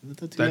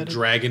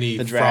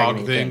dragony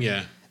frog thing,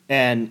 yeah.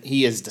 And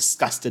he is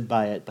disgusted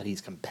by it, but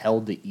he's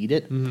compelled to eat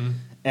it. Mm-hmm.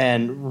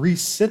 And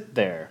sit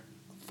there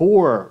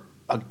for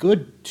a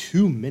good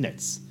 2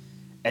 minutes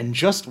and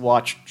just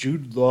watch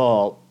Jude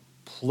Law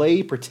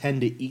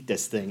pretend to eat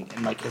this thing,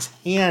 and like his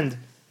hand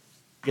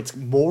gets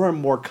more and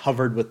more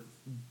covered with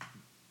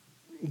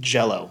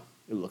Jello.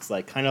 It looks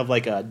like kind of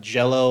like a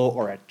Jello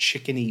or a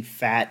chickeny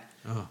fat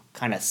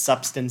kind of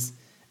substance,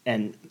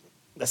 and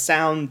the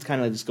sound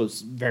kind of just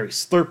goes very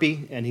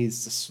slurpy. And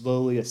he's just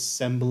slowly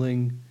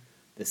assembling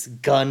this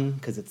gun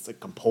because it's a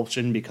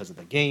compulsion because of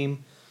the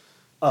game.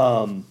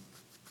 And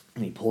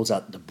he pulls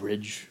out the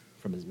bridge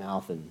from his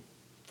mouth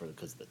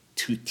because of the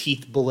two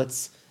teeth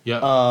bullets. Yeah.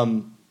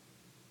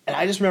 And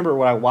I just remember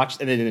when I watched,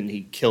 and then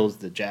he kills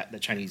the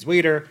Chinese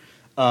waiter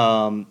in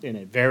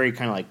a very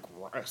kind of like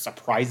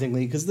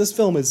surprisingly, because this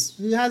film has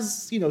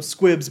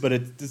squibs, but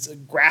it's a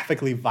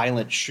graphically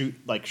violent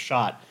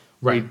shot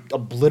where he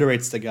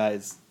obliterates the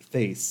guy's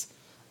face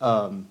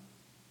in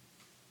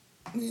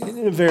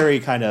a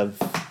very kind of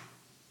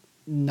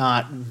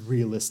not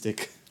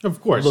realistic, of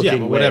course,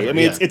 looking way. Whatever. I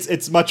mean,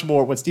 it's much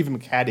more when Stephen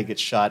McHattie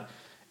gets shot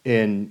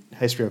in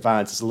History of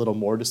Violence. It's a little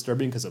more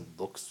disturbing because it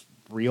looks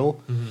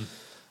real.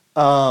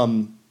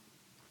 Mm-hmm.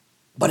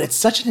 But it's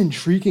such an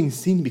intriguing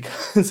scene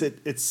because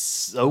it's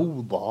so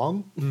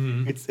long.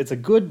 Mm-hmm. It's a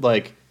good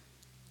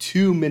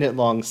 2 minute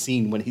long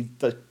scene when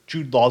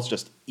Jude Law's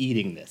just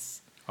eating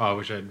this. Oh, I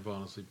wish I hadn't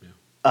fallen asleep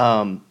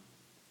now.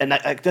 And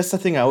that's the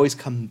thing I always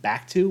come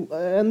back to,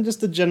 and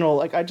just the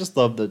general I just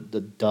love the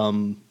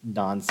dumb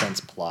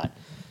nonsense plot,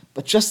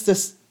 but just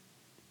this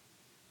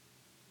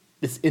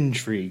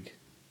intrigue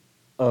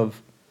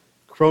of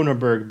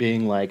Cronenberg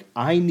being like,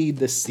 I need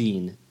this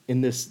scene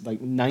in this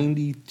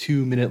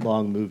 92-minute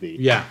long movie.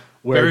 Yeah,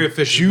 where very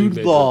efficiently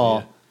Jude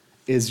Law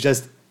is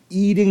just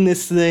eating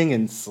this thing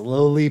and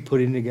slowly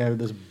putting together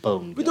this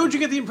bone. But don't you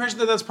get the impression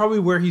that that's probably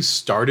where he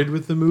started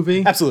with the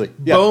movie? Absolutely.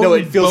 Yeah.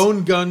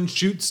 Bone gun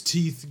shoots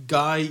teeth.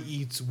 Guy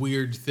eats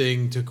weird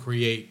thing to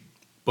create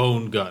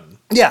bone gun.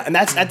 Yeah, and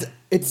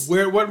it's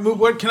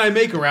what can I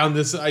make around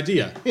this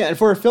idea? Yeah, and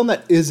for a film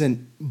that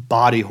isn't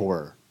body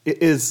horror,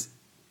 it is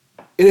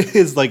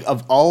like,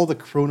 of all the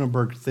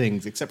Cronenberg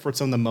things, except for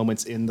some of the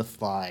moments in The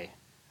Fly,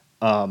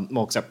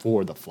 except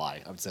for The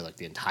Fly, I would say like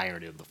the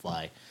entirety of The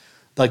Fly,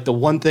 like the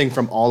one thing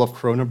from all of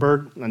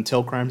Cronenberg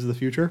until Crimes of the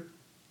Future,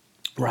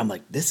 where I'm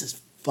like, this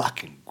is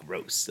fucking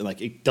gross, and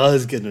it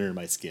does get under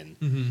my skin.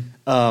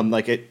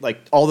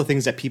 Mm-hmm. All the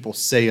things that people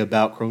say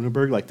about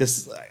Cronenberg, like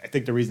this, I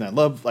think the reason I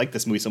love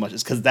this movie so much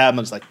is because that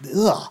much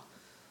ugh.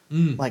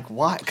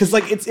 Why? Because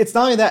it's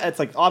not only that,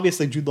 it's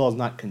obviously Jude Law is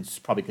not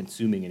probably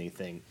consuming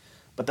anything.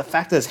 But the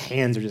fact that his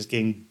hands are just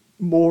getting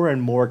more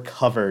and more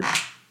covered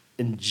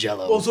in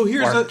Jello. Well, so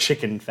here's or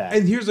chicken fat.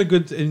 And here's a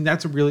good, and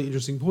that's a really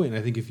interesting point.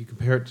 I think if you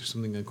compare it to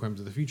something like Crimes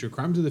of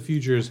the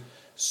Future's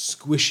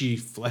squishy,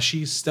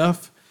 fleshy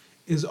stuff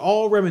is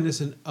all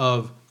reminiscent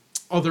of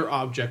other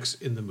objects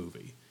in the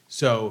movie.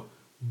 So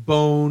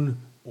bone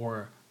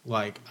or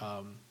like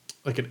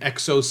an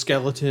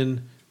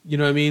exoskeleton, you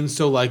know what I mean?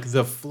 So like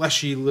the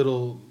fleshy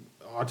little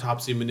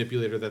autopsy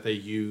manipulator that they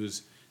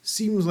use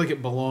seems like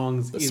it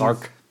belongs the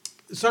Sark.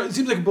 So it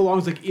seems like it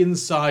belongs like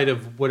inside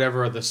of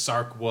whatever the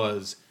Sark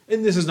was.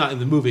 And this is not in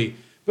the movie,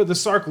 but the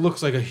Sark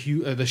looks like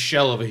the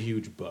shell of a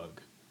huge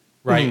bug,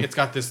 right? Mm-hmm. It's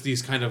got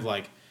these kind of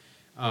like,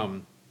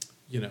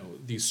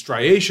 these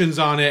striations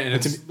on it, and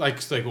it's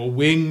like a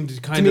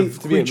winged kind of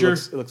creature.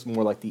 It looks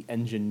more like the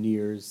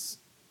engineer's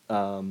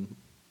kind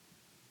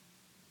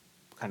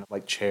of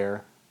like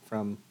chair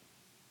from.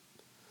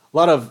 A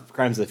lot of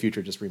Crimes of the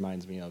Future just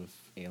reminds me of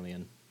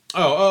Alien.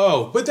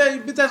 But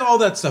that all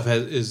that stuff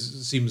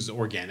seems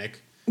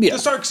organic. Yeah. The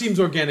Sark seems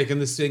organic,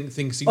 and this thing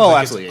seems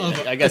like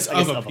absolutely. I guess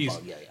of a of piece.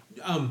 Above. Yeah.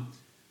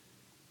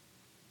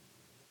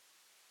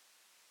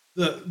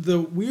 The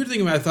weird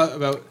thing I thought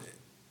about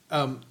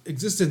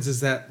Existence is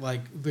that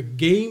like the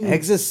game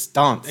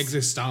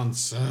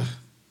Existence.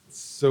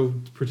 So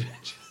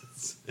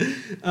pretentious.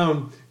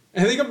 I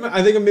think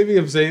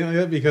I'm saying like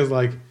that because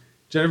like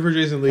Jennifer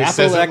Jason Leigh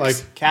says it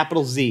like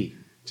capital Z.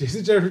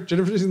 Jennifer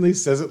Jason Leigh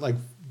says it like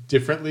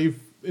differently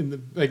in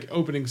the like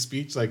opening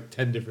speech like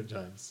 10 different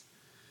times.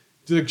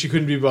 Like she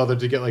couldn't be bothered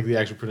to get like the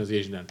actual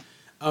pronunciation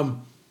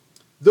down.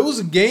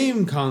 Those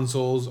game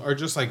consoles are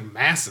just like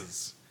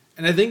masses.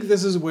 And I think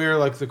this is where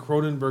like the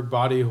Cronenberg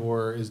body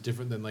horror is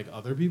different than like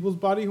other people's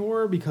body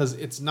horror because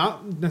it's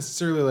not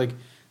necessarily like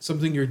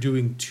something you're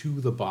doing to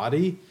the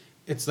body.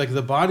 It's like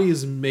the body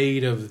is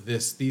made of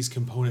these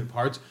component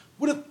parts.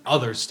 What if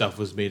other stuff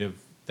was made of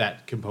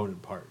that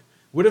component part?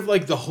 What if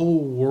like the whole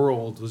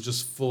world was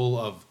just full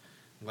of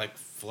like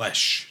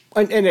flesh?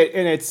 And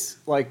it's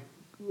like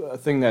a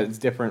thing that's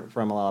different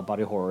from a lot of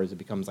body horror is it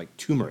becomes like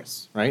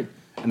tumorous, right?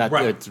 And that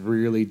it's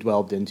really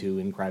dwelled into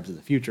in Crimes of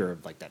the Future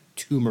of like that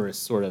tumorous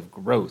sort of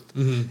growth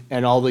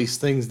and all these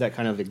things that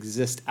kind of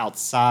exist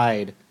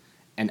outside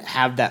and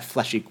have that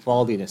fleshy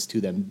qualityness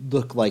to them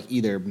look like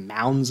either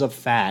mounds of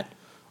fat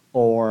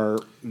or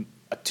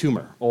a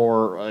tumor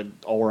or a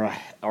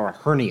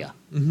hernia,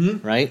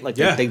 right? Like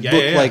they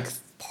look like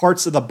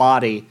parts of the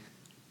body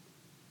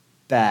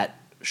that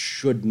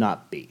should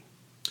not be,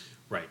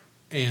 right?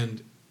 But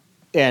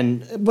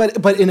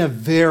in a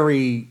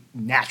very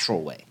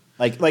natural way.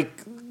 Like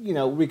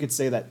we could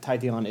say that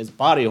Titanium is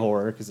body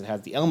horror because it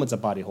has the elements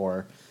of body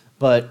horror,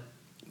 but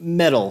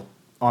metal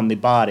on the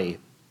body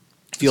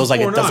feels like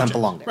it doesn't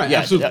belong there. Right, yeah,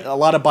 absolutely. A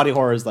lot of body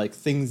horror is like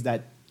things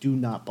that do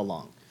not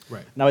belong.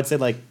 Right. And I would say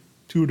like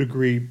to a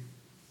degree,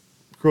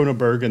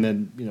 Cronenberg and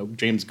then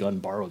James Gunn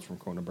borrows from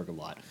Cronenberg a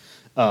lot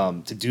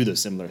to do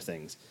those similar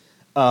things.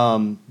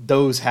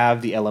 Those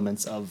have the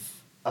elements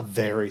of a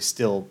very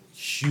still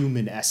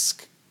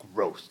human-esque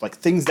growth, like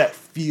things that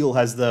feel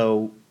as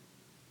though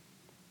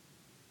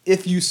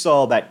if you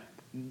saw that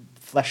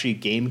fleshy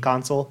game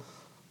console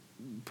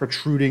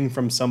protruding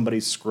from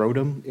somebody's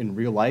scrotum in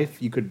real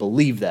life, you could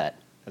believe that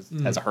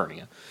as a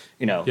hernia.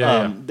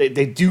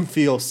 They do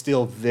feel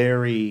still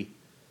very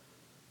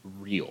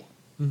real.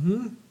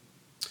 Mm-hmm.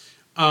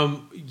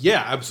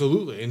 Yeah,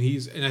 absolutely.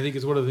 And I think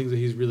it's one of the things that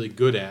he's really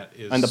good at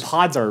is. And the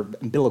pods are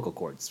umbilical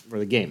cords for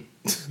the game.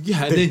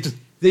 Yeah,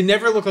 they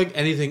never look like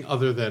anything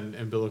other than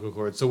umbilical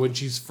cords. So when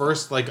she's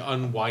first like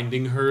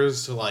unwinding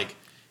hers to like,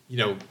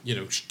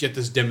 get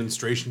this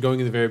demonstration going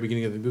in the very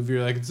beginning of the movie,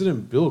 you're like, it's an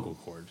umbilical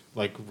cord.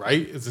 Like,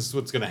 right? Is this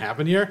what's going to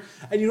happen here?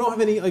 And you don't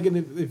have any like, if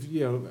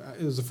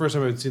it was the first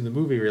time I'd seen the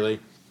movie really.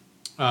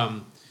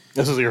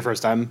 This was your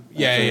first time?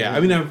 Yeah.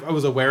 I mean, I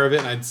was aware of it,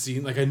 and I'd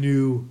seen I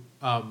knew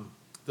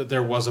that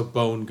there was a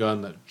bone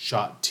gun that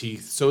shot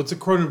teeth. So it's a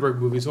Cronenberg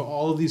movie. So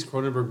all of these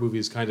Cronenberg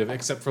movies kind of,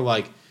 except for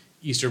like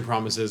Eastern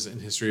Promises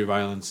and History of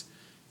Violence,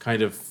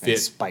 kind of fit. And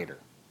Spider.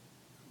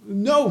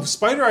 No,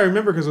 Spider I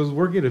remember because I was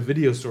working at a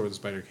video store when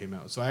Spider came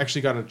out. So I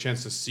actually got a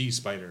chance to see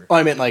Spider. Oh,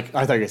 I meant I thought you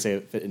were going to say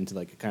it fit into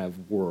like a kind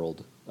of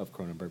world of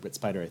Cronenberg, but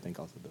Spider I think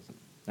also doesn't.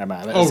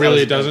 Oh,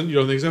 really? It doesn't? You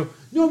don't think so?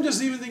 No, I'm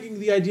just even thinking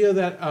the idea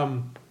that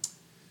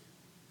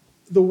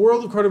the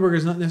world of Cronenberg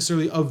is not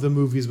necessarily of the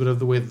movies, but of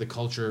the way that the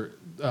culture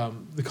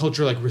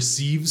like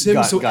receives him.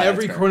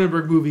 Every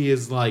Cronenberg movie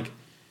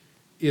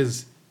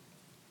is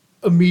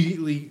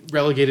immediately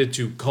relegated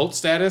to cult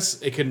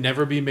status. It can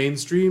never be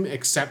mainstream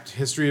except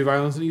History of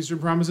Violence and Eastern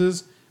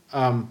Promises,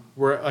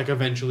 were like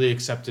eventually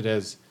accepted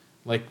as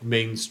like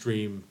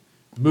mainstream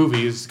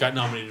movies. Got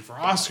nominated for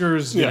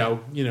Oscars.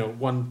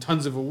 Won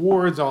tons of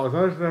awards. All this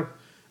other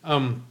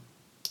stuff.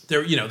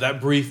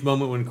 That brief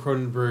moment when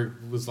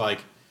Cronenberg was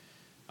like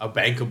a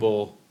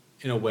bankable,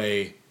 in a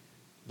way,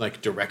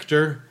 like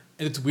director.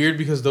 And it's weird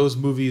because those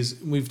movies,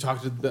 we've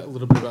talked a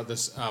little bit about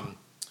this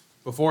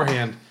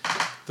beforehand,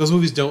 those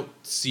movies don't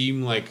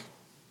seem like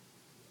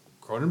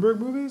Cronenberg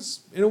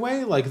movies in a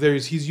way. Like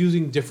he's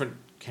using different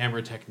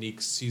camera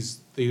techniques.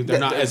 They're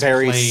not as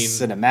very plain.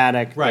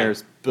 Cinematic.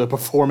 Right. The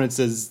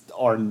performances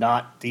are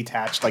not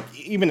detached. Like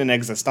even in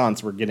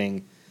Existence, we're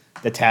getting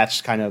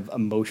detached kind of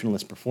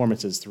emotionless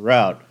performances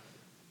throughout.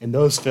 In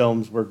those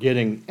films, we're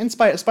getting, and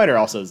Spider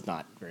also is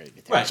not very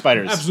detached. Right.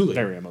 Spider's Absolutely.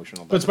 very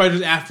emotional. But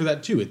Spider's after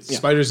that too.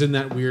 Spider's in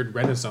that weird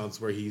renaissance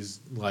where he's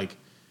like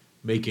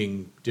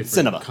making different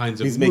cinema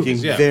kinds of He's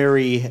movies. making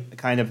very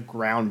kind of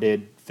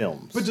grounded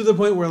films. But to the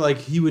point where like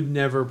he would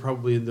never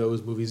probably in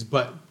those movies,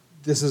 but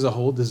this is a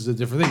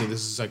different thing. And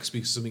this is like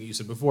speaks to something you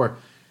said before.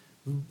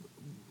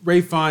 Ray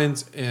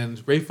Fiennes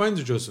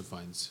or Joseph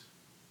Fiennes?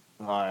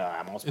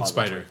 I'm almost in positive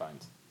Spider. Ray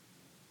Fiennes.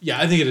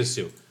 Yeah, I think it is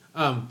too.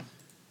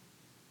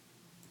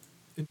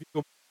 In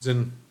Viggo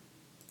Mortensen,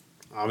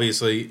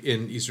 obviously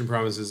in Eastern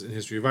Promises and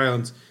History of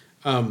Violence.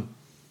 It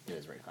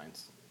is Ray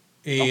Fiennes.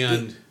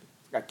 And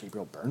forgot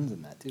Gabriel Byrne's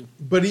in that too.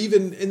 But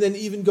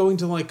even going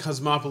to like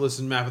Cosmopolis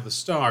and Map of the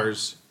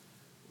Stars,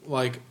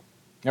 like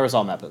never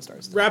saw Map of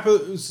the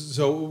Stars.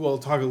 So we'll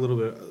talk a little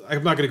bit.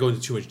 I'm not going to go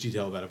into too much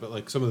detail about it, but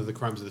like some of the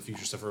Crimes of the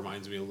Future stuff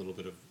reminds me a little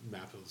bit of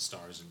Map of the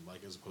Stars, and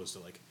like as opposed to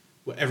like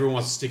what everyone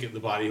wants to stick it in the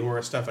body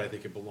horror stuff. I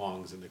think it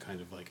belongs in the kind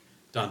of like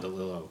Don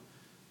DeLillo,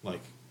 like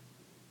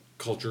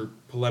culture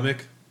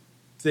polemic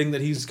thing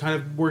that he's kind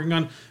of working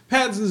on.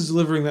 Pattinson's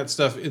delivering that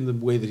stuff in the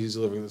way that he's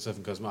delivering that stuff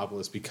in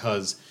Cosmopolis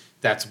because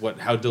that's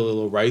how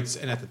DeLillo writes.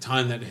 And at the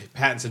time that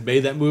Pattinson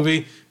made that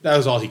movie, that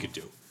was all he could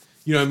do.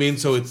 You know what I mean?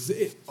 So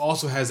it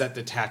also has that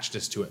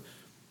detachedness to it.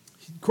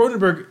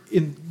 Cronenberg,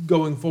 in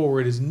going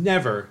forward, is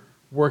never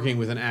working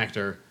with an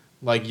actor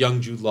like young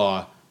Jude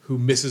Law who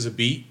misses a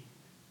beat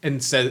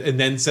and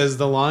then says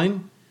the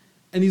line.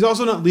 And he's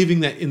also not leaving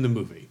that in the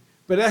movie.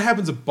 But that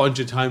happens a bunch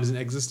of times in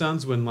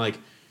Existence when like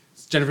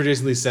Jennifer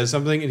Jason Leigh says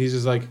something and he's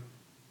just like,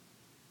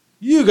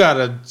 "You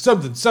gotta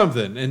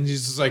something," and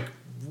he's just like,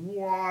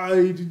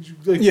 "Why did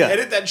you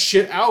edit that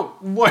shit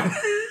out? What?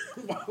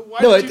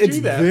 Why did you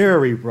do that?" It's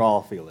very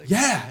raw feeling.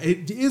 Yeah,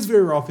 it is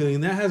very raw feeling,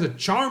 and that has a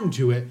charm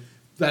to it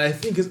that I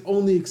think is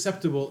only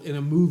acceptable in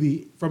a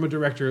movie from a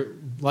director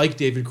like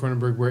David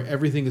Cronenberg, where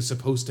everything is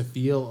supposed to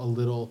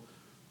feel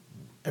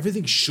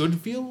everything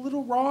should feel a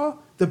little raw.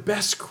 The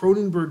best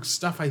Cronenberg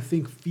stuff, I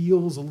think,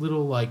 feels a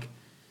little like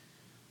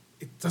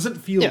it doesn't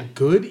feel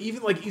good.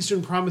 Even like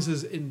Eastern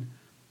Promises in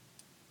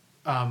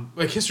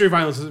like History of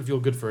Violence doesn't feel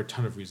good for a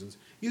ton of reasons.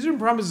 Eastern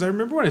Promises, I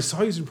remember when I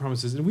saw Eastern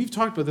Promises, and we've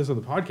talked about this on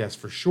the podcast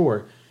for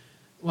sure.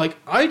 Like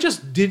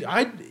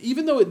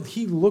even though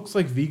he looks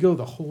like Viggo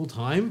the whole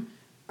time,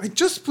 I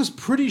just was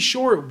pretty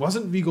sure it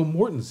wasn't Viggo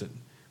Mortensen.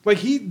 Like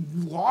he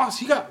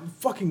got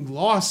fucking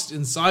lost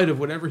inside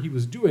of whatever he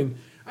was doing.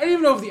 I didn't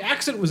even know if the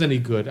accent was any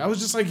good. I was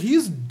just like,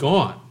 he's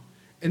gone.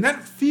 And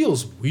that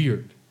feels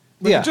weird.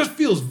 Like, it just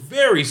feels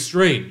very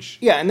strange.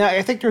 Yeah, and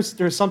I think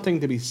there's something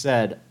to be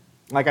said,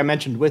 like I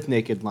mentioned with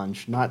Naked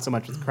Lunch, not so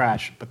much with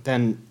Crash, but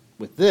then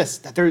with this,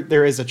 that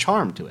there is a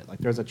charm to it. Like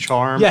there's a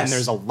charm and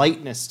there's a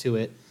lightness to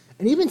it.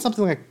 And even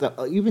something like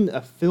even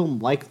a film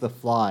like The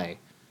Fly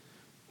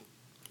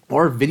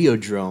or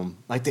Videodrome,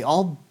 like they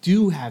all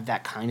do have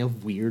that kind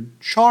of weird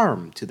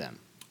charm to them.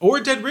 Or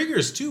Dead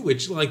Ringers too,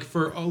 which like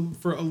for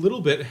a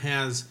little bit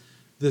has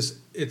this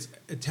its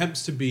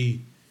attempts to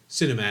be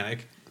cinematic,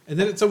 and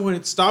then at some point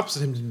it stops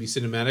at him to be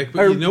cinematic.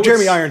 But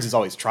Jeremy Irons is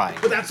always trying.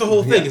 But that's the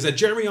whole thing is that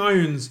Jeremy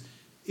Irons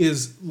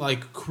is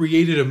like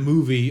created a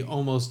movie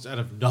almost out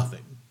of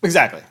nothing.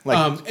 Exactly.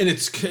 And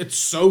it's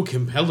so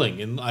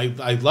compelling, and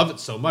I love it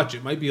so much.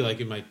 It might be like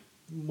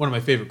one of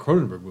my favorite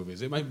Cronenberg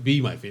movies. It might be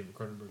my favorite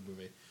Cronenberg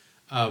movie.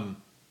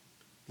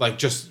 Like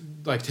just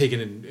like taken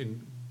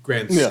in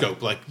grand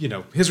scope. Like,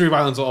 History of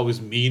Violence will always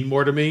mean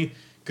more to me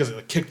because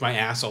it kicked my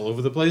ass all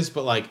over the place.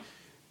 But like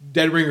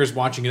Dead Ringers,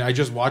 watching it, I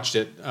just watched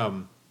it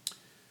because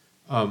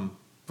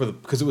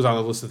it was on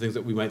the list of things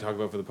that we might talk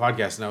about for the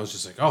podcast, and I was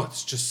just like, oh,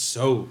 it's just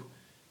so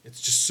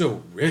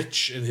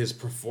rich, and his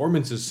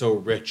performance is so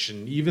rich,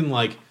 and even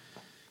like,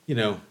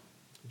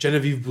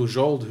 Genevieve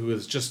Bujold, who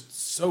is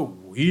just so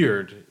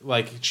weird.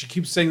 Like she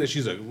keeps saying that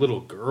she's a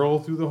little girl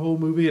through the whole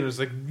movie, and it's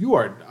like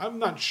I'm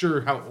not sure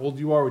how old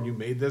you are when you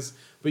made this,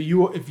 but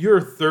if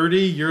you're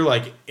 30, you're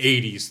like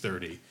 80s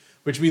 30,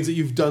 which means that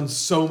you've done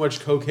so much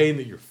cocaine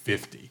that you're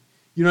 50.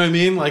 You know what I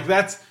mean? Like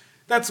that's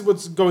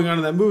what's going on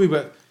in that movie,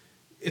 but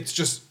it's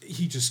just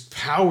he just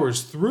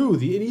powers through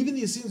and even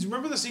these scenes.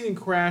 Remember the scene in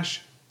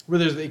Crash where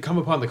they come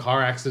upon the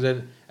car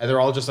accident and they're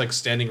all just like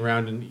standing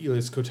around, and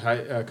Elias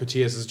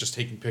Koteas is just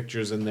taking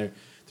pictures, and they're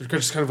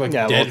just kind of like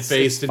dead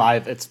faced.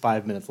 It's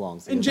 5 minutes long.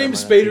 So and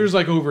James Spader's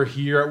like over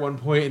here at one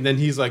point, and then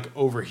he's like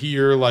over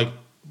here like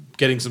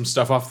getting some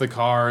stuff off the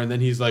car, and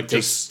then he's like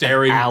just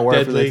staring. An hour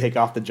deadly. after they take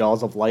off the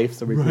jaws of life,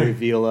 so we can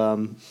reveal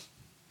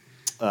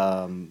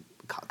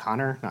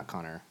Connor, not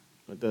Connor,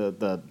 but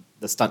the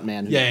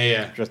stuntman who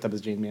dressed up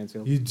as Jane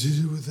Mansfield. You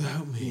did it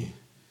without me.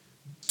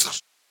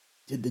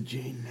 Did the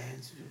Jane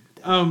Mansfield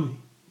without me.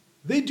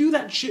 They do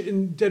that shit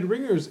in Dead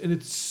Ringers, and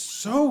it's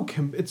so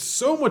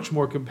much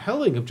more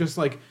compelling of just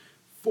like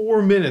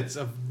 4 minutes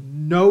of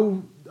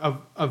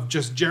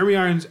just Jeremy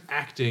Irons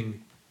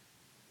acting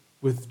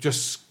with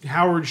just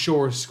Howard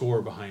Shore's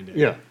score behind it.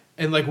 Yeah.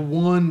 And like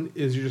one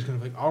is you're just kind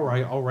of like, all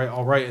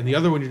right. And the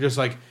other one you're just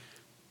like,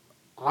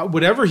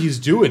 whatever he's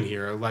doing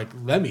here, like,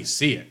 let me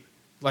see it.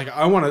 Like,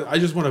 I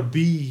just want to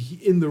be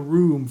in the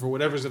room for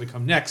whatever's going to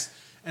come next.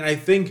 And I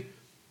think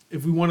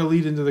if we want to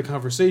lead into the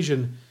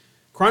conversation,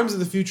 Crimes of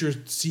the Future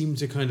seem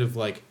to kind of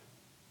like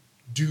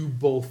do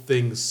both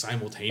things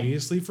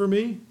simultaneously for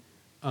me.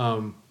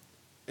 And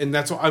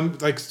that's why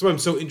I'm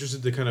so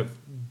interested to kind of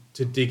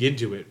to dig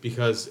into it,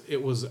 because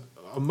it was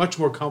a much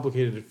more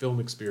complicated film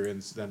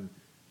experience than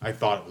I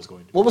thought it was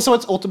going to be. Well, so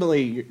it's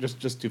ultimately,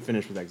 just to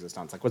finish with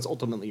Existence, like what's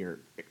ultimately your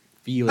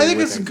feeling? I think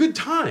it's a good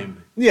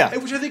time. Yeah.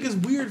 Which I think is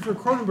weird for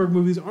Cronenberg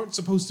movies aren't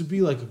supposed to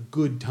be like a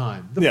good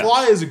time. The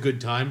Fly is a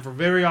good time for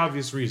very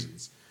obvious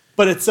reasons.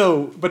 But it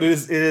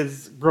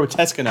is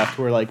grotesque enough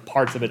to where like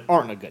parts of it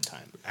aren't a good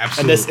time.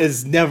 Absolutely. And this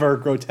is never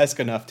grotesque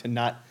enough to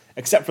not,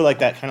 except for like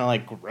that kind of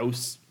like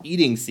gross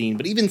eating scene.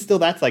 But even still,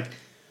 that's like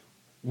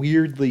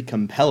weirdly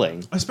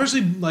compelling.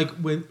 Especially like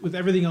with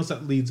everything else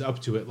that leads up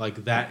to it,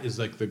 like that is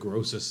like the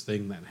grossest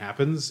thing that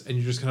happens, and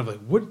you're just kind of like,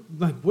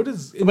 what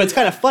is? But it's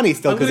kind of funny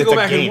still. I'm gonna go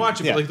back and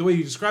watch it, but like the way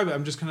you describe it,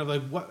 I'm just kind of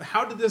like, what?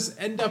 How did this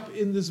end up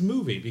in this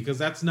movie? Because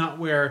that's not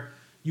where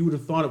you would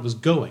have thought it was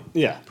going.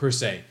 Yeah, per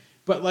se.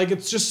 But like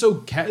it's just so.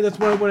 That's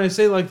why when I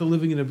say like the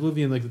Living in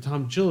Oblivion, like the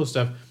Tom Chillo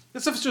stuff,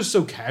 that stuff's just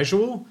so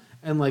casual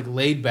and like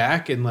laid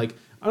back and like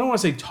I don't want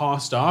to say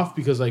tossed off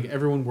because like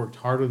everyone worked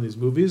hard on these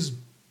movies.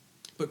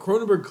 But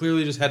Cronenberg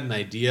clearly just had an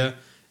idea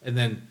and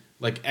then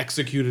like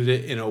executed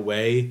it in a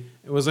way.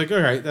 It was like, all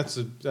right,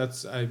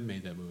 I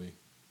made that movie.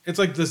 It's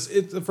like this.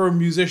 For a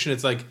musician,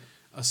 it's like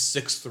a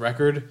sixth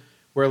record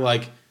where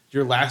like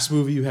your last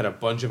movie you had a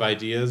bunch of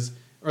ideas,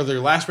 or their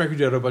last record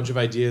you had a bunch of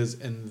ideas,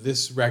 and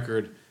this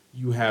record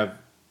you have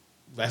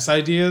less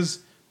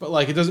ideas. But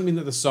like it doesn't mean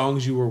that the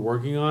songs you were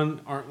working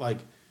on aren't like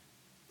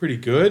pretty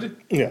good.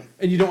 Yeah,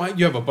 and you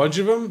have a bunch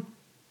of them.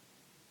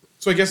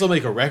 So I guess I'll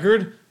make a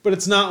record, but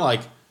it's not like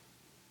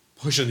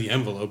pushing the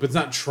envelope. It's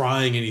not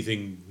trying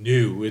anything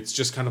new. It's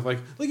just kind of like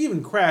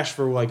even Crash,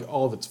 for like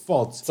all of its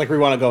faults. It's like we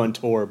want to go on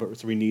tour, but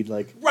so we need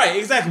like right,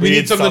 exactly. We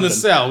need something to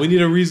sell. We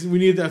need a reason. We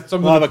need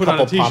something to put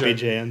on a t-shirt. Poppy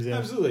jams, yeah.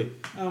 Absolutely.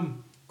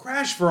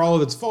 Crash, for all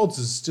of its faults,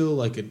 is still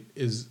like a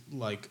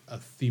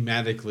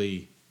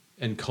thematically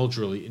and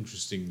culturally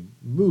interesting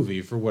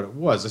movie for what it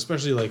was.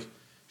 Especially like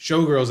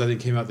Showgirls, I think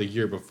came out the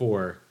year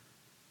before,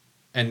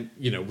 and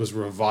was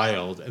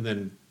reviled, and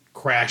then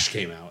Crash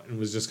came out and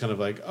was just kind of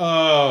like,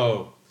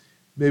 oh.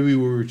 Maybe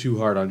we were too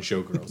hard on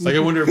Showgirls. Like I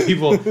wonder if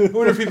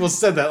people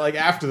said that like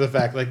after the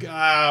fact, like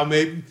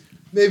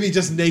maybe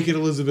just naked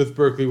Elizabeth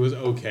Berkley was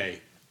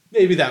okay.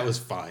 Maybe that was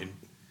fine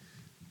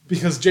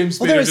because James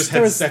Spader just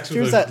had sex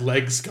with a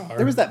leg scar.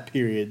 There was that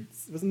period.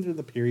 Wasn't there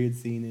the period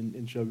scene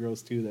in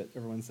Showgirls too that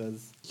everyone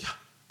says? Yeah.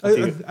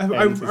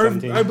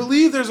 I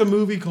believe there's a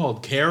movie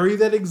called Carrie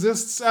that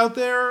exists out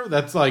there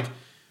that's like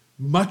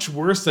much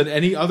worse than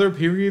any other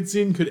period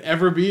scene could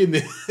ever be in the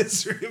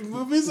history of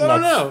movies. I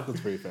don't know. That's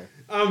pretty fair.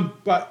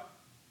 But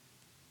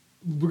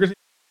we're going to take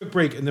a quick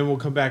break, and then we'll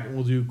come back and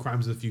we'll do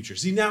Crimes of the Future.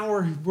 See, now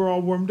we're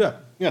all warmed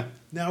up. Yeah.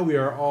 Now we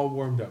are all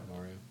warmed up,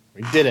 Mario.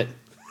 We did it.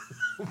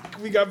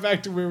 We got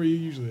back to where we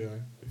usually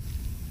are.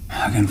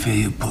 I can feel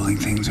you pulling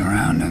things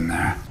around in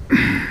there.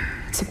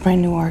 It's a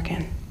brand new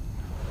organ.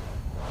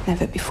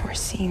 Never before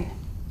seen.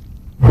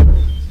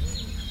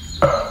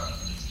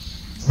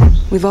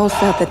 We've all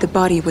felt that the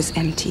body was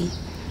empty.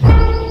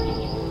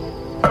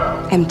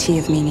 Empty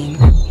of meaning.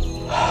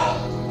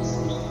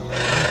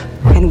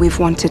 And we've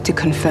wanted to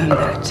confirm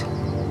that,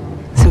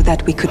 so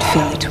that we could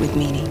fill it with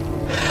meaning.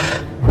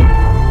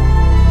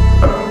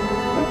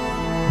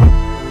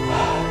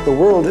 The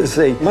world is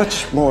a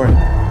much more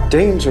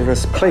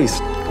dangerous place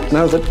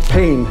now that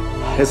pain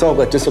has all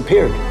but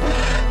disappeared.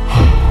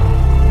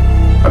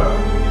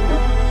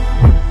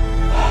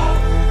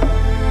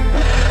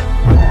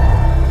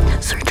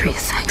 Surgery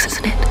is sex,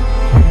 isn't it?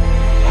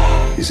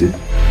 Is it?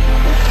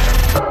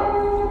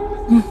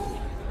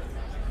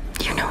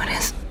 You know it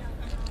is.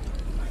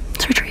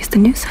 Surgery is the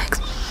new sex.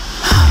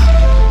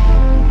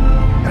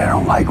 But I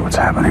don't like what's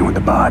happening with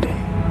the body.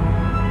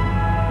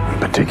 In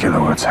particular,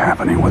 what's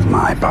happening with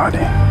my body.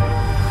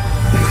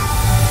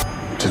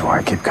 Which is why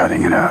I keep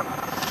cutting it up.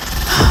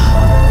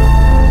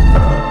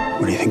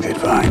 What do you think they'd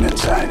find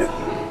inside it?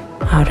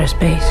 Outer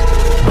space.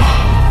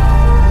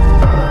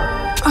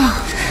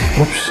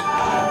 Whoops.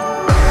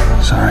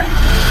 Sorry.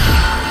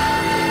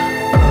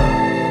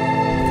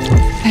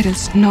 Let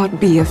us not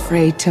be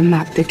afraid to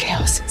map the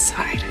chaos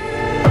inside.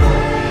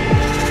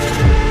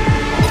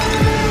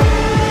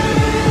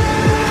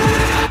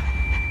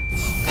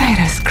 Let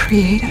us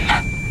create a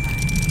map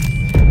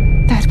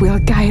that will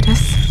guide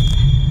us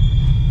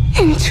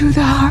into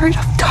the heart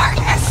of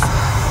darkness.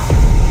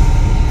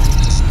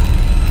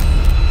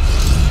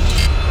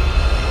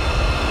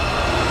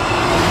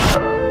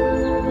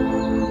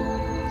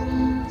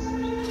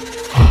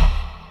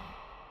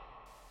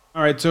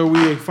 All right, so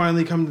we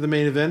finally come to the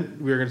main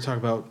event. We are going to talk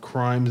about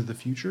Crimes of the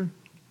Future.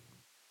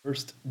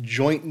 First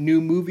joint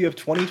new movie of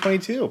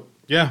 2022.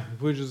 Yeah,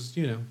 which is, it's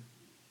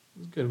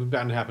good. It's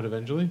bound to happen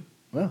eventually.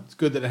 it's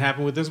good that it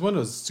happened with this one. I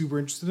was super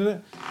interested in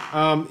it.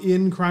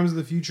 In Crimes of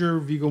the Future,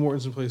 Viggo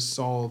Mortensen plays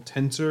Saul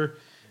Tenser.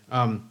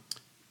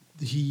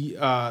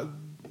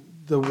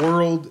 The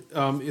world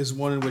is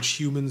one in which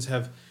humans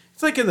have.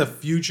 It's like in the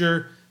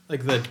future,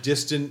 like the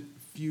distant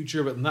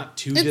future, but not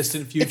too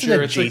distant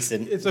future.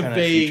 It's a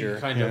vague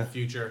kind of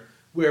future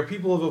where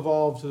people have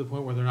evolved to the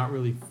point where they're not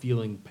really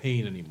feeling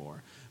pain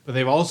anymore. But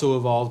they've also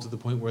evolved to the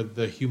point where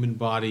the human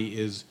body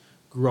is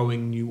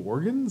growing new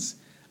organs.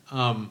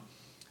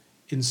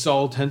 In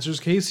Saul Tenser's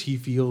case, he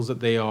feels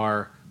that they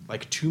are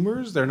like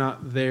tumors. They're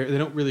not there. They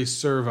don't really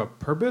serve a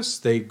purpose.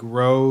 They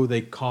grow. They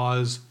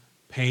cause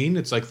pain.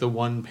 It's like the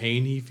one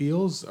pain he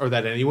feels, or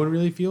that anyone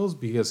really feels,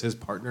 because his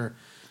partner,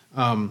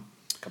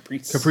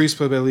 Caprice,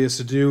 played by Léa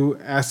Seydoux,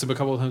 asked him a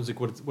couple of times, like,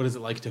 what is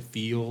it like to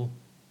feel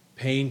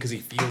pain? Because he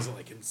feels it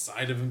like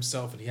inside of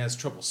himself, and he has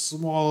trouble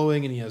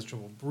swallowing, and he has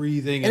trouble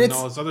breathing, and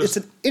all this other. It's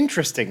an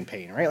interesting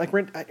pain, right? Like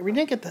we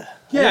didn't get the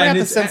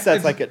the sense that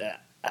it's like an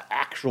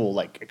actual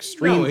like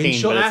extreme pain.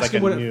 She'll ask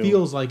him what it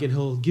feels like, and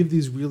he'll give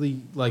these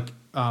really like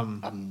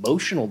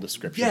emotional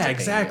descriptions. Yeah,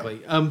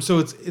 exactly. So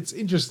it's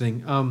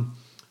interesting.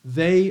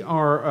 They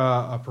are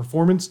a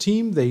performance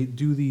team. They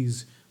do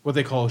these what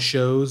they call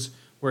shows,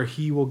 where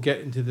he will get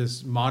into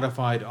this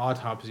modified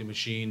autopsy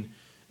machine,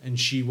 and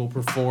she will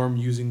perform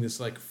using this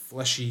like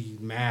fleshy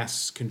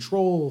mass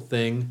control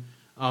thing.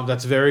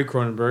 That's very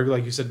Cronenberg,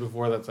 like you said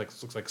before. That's like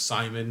looks like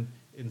Simon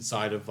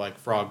inside of like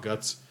frog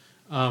guts.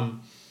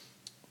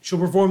 She'll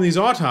perform these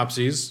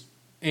autopsies,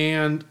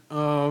 and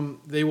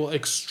they will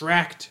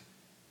extract.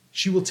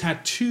 She will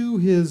tattoo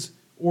his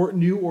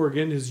new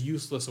organ, his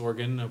useless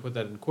organ. I put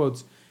that in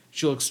quotes.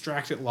 She'll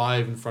extract it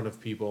live in front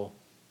of people,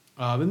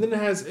 and then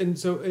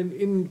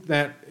in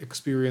that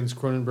experience,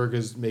 Cronenberg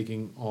is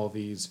making all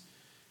these,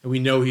 and we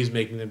know he's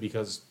making them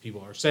because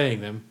people are saying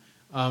them.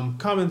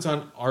 Comments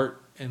on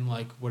art and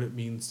like what it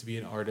means to be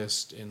an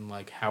artist, and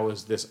like how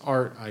is this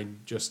art? I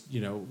just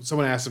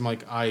someone asked him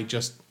like I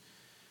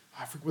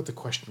forget what the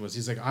question was.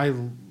 He's like, I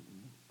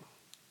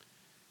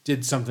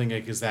did something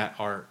like, is that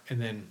art? And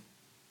then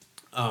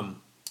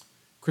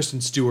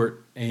Kristen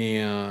Stewart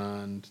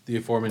and the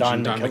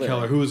aforementioned Don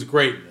McKellar, who was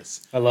great in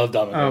this. I love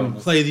Don McKellar.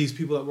 Play these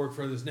people that work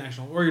for this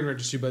National Organ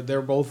Registry, but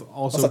they're both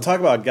also talk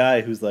about a guy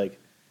who's like,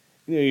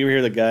 you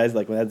hear the guys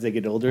like as they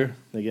get older,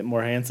 they get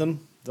more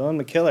handsome. Don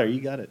McKellar,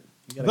 you got it.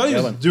 I thought he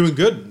was doing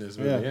good in this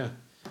movie.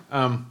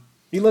 Yeah.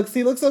 He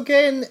looks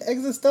okay in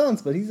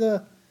Existence, but he's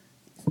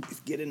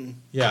getting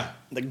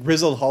the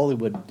grizzled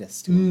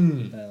Hollywoodness to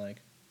him that I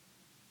like.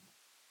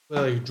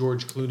 Well, like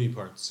George Clooney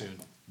part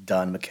soon.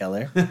 Don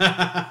McKellar.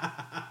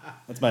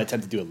 That's my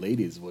attempt to do a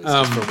lady's voice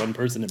for one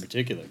person in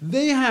particular.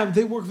 They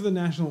work for the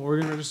National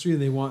Organ Registry,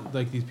 and they want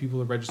like these people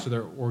to register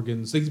their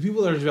organs. Like the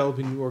people that are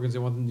developing new organs, they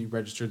want them to be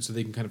registered so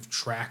they can kind of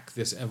track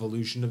this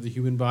evolution of the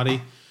human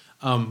body.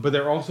 But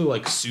they're also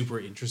like super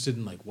interested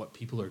in like what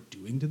people are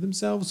doing to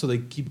themselves, so they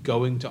keep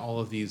going to all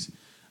of these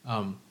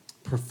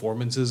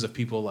performances of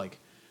people like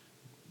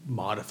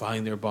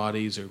modifying their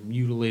bodies or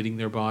mutilating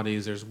their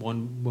bodies. There's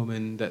one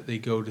woman that they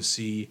go to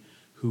see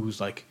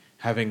who's like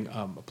having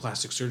a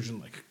plastic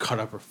surgeon like cut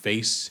up her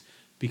face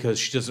because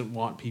she doesn't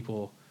want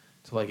people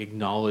to like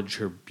acknowledge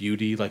her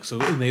beauty. Like so,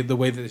 the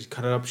way that they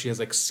cut it up, she has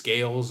like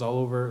scales all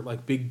over,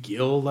 like big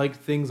gill like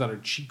things on her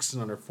cheeks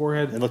and on her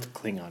forehead. It looked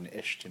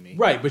Klingon-ish to me,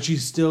 right? But she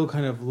still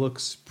kind of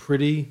looks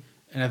pretty,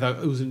 and I thought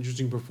it was an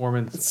interesting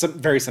performance. It's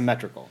very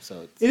symmetrical,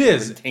 so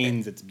it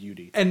retains its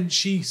beauty. And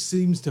she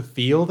seems to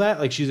feel that,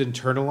 like she's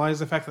internalized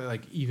the fact that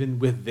like even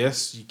with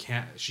this,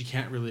 she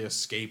can't really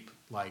escape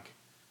like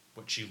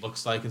what she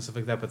looks like and stuff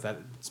like that, but that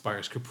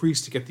inspires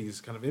Caprice to get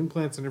these kind of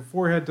implants in her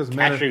forehead. Doesn't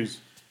matter. Cashews.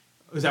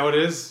 Is that what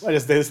it is? They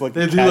just look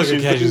they do look like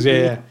cashews,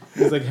 yeah.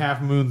 It's like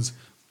half moons.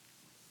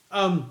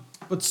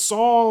 But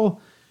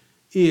Saul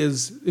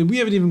is, and we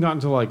haven't even gotten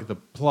to like the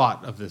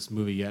plot of this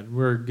movie yet.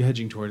 We're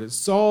hedging toward it.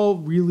 Saul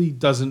really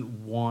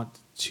doesn't want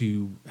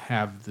to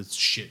have this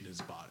shit in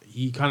his body.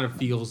 He kind of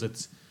feels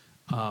it's,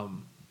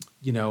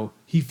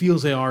 he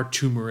feels they are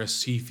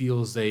tumorous. He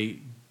feels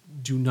they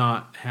do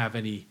not have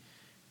any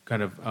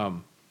kind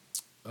of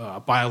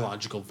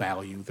biological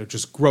value. They're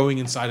just growing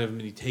inside of him,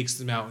 and he takes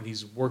them out, and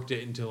he's worked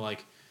it into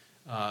like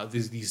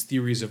these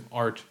theories of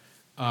art,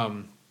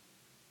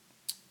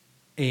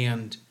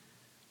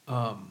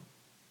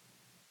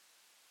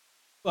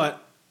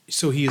 but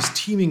so he is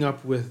teaming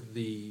up with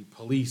the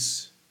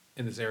police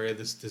in this area,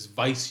 this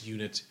Vice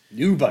unit,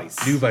 New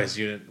Vice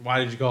unit. Why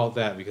did you call it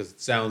that? Because it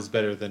sounds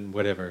better than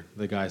whatever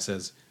the guy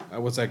says.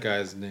 What's that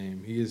guy's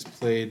name? He is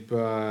played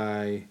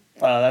by.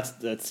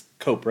 That's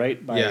Cope,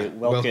 right? By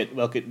Welket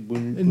Bouget.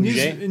 And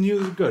he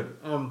was good.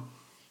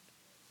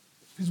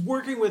 He's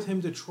working with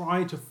him to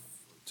try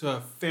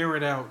to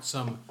ferret out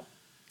some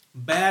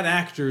bad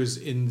actors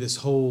in this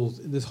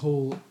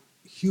whole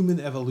human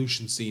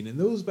evolution scene, and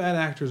those bad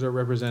actors are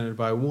represented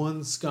by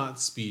one Scott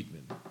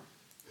Speedman,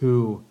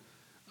 who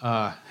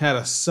had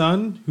a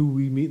son who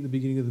we meet in the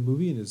beginning of the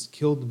movie and is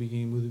killed in the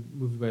beginning of the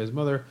movie by his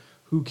mother,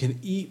 who can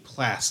eat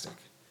plastic.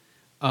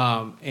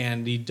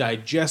 And he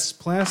digests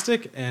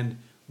plastic, and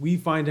we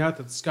find out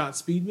that Scott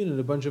Speedman and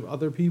a bunch of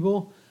other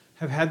people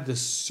have had the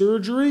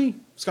surgery.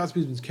 Scott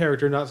Speedman's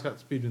character, not Scott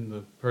Speedman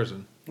the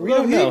person. We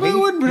don't know. He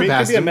wouldn't put it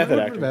past could be a him. method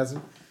Wouldn't put it past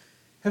him.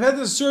 Have had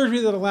the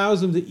surgery that allows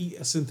them to eat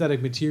a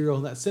synthetic material,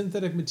 and that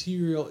synthetic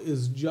material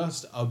is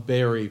just a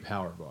berry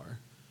power bar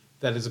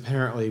that is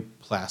apparently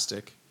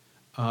plastic.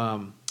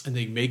 And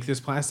they make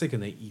this plastic,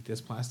 and they eat this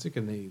plastic,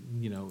 and they,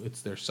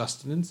 it's their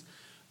sustenance.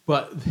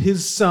 But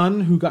his son,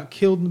 who got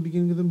killed in the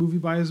beginning of the movie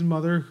by his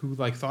mother, who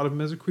thought of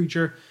him as a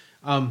creature,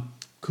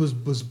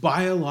 was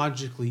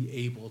biologically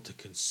able to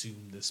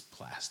consume this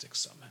plastic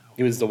somehow.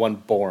 He was the one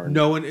born.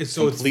 No one is,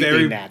 so it's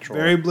very natural,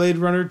 very Blade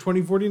Runner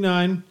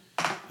 2049.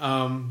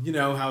 How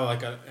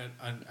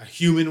a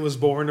human was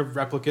born of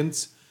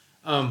replicants.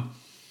 So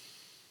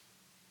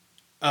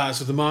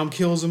the mom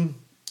kills him.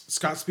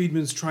 Scott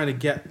Speedman's trying to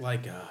get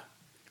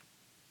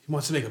he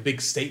wants to make a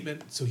big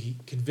statement, so he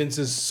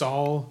convinces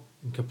Saul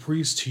and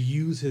Caprice to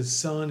use his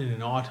son in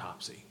an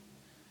autopsy,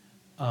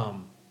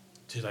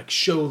 to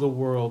show the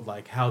world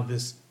how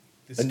this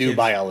a new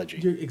biology.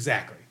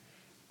 Exactly.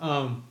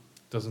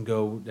 Doesn't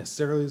go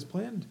necessarily as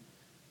planned.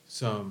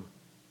 I'm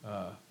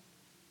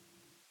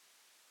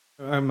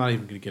not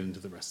even going to get into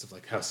the rest of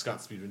how Scott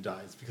Speedman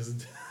dies,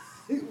 because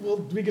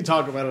we can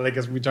talk about it, I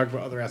guess, when we talk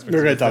about other aspects.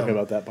 We're going to talk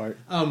about that part.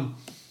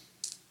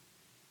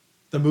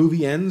 The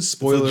movie ends.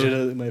 Spoiler. It's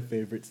legitimately my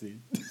favorite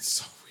scene. It's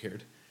so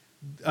weird.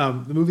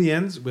 The movie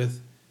ends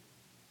with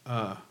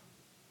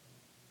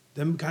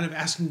them kind of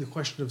asking the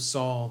question of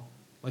Saul,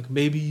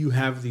 maybe you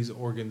have these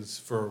organs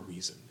for a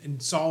reason.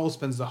 And Saul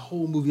spends the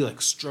whole movie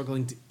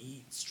struggling to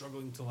eat,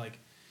 struggling to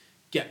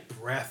get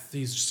breath.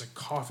 He's just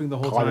coughing the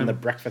whole time. Calling the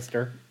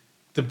breakfaster.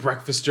 The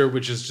breakfaster,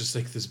 which is just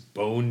this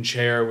bone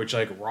chair, which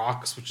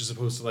rocks, which is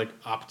supposed to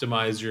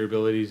optimize your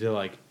ability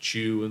to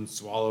chew and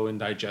swallow and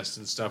digest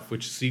and stuff,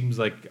 which seems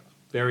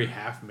very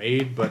half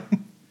made, but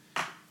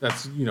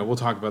that's, we'll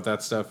talk about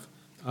that stuff.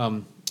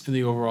 In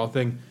the overall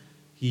thing,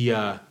 he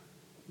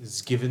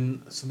is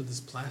given some of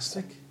this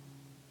plastic,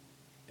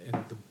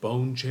 and the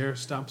bone chair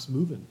stops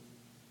moving.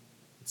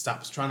 It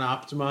stops trying to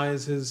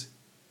optimize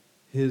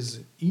his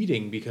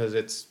eating, because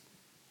it's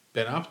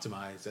been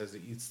optimized as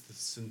it eats the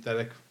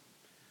synthetic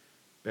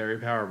berry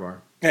power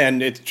bar.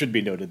 And it should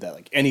be noted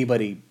that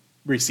anybody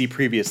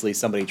previously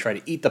somebody tried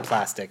to eat the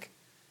plastic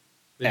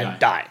and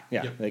die.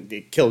 Yeah, yep.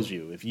 It kills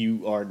you if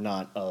you are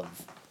not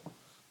of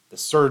the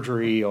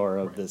surgery or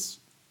of this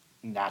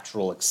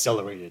natural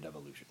accelerated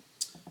evolution.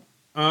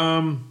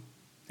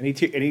 Any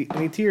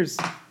tears,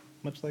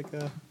 much like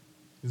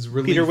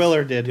Peter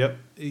Weller did. Yep,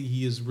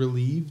 he is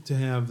relieved to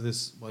have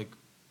this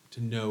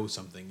to know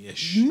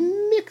something-ish.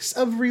 Mix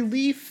of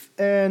relief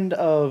and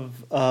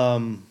of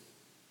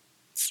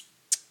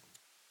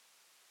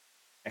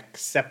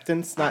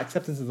acceptance. Not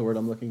acceptance is the word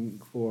I'm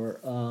looking for.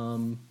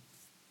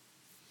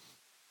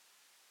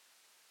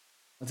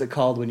 What's it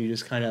called when you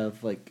just kind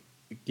of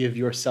give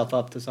yourself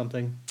up to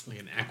something?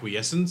 An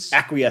acquiescence?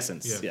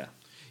 Acquiescence, yeah.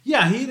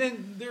 Yeah,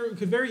 there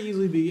could very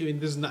easily be,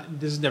 this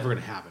is never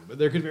going to happen, but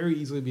there could very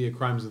easily be a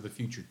Crimes of the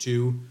Future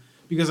 2,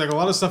 because a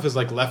lot of stuff is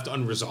left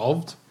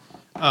unresolved.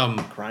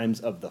 Crimes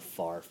of the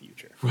Far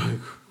Future.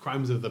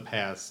 Crimes of the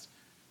Past,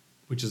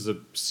 which is a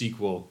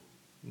sequel,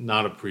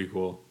 not a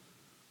prequel.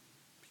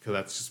 Because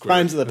that's just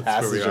Crimes of the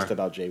Past is just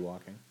about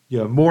jaywalking.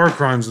 Yeah, more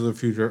Crimes of the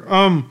Future.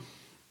 I'm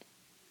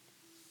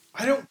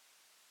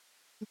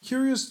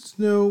curious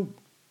to know.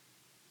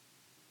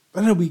 I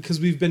don't know, because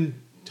we've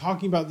been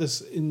talking about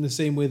this in the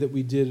same way that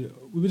we've been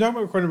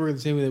talking about Cronenberg in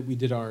the same way that we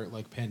did our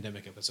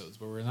pandemic episodes,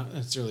 where we're not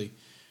necessarily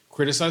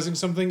criticizing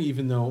something,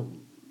 even though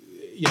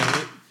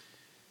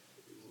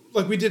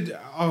we did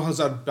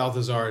Alcazar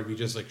Balthazar, and we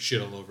just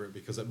shit all over it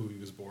because that movie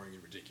was boring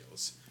and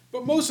ridiculous.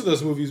 But most of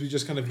those movies we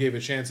just kind of gave a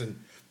chance and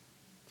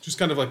just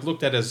kind of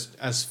looked at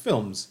as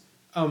films.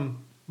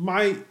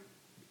 My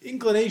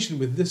inclination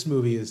with this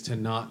movie is to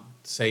not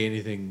say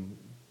anything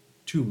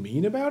too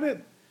mean about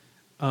it,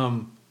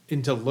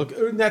 and to look.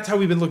 And that's how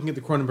we've been looking at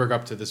the Cronenberg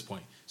up to this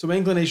point. So my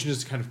inclination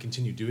is to kind of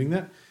continue doing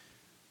that.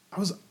 I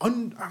was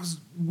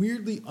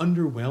weirdly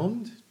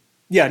underwhelmed.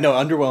 Yeah, no,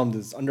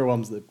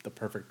 underwhelmed's the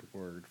perfect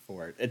word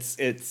for it.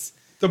 It's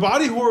the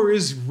body horror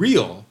is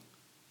real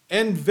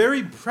and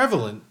very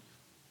prevalent,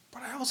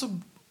 but I also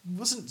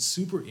wasn't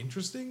super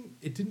interesting.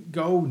 It didn't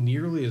go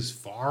nearly as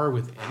far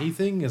with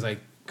anything as I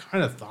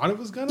kind of thought it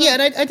was gonna. Yeah,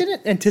 and I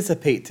didn't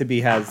anticipate to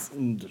be as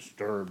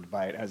disturbed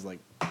by it as the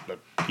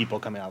people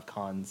coming out of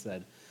Cannes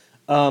said.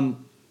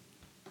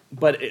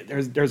 But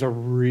there's a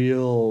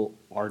real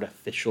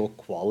artificial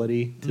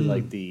quality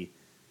to the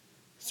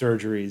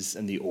surgeries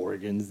and the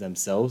organs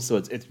themselves. So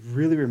it's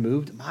really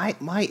removed.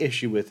 My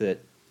issue with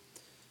it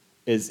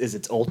is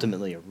it's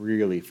ultimately a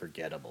really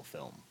forgettable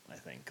film. I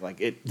think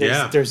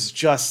there's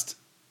just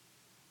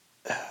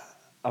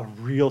a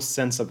real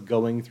sense of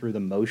going through the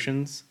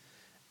motions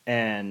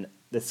and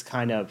this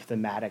kind of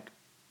thematic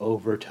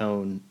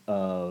overtone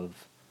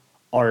of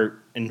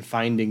art and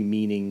finding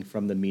meaning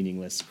from the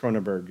meaningless.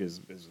 Cronenberg is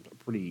a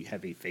pretty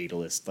heavy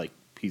fatalist, like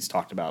he's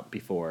talked about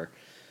before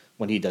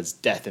when he does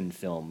death in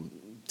film.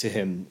 to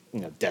him,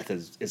 death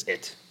is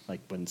it. Like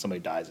when somebody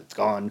dies, it's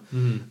gone.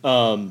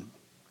 Mm-hmm.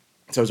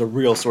 So there's a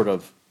real sort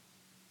of,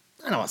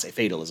 I don't want to say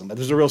fatalism, but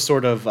there's a real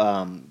sort of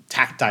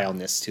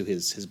tactileness to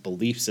his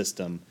belief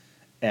system,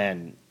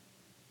 and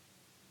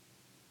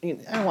I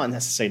don't want to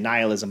necessarily say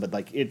nihilism, but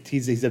like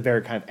he's a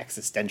very kind of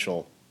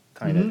existential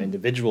kind of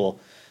individual,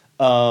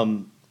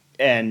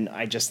 and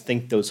I just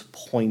think those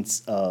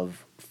points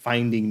of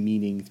finding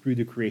meaning through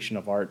the creation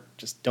of art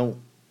just don't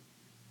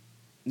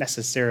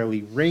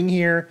necessarily ring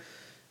here,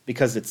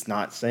 because it's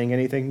not saying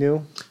anything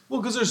new.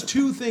 Well, because there's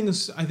two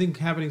things I think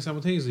happening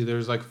simultaneously.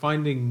 There's like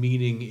finding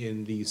meaning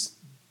in these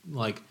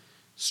like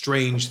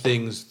strange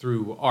things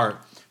through art,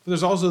 but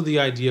there's also the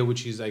idea,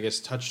 which he's, I guess,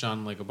 touched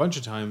on like a bunch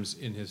of times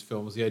in his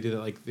films, the idea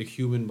that like the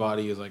human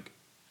body is like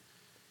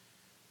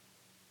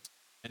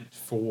meant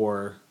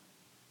for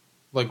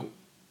like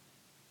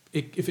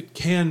if it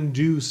can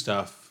do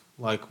stuff,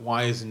 like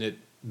why isn't it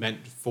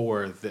meant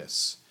for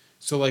this?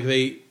 So like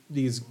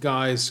these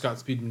guys, Scott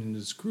Speedman and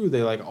his crew,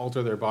 they like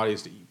alter their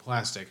bodies to eat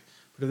plastic.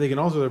 But if they can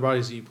alter their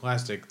bodies to eat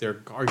plastic,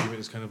 their argument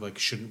is kind of like,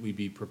 shouldn't we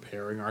be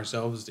preparing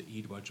ourselves to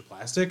eat a bunch of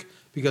plastic?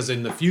 Because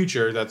in the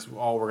future, that's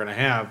all we're going to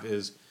have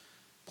is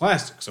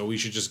plastic. So we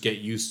should just get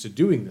used to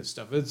doing this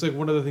stuff. It's like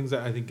one of the things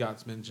that I think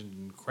got mentioned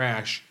in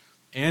Crash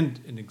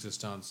and in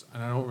Existence.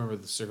 And I don't remember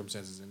the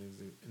circumstances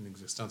in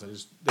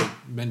Existence. They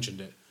mentioned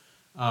it.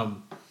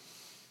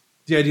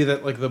 The idea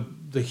that like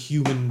the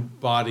human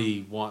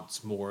body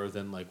wants more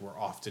than like we're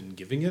often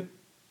giving it,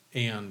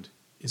 and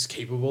is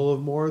capable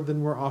of more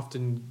than we're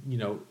often,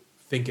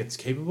 think it's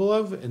capable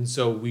of. And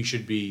so we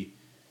should be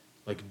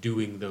like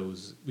doing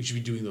those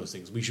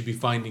things. We should be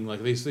finding,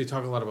 like they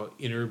talk a lot about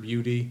inner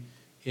beauty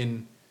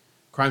in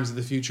Crimes of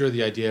the Future,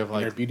 the idea of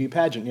like inner beauty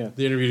pageant, yeah.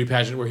 The inner beauty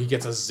pageant where he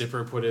gets a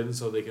zipper put in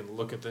so they can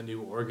look at the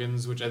new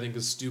organs, which I think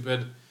is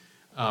stupid.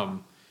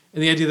 And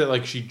the idea that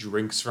like she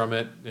drinks from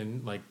it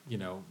and like,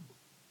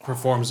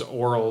 performs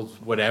oral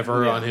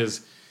whatever on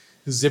his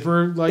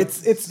zipper, like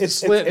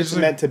it's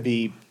meant to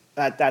be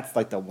that's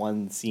like the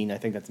one scene I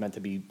think that's meant to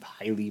be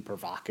highly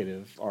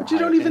provocative, but you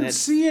don't even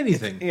see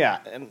anything.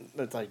 And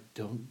it's like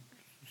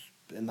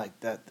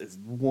that is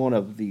one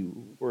of the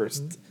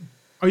worst.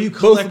 Are you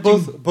collecting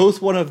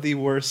both one of the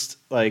worst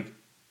like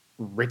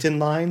written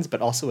lines,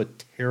 but also a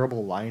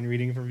terrible line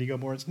reading from Viggo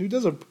Mortensen, who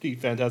does a pretty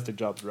fantastic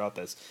job throughout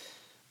this.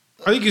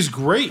 I think he's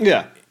great.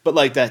 Yeah, but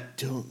like that,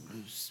 don't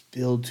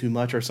spill too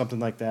much or something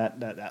like that.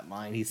 That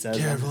line he says,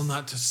 careful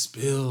not to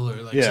spill,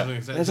 or like something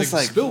like that. It's just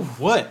like spill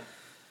what?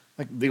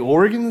 Like the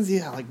organs,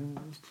 yeah. Like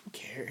who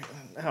cares?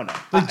 I don't know.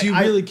 Like, do you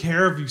really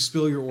care if you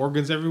spill your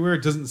organs everywhere?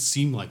 It doesn't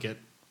seem like it.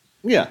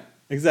 Yeah,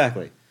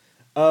 exactly.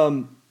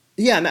 And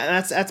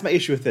that's my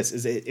issue with this.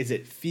 Is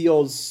it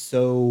feels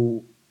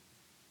so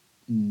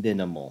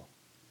minimal,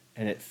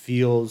 and it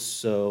feels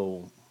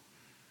so.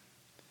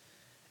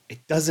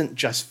 It doesn't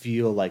just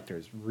feel like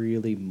there's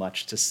really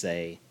much to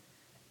say.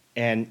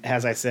 And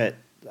as I said,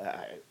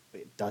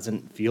 it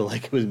doesn't feel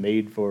like it was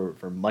made for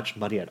much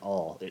money at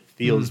all. It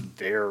feels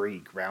very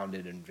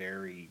grounded and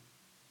very,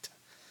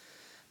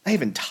 not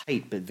even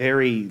tight, but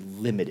very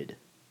limited.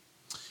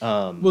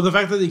 Well, the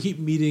fact that they keep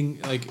meeting,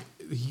 like,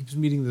 he keeps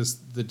meeting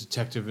the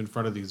detective in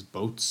front of these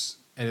boats,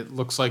 and it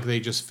looks like they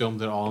just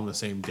filmed it all on the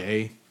same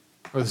day.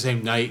 Or the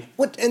same night,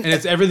 and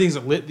everything's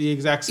lit the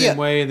exact same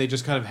way, and they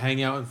just kind of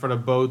hang out in front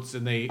of boats,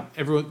 and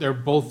they're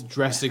both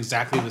dressed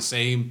exactly the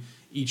same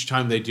each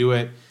time they do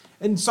it.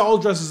 And Saul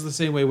dresses the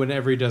same way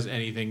whenever he does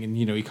anything, and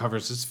he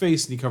covers his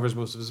face and he covers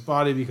most of his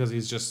body because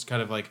he's just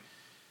kind of like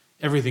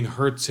everything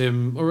hurts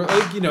him, or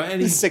like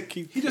and he's sick.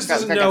 He just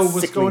doesn't know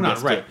what's going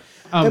on, right?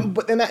 And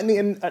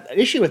an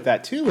issue with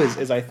that too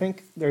is I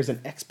think there's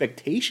an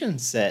expectation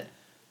set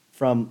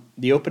from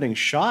the opening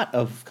shot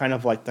of kind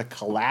of like the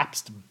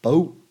collapsed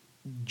boat.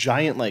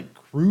 Giant like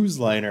cruise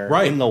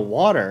liner in the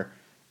water,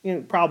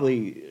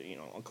 probably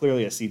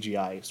clearly a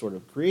CGI sort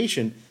of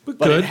creation,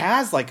 but it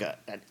has like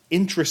an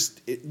interest.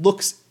 It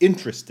looks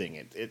interesting.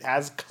 It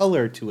has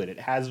color to it. It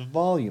has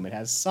volume. It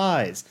has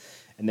size,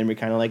 and then we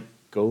kind of like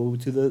go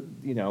to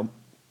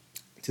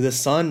the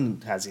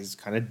sun as he's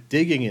kind of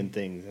digging in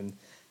things, and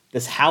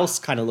this house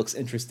kind of looks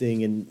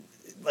interesting. And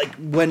like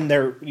when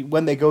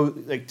they go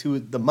like to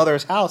the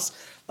mother's house.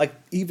 Like,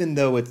 even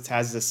though it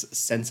has this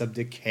sense of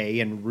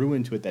decay and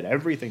ruin to it that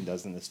everything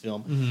does in this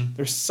film,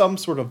 there's some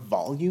sort of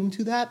volume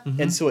to that.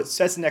 And so it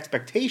sets an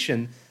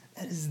expectation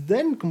that is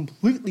then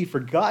completely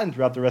forgotten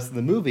throughout the rest of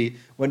the movie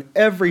when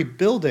every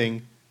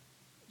building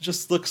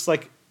just looks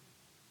like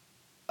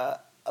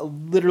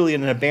literally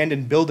an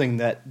abandoned building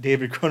that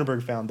David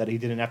Cronenberg found that he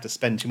didn't have to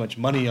spend too much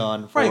money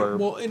on for Right,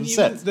 well, and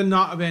even the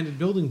not abandoned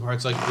building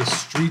parts, like the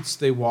streets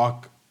they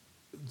walk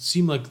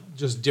seem like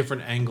just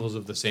different angles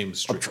of the same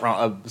street.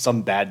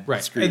 Some bad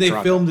street. And they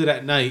filmed it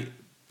at night.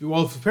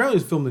 Well, apparently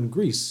it's filmed in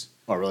Greece.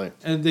 Oh, really?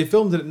 And they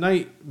filmed it at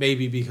night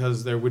maybe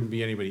because there wouldn't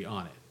be anybody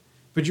on it.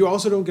 But you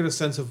also don't get a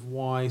sense of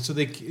why. So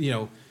they,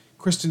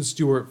 Kristen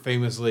Stewart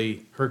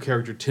famously, her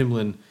character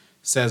Timlin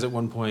says at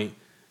one point,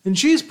 and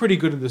she's pretty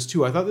good in this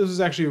too. I thought this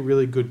was actually a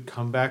really good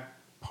comeback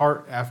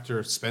part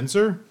after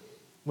Spencer,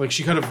 Like,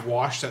 she kind of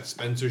washed that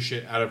Spencer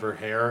shit out of her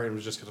hair and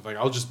was just kind of like,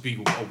 I'll just be a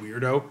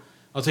weirdo.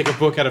 I'll take a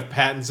page out of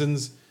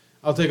Pattinson's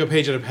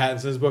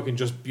book and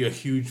just be a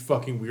huge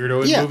fucking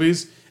weirdo in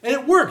movies. And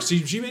it works.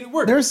 She made it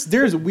work.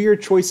 There's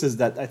weird choices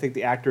that I think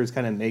the actors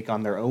kind of make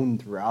on their own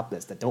throughout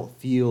this that don't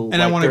feel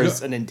like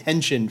there's an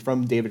intention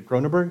from David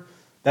Cronenberg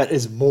that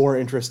is more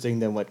interesting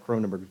than what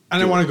Cronenberg.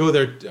 And I want to go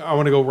there. I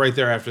want to go right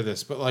there after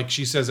this. But like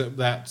she says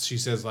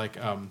like,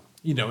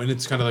 you know, and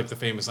it's kind of like the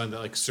famous line that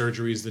like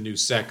surgery is the new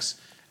sex.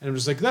 And I'm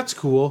just like, that's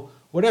cool,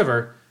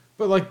 whatever.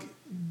 But like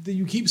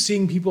you keep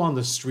seeing people on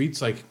the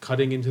streets like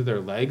cutting into their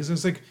legs. And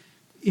it's like,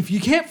 if you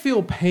can't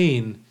feel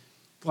pain,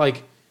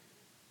 like,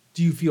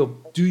 do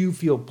you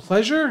feel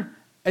pleasure?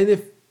 And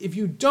if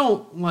you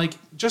don't, like,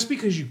 just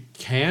because you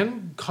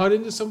can cut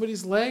into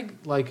somebody's leg,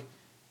 like,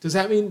 does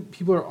that mean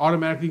people are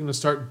automatically going to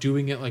start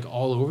doing it like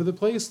all over the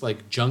place,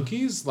 like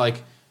junkies,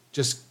 like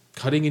just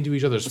cutting into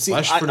each other's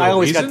flesh for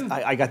no reason?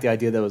 I got the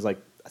idea that it was like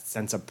a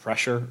sense of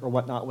pressure or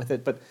whatnot with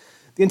it, but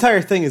the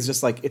entire thing is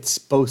just like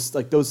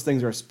those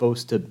things are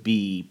supposed to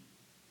be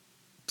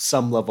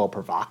some level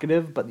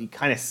provocative, but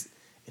it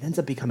ends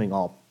up becoming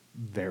all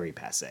very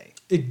passé.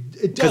 It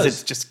does.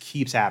 Because it just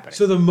keeps happening.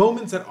 So the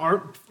moments that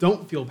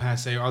don't feel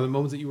passé are the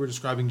moments that you were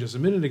describing just a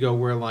minute ago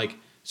where like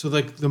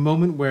the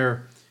moment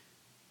where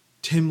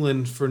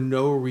Timlin for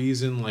no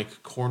reason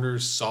like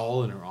corners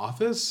Saul in her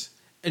office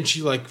and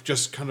she like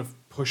just kind of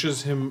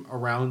pushes him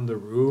around the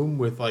room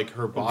with like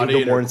her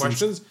body and her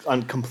questions.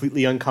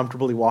 Completely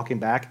uncomfortably walking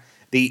back.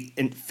 The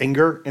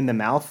finger in the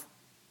mouth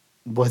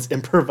was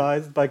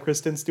improvised by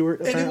Kristen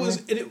Stewart, apparently.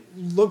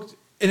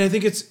 And I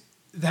think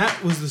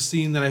that was the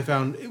scene that I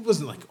found, it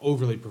wasn't like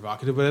overly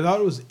provocative, but I thought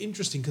it was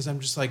interesting because I'm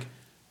just like,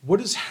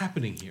 what is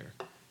happening here?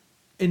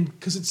 And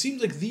because it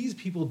seems like these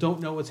people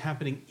don't know what's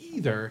happening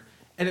either.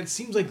 And it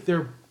seems like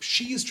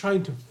she's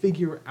trying to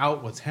figure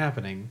out what's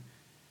happening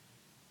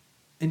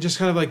and just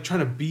kind of like trying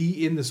to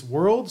be in this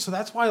world. So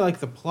that's why like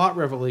the plot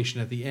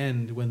revelation at the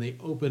end, when they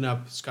open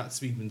up Scott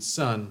Speedman's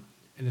son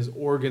and his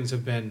organs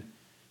have been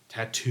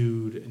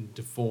tattooed and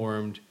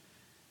deformed.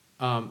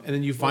 And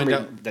then you find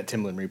out that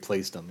Timlin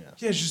replaced them.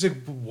 Yeah, it's just like,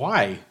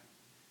 why?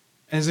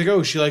 And it's like,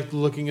 oh, she liked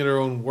looking at her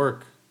own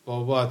work. Blah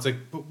blah blah. It's like,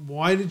 but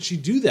why did she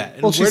do that?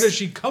 And where does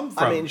she come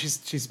from? I mean, she's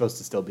supposed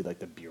to still be like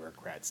the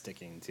bureaucrat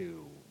sticking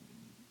to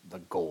the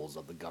goals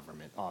of the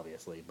government,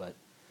 obviously, but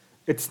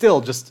it's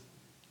still just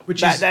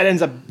that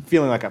ends up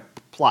feeling like a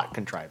plot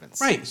contrivance,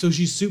 right? So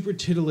she's super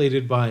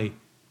titillated by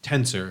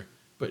Tensor,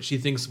 but she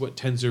thinks what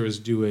Tensor is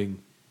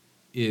doing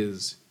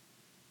is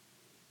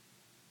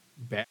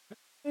bad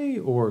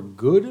or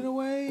good in a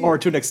way, or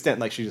to an extent,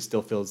 like she just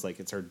still feels like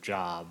it's her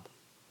job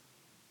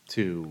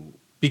to.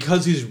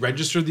 Because he's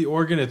registered the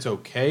organ, it's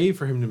okay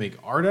for him to make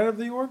art out of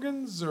the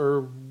organs,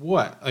 or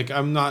what? Like,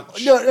 I'm not.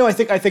 No. I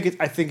think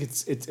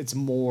it's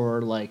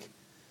more like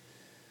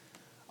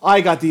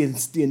I got the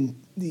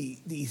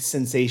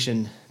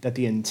sensation that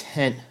the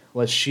intent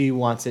was she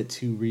wants it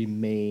to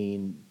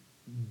remain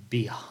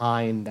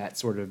behind that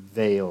sort of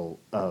veil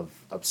of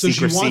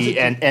secrecy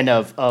and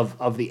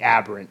of the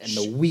aberrant and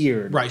the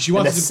weird. Right.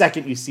 The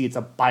second you see it's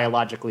a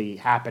biologically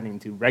happening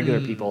to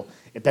regular people,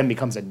 it then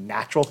becomes a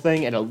natural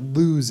thing and it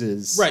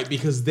loses. Right,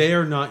 because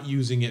they're not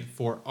using it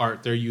for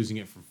art; they're using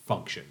it for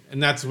function,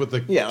 and that's what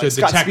the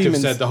detective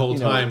said the whole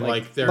time.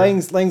 Like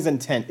Lang's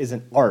intent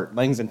isn't art.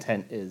 Lang's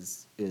intent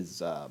is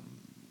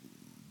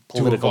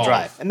political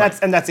drive, and that's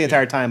the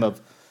entire time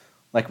of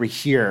like we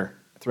hear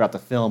throughout the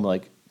film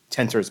like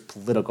Tensor's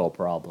political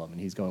problem,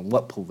 and he's going,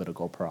 what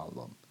political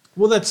problem?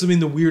 Well, that's, I mean,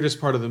 the weirdest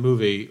part of the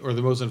movie, or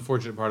the most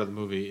unfortunate part of the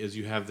movie, is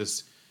you have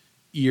this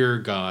ear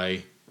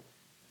guy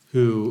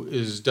who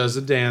does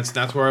a dance.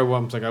 That's where I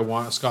want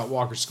a Scott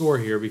Walker score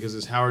here, because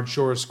his Howard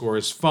Shore score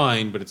is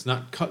fine, but it's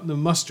not cutting the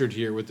mustard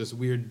here with this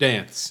weird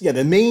dance. Yeah,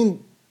 the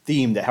main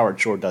theme that Howard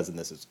Shore does in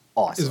this is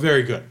awesome. It's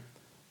very good.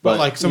 But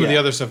like some of the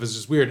other stuff is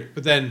just weird.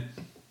 But then,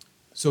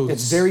 so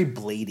it's very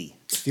Bladey.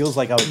 It feels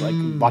like I was like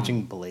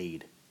watching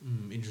Blade.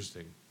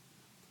 Interesting.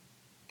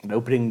 An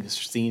opening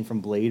scene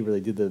from Blade where they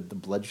did the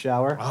blood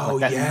shower. Oh,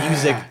 like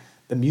that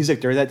the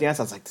music during that dance,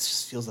 I was like, this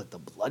just feels like the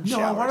blood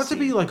shower. No, I want it to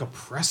be like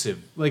oppressive.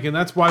 Like, and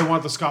that's why I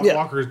want the Scott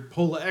Walker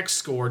Pola X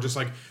score, just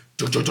like.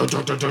 I don't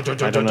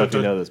know if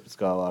you know this, but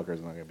Scott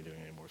Walker's not going to be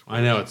doing any more scores.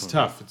 I know, it's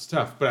tough. It's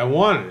tough, but I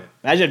wanted it.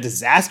 Imagine if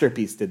Disaster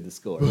Piece did the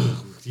score.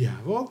 Yeah,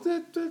 well,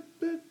 that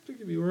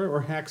could be, or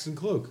Hacks and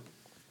Cloak.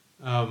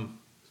 We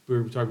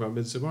were talking about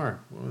Midsommar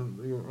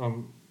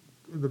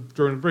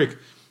during the break.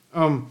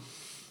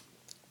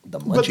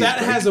 But that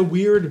has a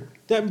weird.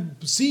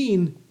 That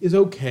scene is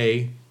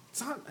okay. It's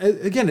not,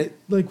 again,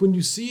 like when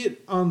you see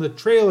it on the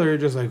trailer, you're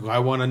just like, I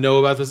want to know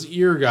about this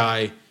ear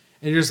guy,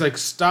 and you're just like,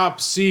 stop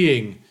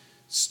seeing,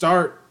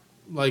 start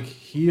like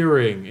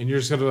hearing, and you're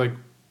just kind of like,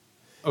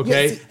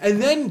 okay. Yes.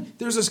 And then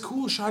there's this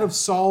cool shot of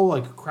Saul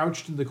like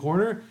crouched in the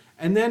corner,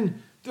 and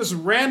then this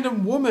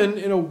random woman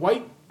in a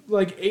white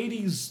like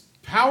 80s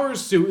power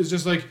suit is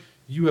just like,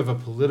 you have a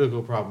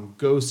political problem.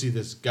 Go see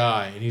this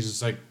guy, and he's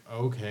just like,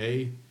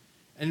 okay.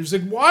 And it's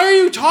like, why are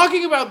you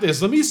talking about this?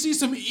 Let me see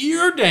some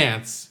ear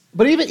dance.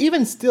 But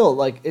even still,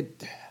 like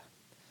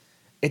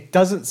it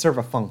doesn't serve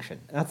a function.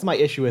 That's my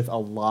issue with a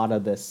lot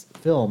of this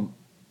film.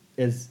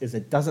 Is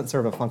it doesn't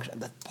serve a function.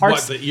 The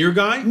parts, what, the ear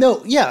guy?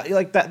 No, yeah,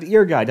 like that. The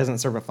ear guy doesn't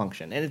serve a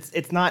function, and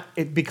it's not.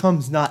 It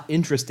becomes not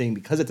interesting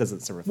because it doesn't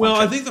serve a function. Well,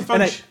 I think the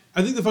function.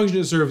 I think the function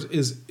it serves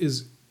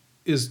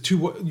is to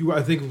what you.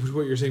 I think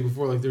what you're saying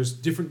before. Like, there's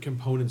different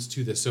components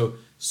to this. So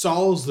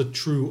Saul's the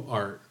true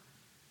art.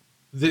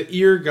 The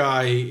ear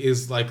guy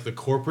is like the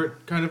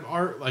corporate kind of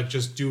art, like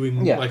just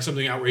doing like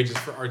something outrageous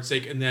for art's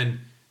sake, and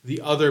then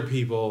the other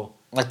people,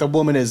 like the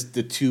woman, is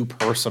the too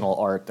personal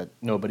art that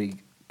nobody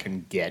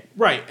can get.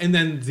 Right, and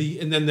then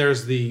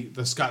there's the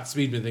Scott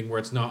Speedman thing where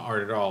it's not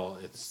art at all.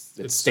 It's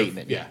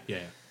statement. Yeah.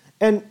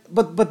 And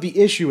but the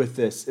issue with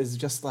this is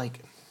just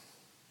like,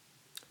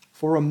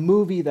 for a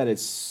movie that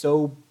is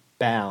so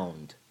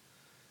bound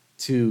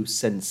to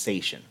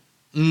sensation,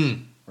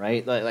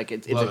 right? Like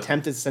it's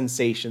attempted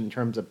sensation in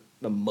terms of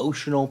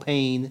emotional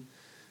pain,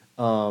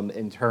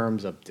 in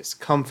terms of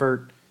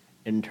discomfort,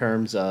 in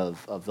terms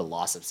of the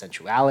loss of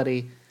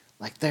sensuality.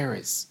 Like, there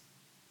is,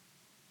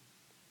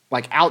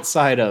 like,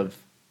 outside of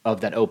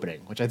that opening,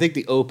 which I think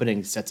the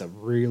opening sets a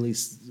really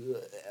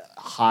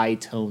high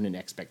tone and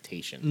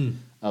expectation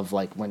of,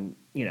 like, when,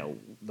 you know,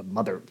 the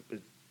mother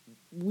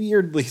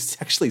weirdly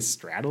sexually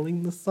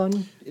straddling the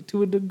son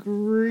to a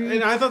degree.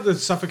 And I thought the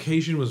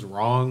suffocation was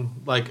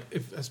wrong. Like,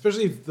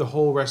 especially if the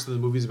whole rest of the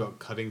movie is about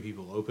cutting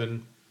people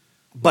open.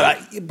 But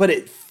at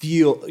the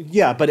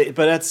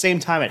same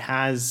time it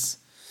has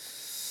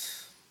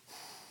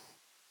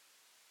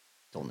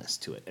stillness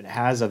to it. It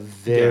has a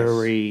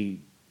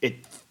very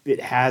it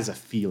has a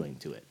feeling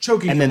to it.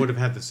 Choking him would have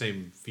had the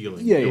same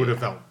feeling. It would have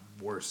felt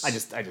worse. I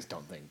just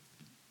don't think.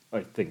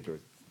 I think there's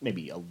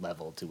maybe a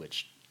level to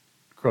which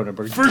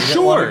Cronenberg for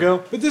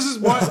sure. But this is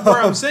where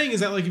I'm saying is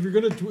that, like, if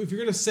you're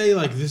gonna say,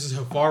 like, this is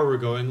how far we're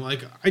going,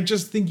 like, I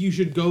just think you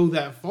should go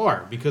that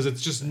far, because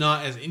it's just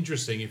not as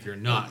interesting if you're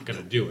not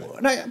gonna do it.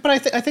 But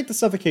I think the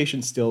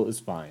suffocation still is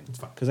fine. It's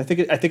fine because I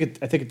think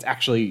it's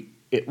actually,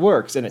 it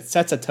works, and it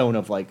sets a tone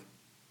of, like,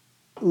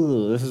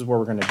 ooh, this is where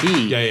we're gonna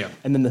be. Yeah.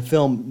 And then the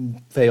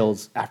film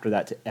fails after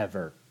that to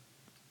ever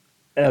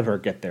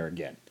get there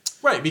again.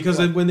 Right, because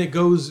then when it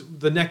goes,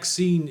 the next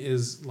scene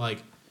is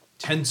like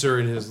Tensor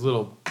in his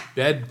little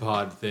bed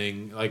pod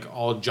thing, like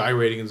all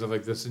gyrating and stuff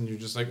like this, and you're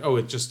just like, oh,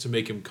 it's just to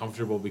make him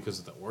comfortable because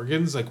of the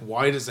organs? Like,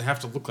 why does it have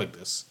to look like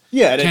this?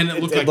 Yeah, Can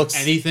it look like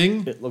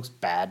anything? It looks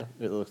bad.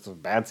 It looks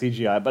like bad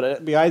CGI, but I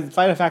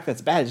find the fact that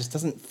it's bad, it just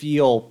doesn't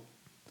feel...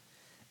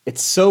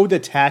 It's so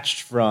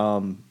detached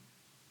from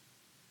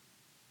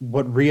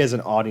what we as an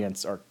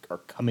audience are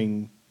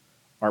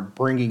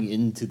bringing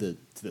into the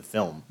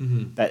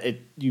film, that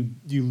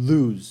you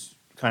lose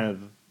kind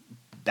of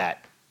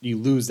that. You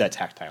lose that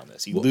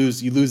tactileness. You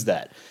lose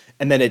that,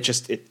 and then it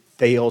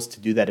fails to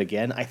do that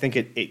again. I think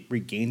it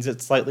regains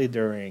it slightly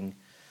during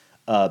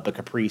the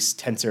Caprice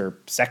Tensor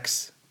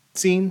sex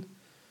scene.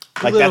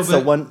 Like, that's the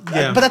one,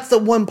 but that's the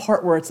one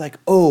part where it's like,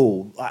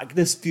 oh, like,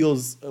 this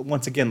feels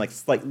once again like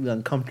slightly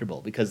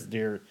uncomfortable because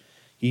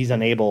he's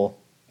unable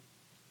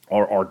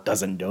or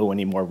doesn't know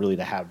anymore really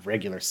to have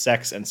regular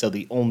sex, and so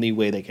the only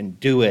way they can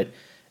do it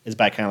is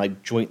by kind of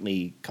like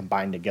jointly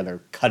combined together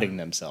cutting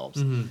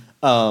themselves.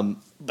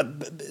 But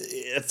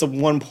it's the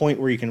one point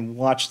where you can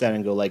watch that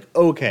and go like,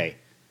 okay,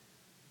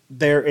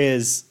 there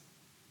is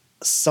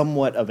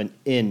somewhat of an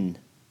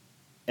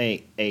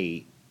a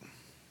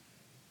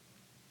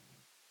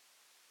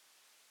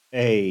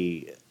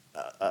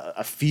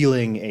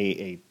feeling,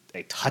 a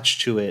touch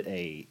to it,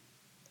 a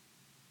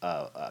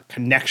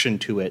connection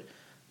to it,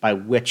 by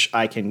which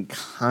I can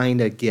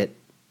kind of get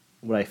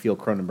what I feel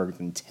Cronenberg's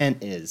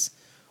intent is,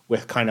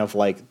 with kind of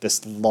like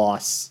this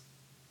loss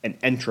and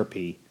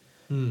entropy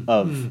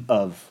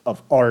of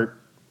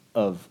art,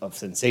 of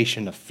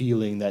sensation, of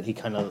feeling, that he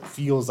kind of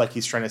feels like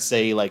he's trying to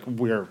say, like,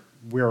 we're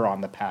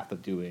on the path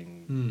of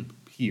doing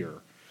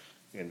here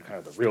in kind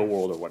of the real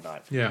world or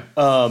whatnot. Yeah.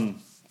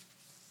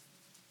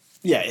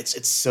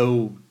 It's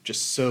so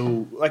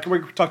like we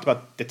talked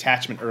about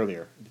detachment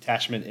earlier,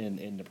 detachment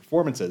in the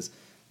performances.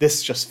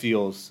 This just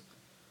feels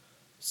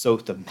so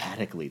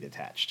thematically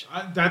detached.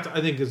 That I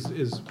think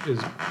is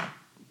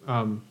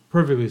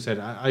perfectly said.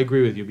 I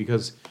agree with you,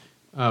 because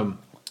Léa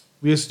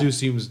Seydoux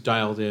seems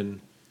dialed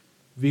in.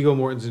 Viggo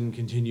Mortensen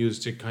continues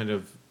to kind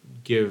of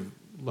give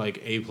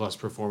like A+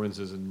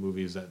 performances in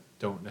movies that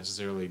don't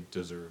necessarily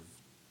deserve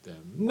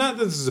them. Not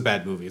that this is a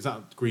bad movie. It's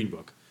not Green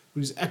Book.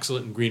 He's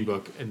excellent in Green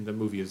Book, and the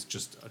movie is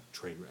just a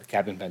train wreck.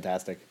 Captain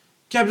Fantastic.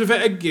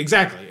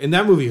 Exactly. And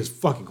that movie is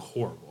fucking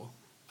horrible.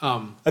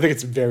 I think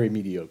it's very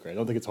mediocre. I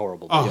don't think it's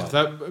horrible.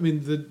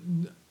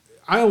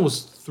 I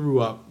almost threw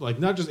up, like,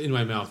 not just in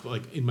my mouth, but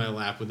like in my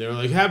lap, when they were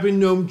like, "Happy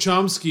Noam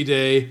Chomsky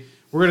Day.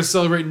 We're gonna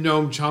celebrate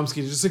Noam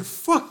Chomsky." Just like,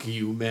 fuck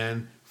you,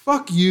 man.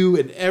 Fuck you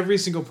and every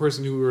single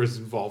person who was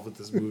involved with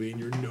this movie in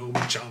your Noam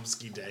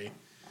Chomsky Day.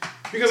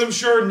 Because I'm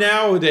sure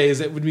nowadays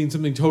it would mean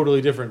something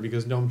totally different,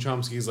 because Noam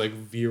Chomsky is like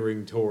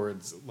veering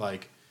towards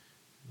like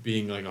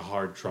being like a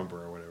hard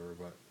Trumper or whatever.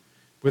 But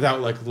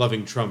without like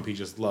loving Trump, he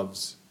just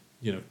loves,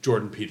 you know,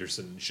 Jordan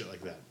Peterson and shit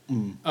like that.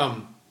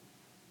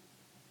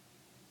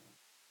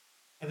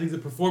 I think the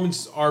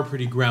performances are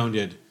pretty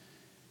grounded,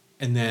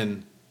 and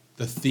then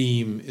the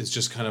theme is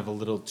just kind of a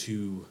little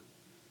too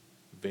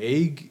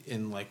vague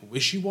and like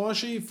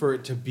wishy-washy for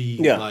it to be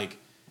like,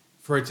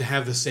 for it to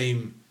have the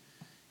same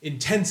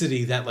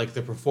intensity that like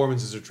the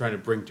performances are trying to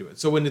bring to it.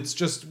 So when it's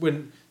just,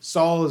 when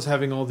Saul is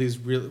having all these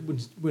real,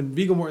 when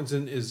Viggo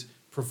Mortensen is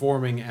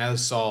performing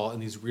as Saul in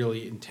these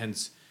really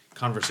intense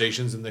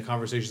conversations, and the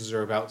conversations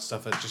are about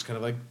stuff that's just kind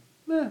of like,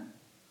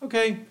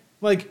 okay,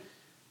 like,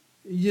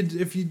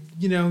 if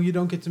you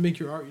don't get to make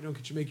your art, you don't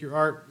get to make your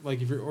art.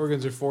 Like if your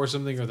organs are for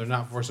something or they're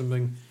not for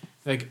something.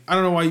 Like, I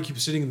don't know why you keep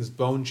sitting in this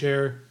bone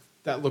chair.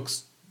 That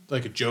looks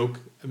like a joke.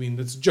 I mean,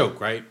 it's a joke,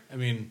 right? I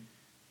mean,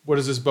 what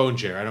is this bone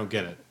chair? I don't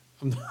get it.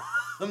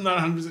 I'm not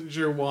 100%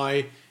 sure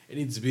why it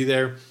needs to be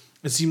there.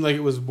 It seemed like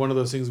it was one of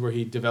those things where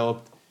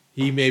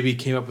he maybe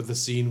came up with a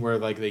scene where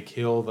like they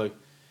kill the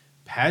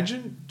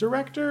pageant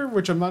director,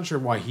 which I'm not sure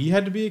why he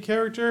had to be a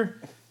character.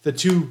 The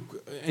two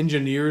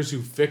engineers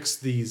who fix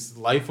these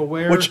Life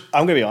Aware. Which,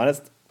 I'm going to be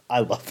honest,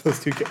 I love those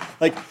two.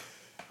 Like,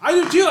 I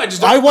do too.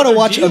 I want to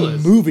watch a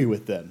movie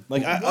with them.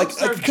 Like, what's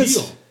their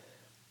deal?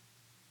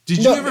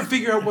 Did you ever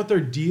figure out what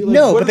their deal is?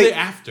 No, what but are they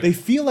after? They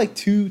feel like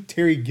two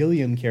Terry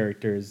Gilliam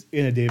characters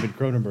in a David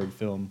Cronenberg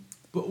film.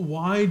 But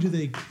why do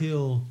they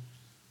kill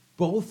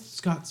both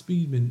Scott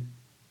Speedman?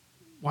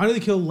 Why do they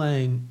kill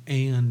Lang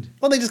and...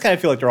 Well, they just kind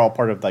of feel like they're all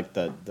part of like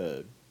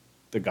the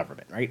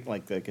government, right?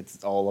 Like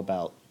it's all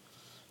about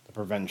the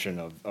prevention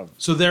of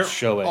So they're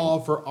showing.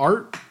 all for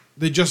art?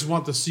 They just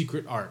want the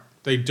secret art.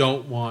 They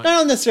don't want... I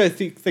don't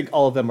necessarily think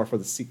all of them are for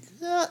the secret.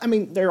 I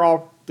mean, they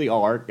all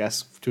are,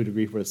 yes, to a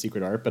degree for the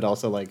secret art, but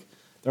also like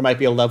there might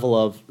be a level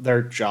of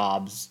their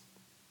jobs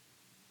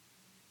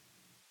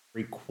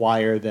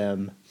require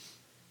them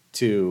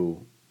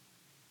to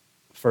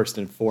first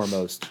and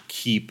foremost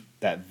keep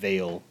that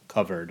veil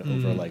covered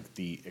over like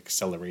the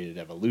accelerated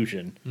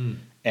evolution,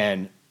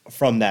 and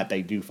from that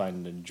they do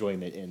find an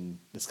enjoyment in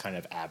this kind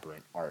of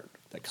aberrant art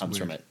that comes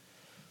from it.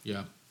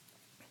 Yeah.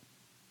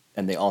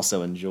 And they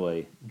also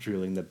enjoy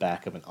drilling the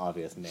back of an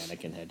obvious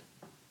mannequin head.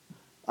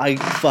 I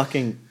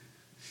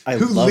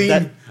love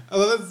that. I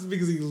love that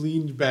because he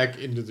leaned back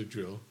into the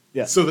drill.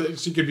 Yeah. So that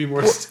she could be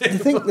more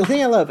stable. The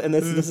thing I love, and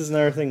this is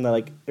another thing that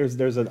like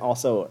there's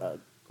also a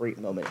great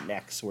moment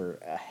next where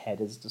a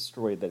head is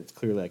destroyed that it's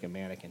clearly like a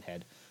mannequin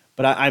head.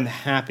 But I'm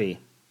happy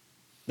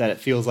that it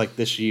feels like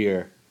this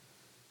year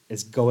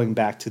is going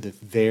back to the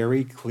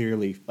very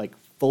clearly like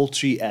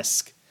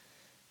Fulci-esque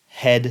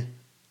head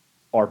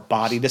or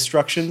body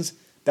destructions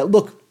that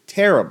look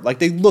terrible. Like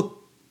they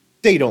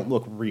don't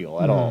look real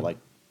at all. Like,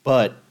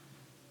 but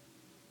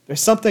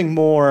there's something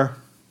more.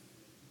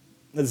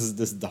 This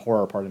is the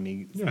horror part of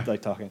me,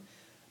 like talking.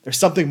 There's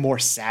something more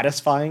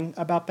satisfying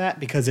about that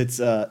because it's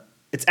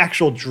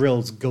actual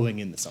drills going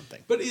into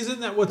something. But isn't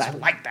that what's... I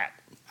like that.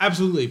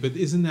 Absolutely, but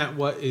isn't that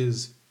what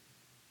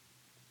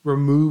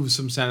removes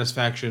some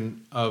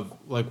satisfaction of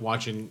like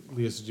watching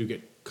Léa Seydoux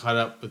get cut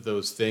up with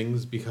those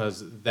things,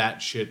 because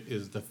that shit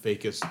is the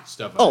fakest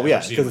stuff I've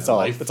ever seen in my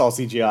life. It's all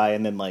CGI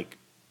and then like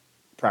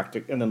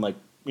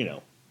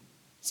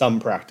some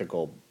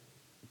practical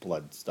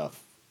blood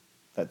stuff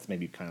that's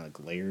maybe kind of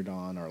like layered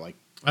on, or like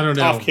I don't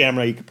know, off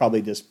camera you could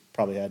probably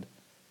had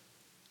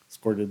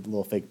squirted a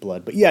little fake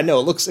blood. But yeah,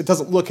 no, it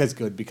doesn't look as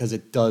good because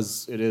it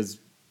is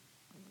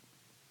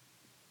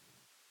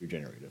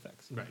regenerative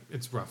effects. Right.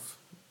 It's rough.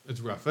 And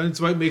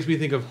it's what makes me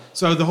think of...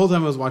 So the whole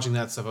time I was watching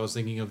that stuff, I was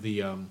thinking of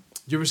the... do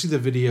you ever see the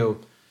video? It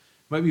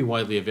might be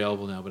widely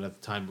available now, but at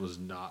the time it was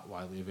not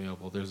widely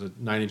available. There's a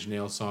Nine Inch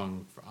Nails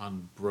song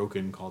on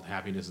Broken called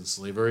Happiness and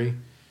Slavery.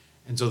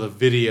 And so the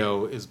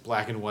video is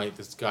black and white.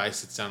 This guy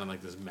sits down on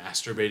like this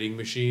masturbating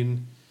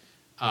machine.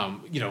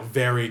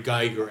 Very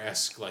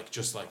Geiger-esque, like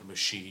just like a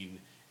machine.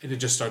 And it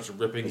just starts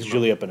ripping Is him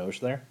Juliette Binoche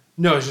there?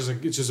 No, it's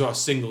just a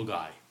single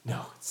guy. No,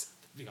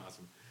 that'd be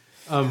awesome.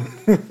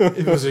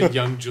 It was a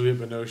young Juliette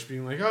Binoche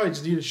being like, "Oh, I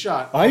just need a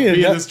shot. I'll be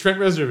in this Trent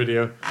Reznor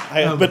video."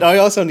 But I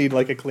also need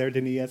like a Claire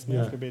Denis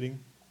masturbating.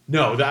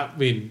 No, that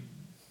reminded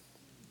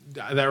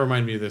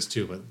me of this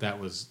too. But that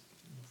was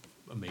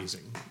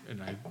amazing,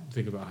 and I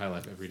think about High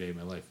Life every day of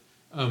my life.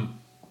 But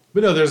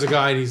no, there's a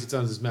guy and he sits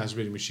on this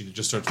masturbating machine and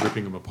just starts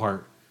ripping him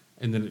apart,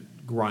 and then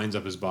it grinds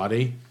up his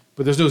body.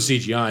 But there's no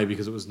CGI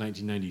because it was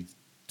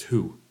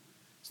 1992.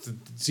 The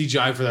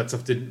CGI for that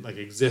stuff didn't like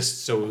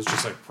exist, so it was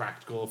just like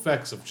practical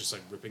effects of just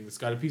like ripping this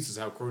guy to pieces,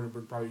 how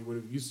Cronenberg probably would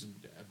have used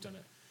to have done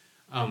it.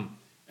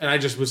 And I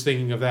just was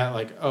thinking of that,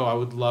 like, oh, I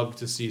would love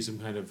to see some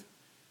kind of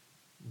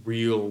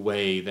real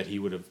way that he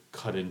would have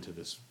cut into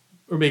this,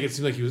 or make it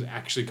seem like he was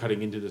actually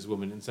cutting into this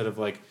woman instead of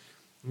like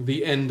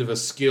the end of a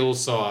skill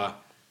saw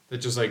that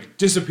just like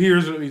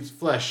disappears when it meets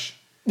flesh.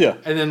 Yeah.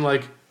 And then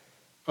like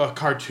a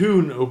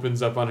cartoon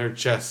opens up on her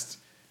chest.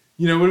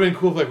 You know, it would have been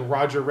cool if like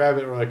Roger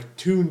Rabbit or like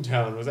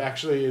Toontown was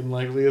actually in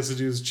like Léa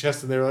Seydoux's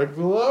chest and they were like,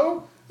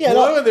 hello? Yeah,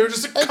 blue, and they were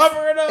just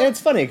covering up. And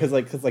it's funny because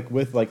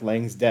with like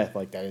Lang's death,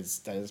 like that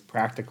is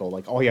practical.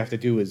 Like all you have to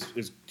do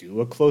is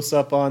do a close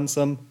up on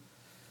some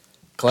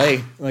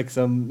clay, like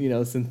some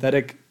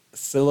synthetic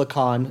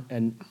silicone,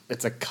 and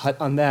it's a cut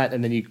on that,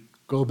 and then you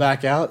go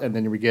back out, and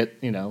then we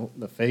get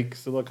the fake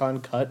silicone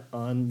cut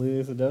on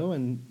Léa Seydoux,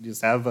 and you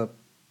just have a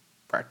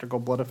practical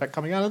blood effect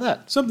coming out of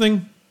that.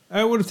 Something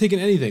I would have taken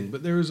anything,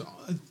 but there was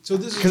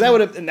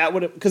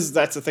because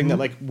that's the thing that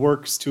like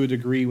works to a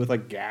degree with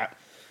like Gap,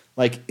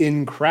 like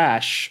in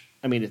Crash.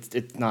 I mean,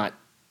 it's not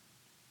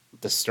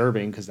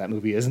disturbing because that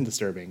movie isn't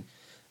disturbing.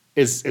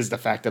 Is the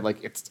fact that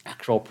like it's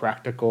actual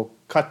practical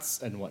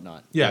cuts and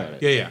whatnot.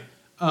 Yeah.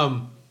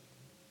 To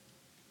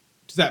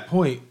that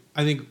point,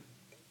 I think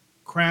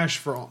Crash,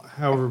 for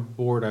however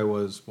bored I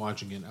was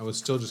watching it, I was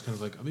still just kind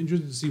of like, I'm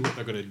interested to see what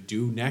they're going to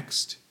do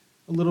next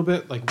a little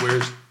bit. Like,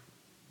 where's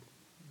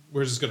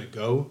this going to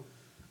go?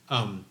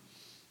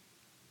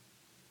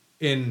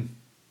 In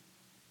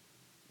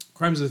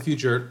Crimes of the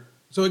Future,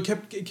 so it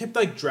kept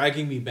like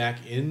dragging me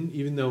back in,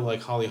 even though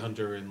like Holly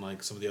Hunter and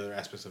like some of the other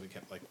aspects of it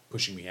kept like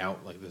pushing me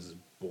out. Like, this is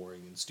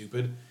boring and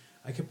stupid.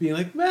 I kept being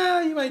like,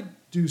 you might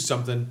do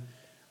something.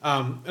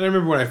 And I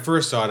remember when I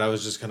first saw it, I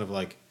was just kind of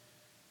like,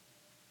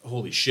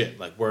 holy shit,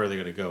 like, where are they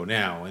going to go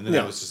now? And then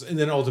and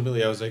then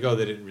ultimately I was like, oh,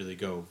 they didn't really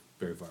go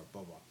very far,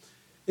 blah, blah.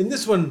 In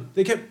this one,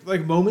 they kept,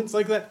 like, moments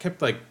like that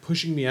kept, like,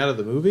 pushing me out of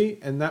the movie,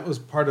 and that was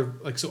part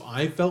of, like, so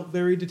I felt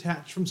very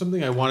detached from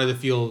something. I wanted to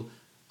feel,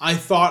 I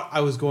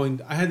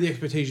had the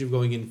expectation of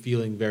going in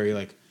feeling very,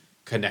 like,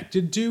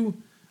 connected to,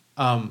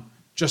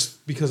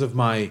 just because of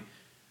my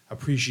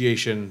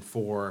appreciation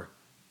for,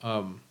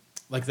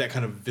 like, that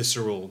kind of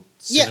visceral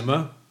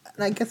cinema.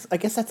 And I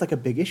guess that's, like, a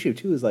big issue,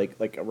 too, is,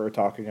 like we're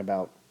talking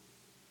about,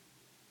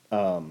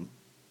 when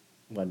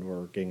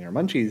we're getting our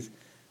munchies,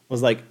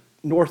 was, like,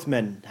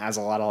 Northman has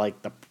a lot of like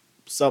it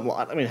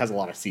has a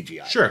lot of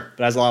CGI. Sure.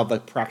 But it has a lot of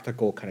like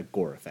practical kind of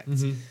gore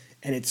effects. Mm-hmm.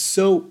 And it's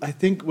so, I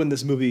think when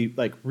this movie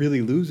like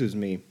really loses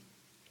me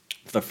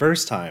for the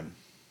first time,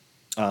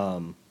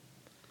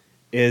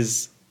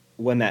 is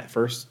when that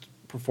first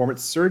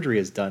performance surgery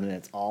is done and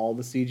it's all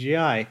the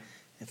CGI.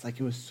 It's like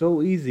it was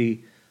so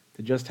easy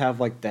to just have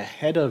like the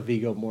head of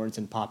Viggo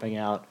Mortensen popping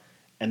out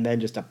and then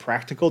just a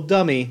practical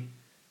dummy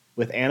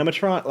with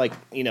animatron, like,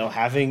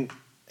 having...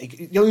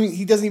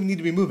 He doesn't even need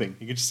to be moving.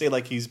 You could just say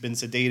like he's been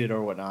sedated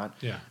or whatnot.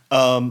 Yeah.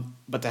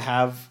 But to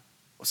have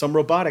some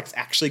robotics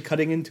actually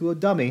cutting into a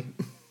dummy,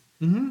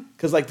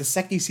 because like the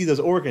second you see those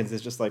organs,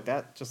 it's just like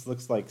that. Just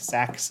looks like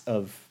sacks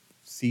of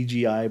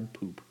CGI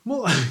poop.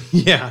 Well,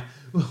 yeah.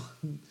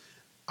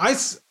 I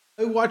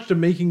watched a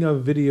making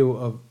of video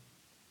of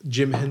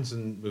Jim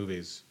Henson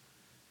movies,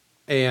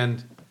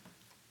 and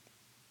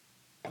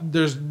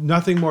there's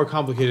nothing more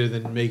complicated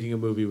than making a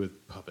movie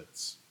with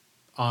puppets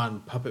on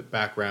puppet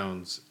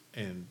backgrounds,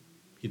 and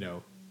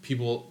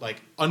people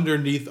like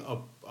underneath a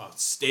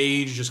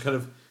stage, just kind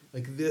of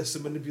like this,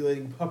 and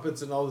manipulating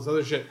puppets and all this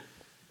other shit.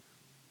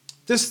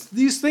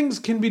 These things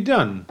can be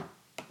done.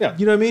 Yeah,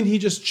 you know what I mean. He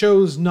just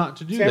chose not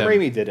to do them. Sam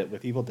Raimi did it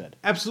with Evil Dead.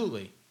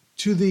 Absolutely.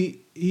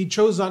 He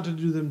chose not to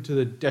do them to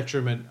the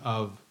detriment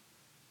of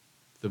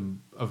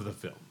the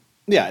film.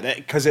 Yeah,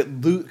 because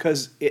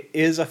it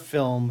is a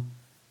film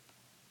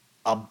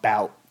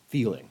about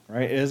feeling,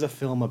 right? It is a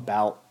film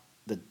about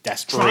the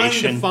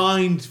desperation, trying to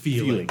find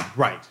feeling.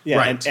 Right. Yeah,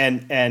 right.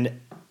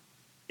 And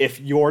if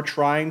you're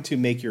trying to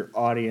make your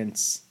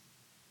audience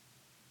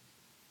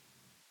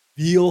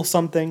feel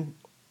something,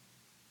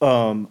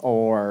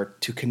 or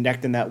to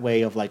connect in that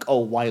way of like, oh,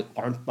 why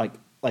aren't like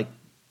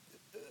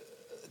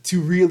to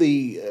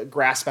really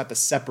grasp at the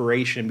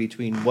separation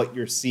between what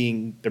you're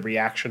seeing, the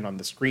reaction on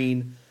the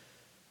screen,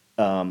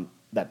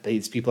 that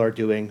these people are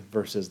doing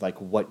versus like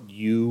what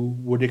you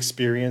would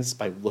experience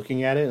by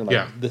looking at it and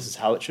like, this is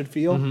how it should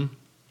feel. Mm-hmm.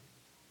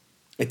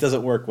 It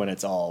doesn't work when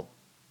it's all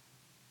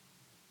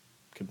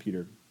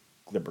computer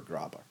glibber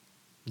globber.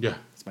 Yeah,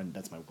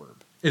 that's my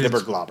word.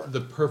 Glibber globber, the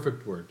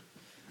perfect word.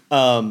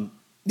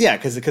 Yeah,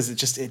 because it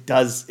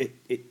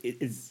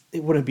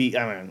wouldn't be.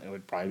 I mean,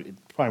 it's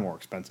probably more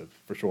expensive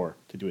for sure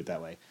to do it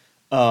that way.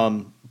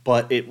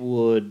 But it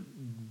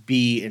would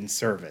be in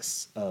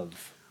service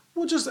of.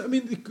 Well, just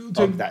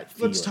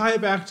let's tie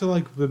it back to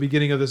like the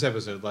beginning of this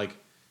episode, like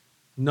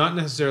not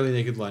necessarily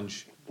Naked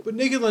Lunch, but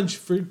Naked Lunch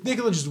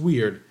is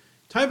weird.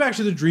 Tie it back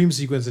to the dream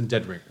sequence in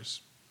Dead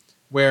Ringers,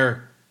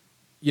 where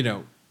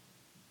the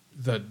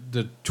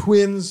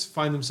twins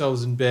find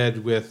themselves in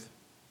bed with,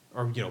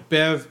 or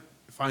Bev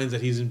finds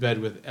that he's in bed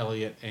with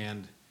Elliot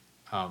and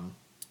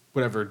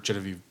whatever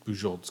Genevieve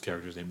Bujold's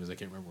character's name is. I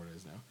can't remember what it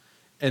is now,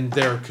 and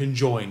they're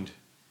conjoined.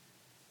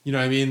 You know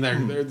what I mean?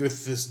 They're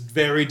with this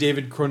very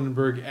David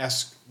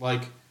Cronenberg-esque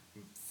like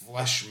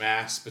flesh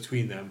mass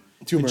between them.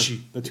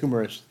 The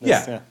tumorish.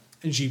 Yeah.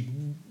 And she,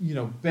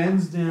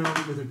 bends down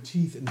with her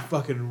teeth and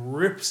fucking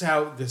rips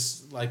out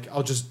this, like,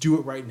 I'll just do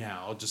it right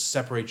now. I'll just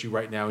separate you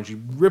right now. And she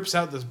rips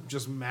out this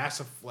just mass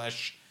of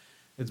flesh.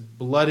 It's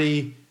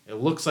bloody. It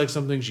looks like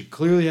something. She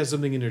clearly has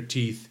something in her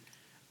teeth.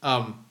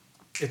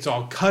 It's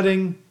all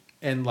cutting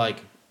and,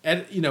 like,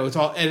 it's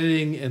all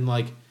editing and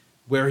like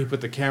where he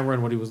put the camera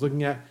and what he was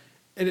looking at,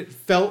 and it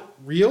felt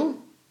real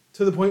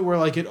to the point where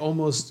like it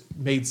almost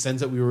made sense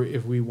that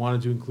if we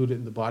wanted to include it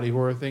in the body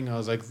horror thing. I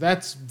was like,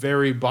 that's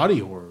very body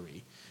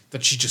horror-y,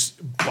 that she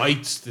just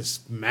bites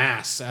this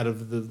mass out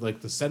of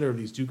the center of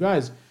these two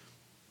guys.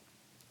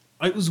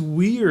 It was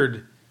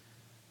weird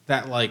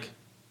that like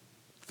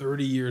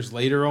 30 years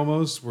later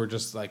almost, we're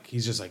just like,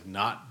 he's just like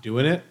not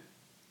doing it.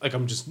 Like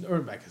I'm just,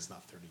 or I guess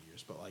not 30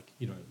 years, but like,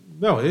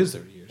 no, it is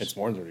 30 years. It's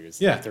more than 30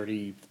 years. Yeah.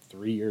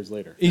 33 years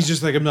later. He's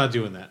just like, I'm not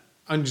doing that.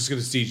 I'm just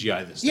going to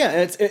CGI this.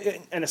 Yeah,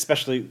 and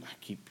especially,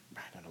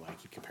 I don't know why I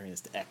keep comparing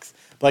this to X,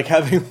 but like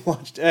having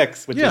watched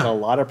X, which is a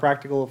lot of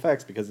practical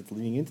effects because it's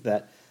leading into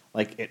that,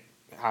 like it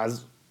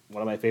has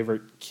one of my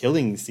favorite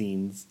killing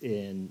scenes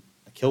in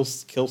kill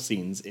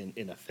scenes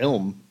in a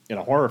film, in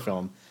a horror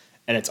film,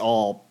 and it's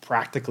all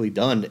practically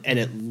done, and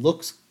it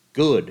looks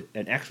good,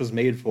 and X was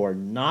made for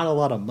not a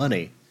lot of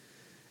money,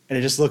 and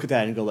I just look at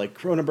that and go like,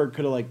 Cronenberg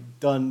could have like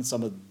done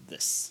some of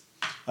this.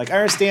 Like I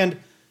understand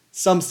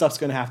some stuff's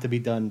going to have to be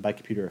done by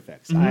computer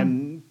effects. Mm-hmm.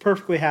 I'm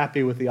perfectly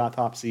happy with the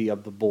autopsy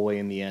of the boy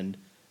in the end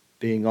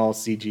being all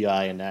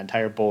CGI and that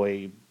entire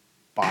boy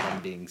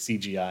bottom being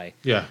CGI.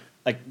 Yeah.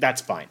 Like,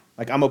 that's fine.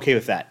 Like, I'm okay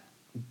with that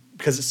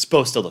because it's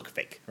supposed to look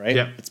fake, right?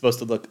 Yeah. It's supposed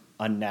to look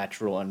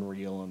unnatural,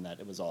 unreal, and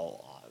that it was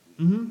all,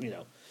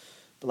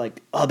 But,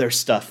 like, other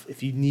stuff,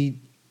 if you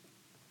need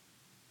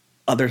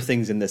other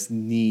things in this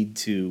need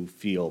to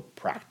feel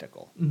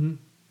practical. Mm-hmm.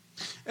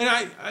 And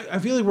I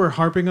feel like we're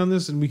harping on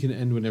this, and we can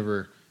end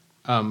whenever.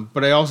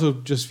 But I also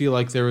just feel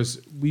like and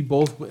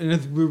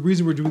the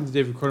reason we're doing the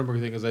David Cronenberg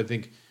thing is I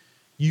think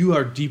you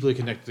are deeply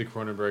connected to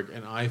Cronenberg,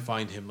 and I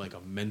find him like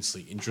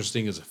immensely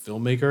interesting as a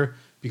filmmaker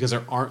because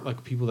there aren't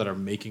like people that are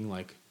making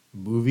like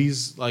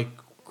movies like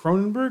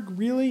Cronenberg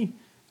really.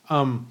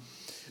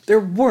 There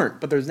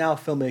weren't, but there's now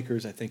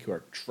filmmakers I think who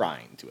are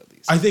trying to at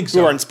least. I think so.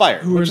 Who are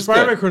inspired. Who are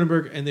inspired by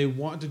Cronenberg, and they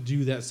want to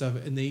do that stuff,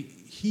 and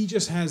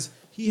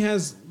he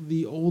has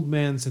the old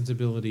man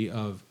sensibility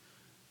of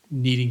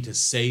needing to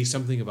say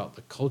something about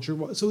the culture.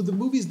 So the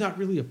movie's not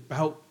really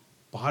about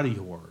body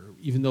horror,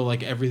 even though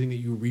like everything that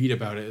you read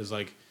about it is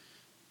like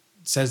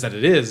says that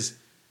it is.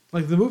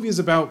 Like the movie is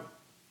about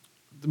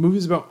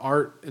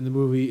art, and the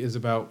movie is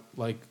about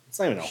like it's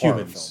not even a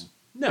humans.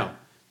 horror film. No,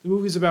 the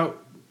movie's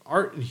about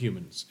art and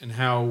humans and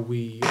how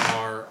we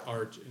are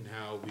art and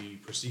how we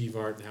perceive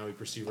art and how we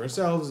perceive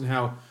ourselves and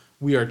how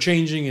we are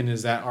changing and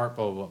is that art,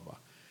 blah blah blah.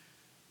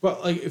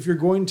 But like if you're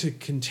going to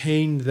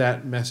contain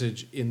that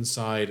message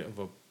inside of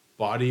a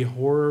body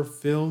horror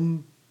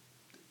film,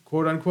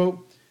 quote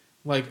unquote,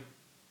 like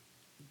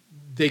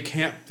they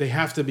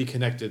have to be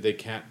connected. They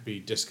can't be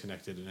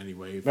disconnected in any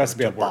way. It has to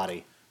be a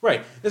body.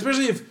 Right.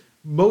 Especially if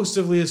most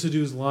of Léa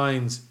Seydoux's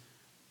lines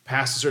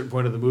past a certain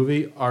point of the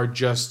movie are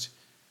just,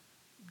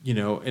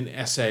 an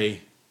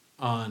essay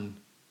on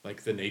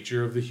like the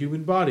nature of the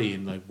human body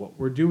and like what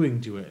we're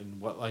doing to it and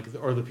what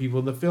or the people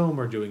in the film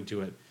are doing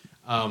to it.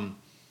 And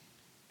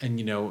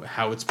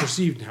how it's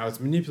perceived and how it's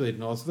manipulated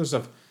and all this other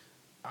stuff.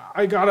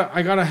 I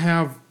gotta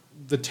have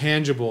the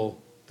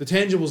tangible. The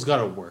tangible's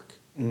gotta work,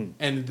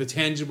 and the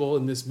tangible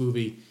in this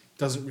movie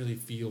doesn't really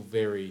feel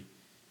very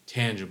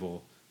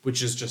tangible,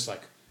 which is just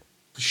like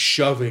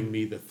shoving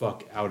me the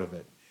fuck out of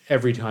it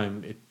every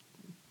time. It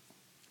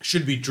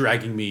should be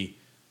dragging me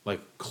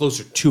like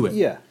closer to it.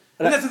 Yeah,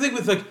 and that's the thing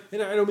with like,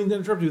 and I don't mean to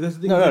interrupt you. That's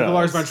the thing with the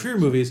Lars von Trier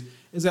movies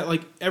is that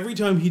like every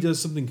time he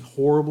does something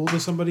horrible to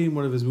somebody in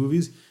one of his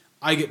movies,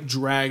 I get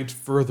dragged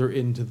further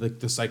into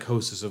the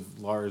psychosis of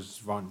Lars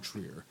von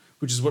Trier,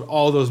 which is what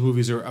all those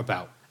movies are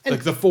about. And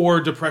like the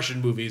 4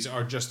 depression movies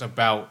are just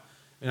about,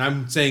 and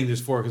I'm saying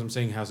there's 4 because I'm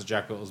saying House of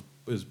Jackal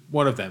is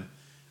one of them,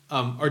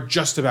 are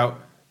just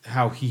about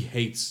how he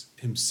hates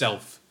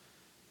himself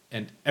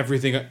and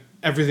everything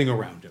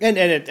around him.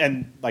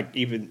 And like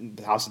even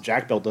the House of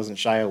Jackal doesn't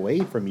shy away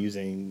from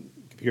using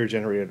computer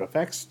generated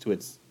effects to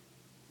its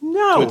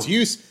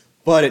use.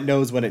 But it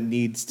knows when it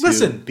needs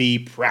to be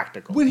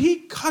practical. When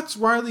he cuts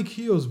Riley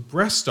Keough's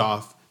breast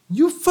off,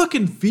 you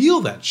fucking feel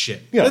that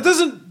shit. Yeah.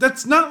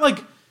 That's not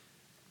like,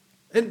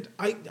 and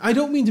I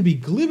don't mean to be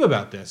glib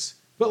about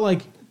this, but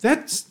like,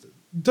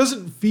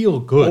 doesn't feel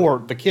good.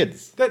 Or the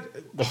kids.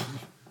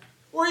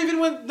 Or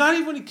even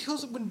when he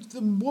kills it, when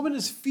the woman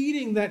is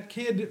feeding that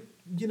kid,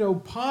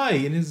 pie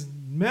in his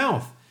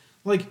mouth.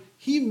 Like,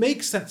 he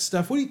makes that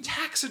stuff. When he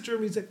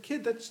taxidermies that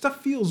kid, that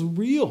stuff feels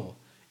real.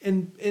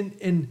 And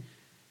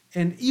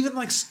even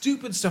like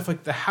stupid stuff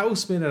like the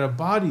house made out of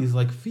bodies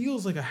like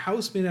feels like a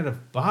house made out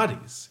of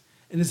bodies.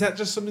 And is that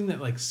just something that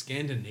like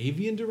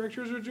Scandinavian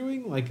directors are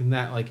doing? Like in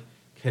that like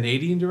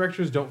Canadian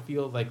directors don't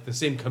feel like the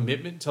same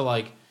commitment to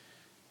like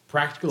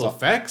practical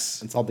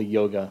effects? It's all the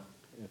yoga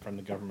from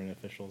the government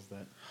officials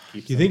that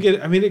keeps you think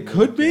it? I mean, it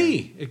could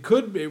be. It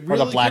could be. It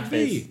really or the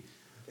blackface.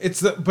 It's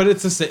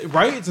the same,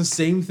 right? It's the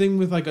same thing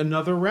with like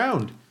Another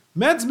Round.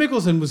 Mads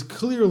Mikkelsen was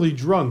clearly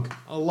drunk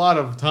a lot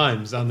of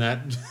times on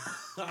that.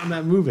 On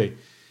that movie,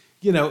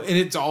 and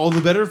it's all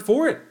the better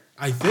for it.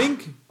 I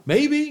think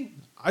maybe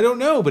I don't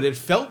know, but it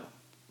felt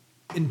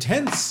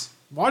intense.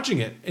 watching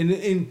it, and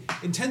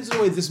intense in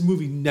a way this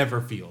movie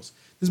never feels.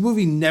 This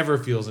movie never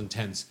feels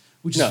intense,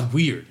 which is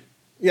weird.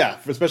 Yeah,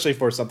 especially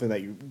for something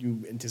that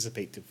you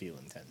anticipate to feel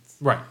intense.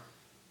 Right.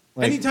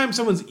 Anytime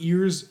someone's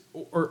ears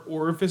or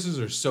orifices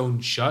are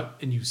sewn shut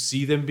and you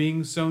see them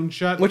being sewn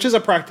shut, which is a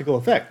practical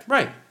effect,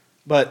 right?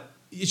 But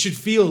it should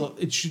feel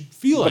like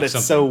something. But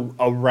it's so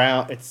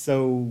around. It's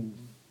so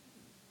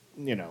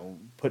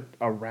put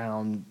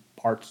around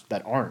parts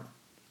that aren't.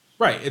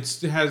 Right.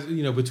 It has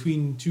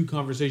between two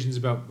conversations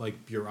about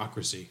like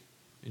bureaucracy,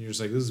 and you're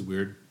just like, this is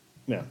weird.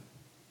 Yeah.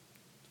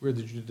 It's weird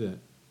that you did that.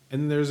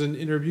 And then there's an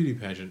inner beauty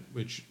pageant,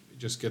 which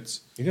just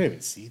gets. You don't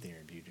even see the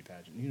inner beauty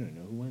pageant. You don't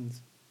know who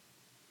wins.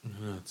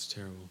 No, it's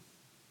terrible.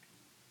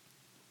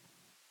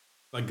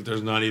 Like,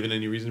 there's not even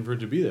any reason for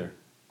it to be there.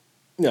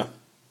 Yeah.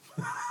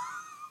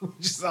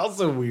 Which is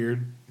also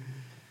weird.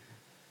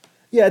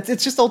 Yeah,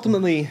 it's just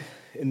ultimately,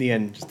 in the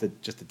end,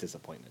 just a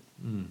disappointment.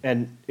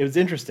 And it was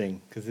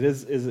interesting because it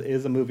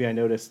is a movie I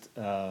noticed.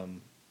 I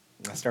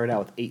started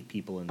out with 8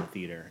 people in the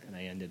theater, and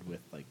I ended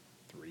with like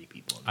 3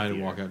 people. In the theater. I had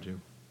to walk out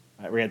too.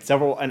 We had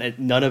several, and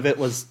none of it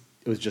was.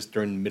 It was just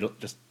during the middle,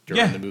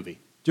 the movie.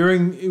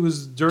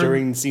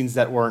 During scenes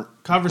that weren't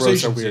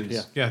conversation weird.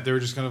 Scenes. Yeah, they were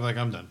just kind of like,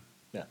 I'm done.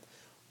 Yeah.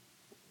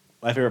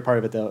 My favorite part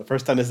of it, though,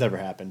 first time this ever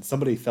happened,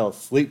 somebody fell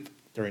asleep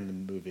during the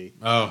movie.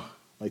 Oh.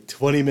 Like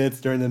 20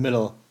 minutes during the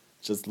middle,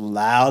 just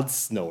loud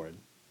snoring.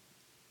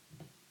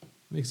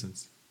 Makes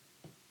sense.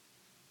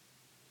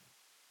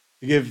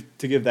 To give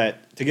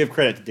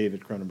credit to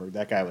David Cronenberg,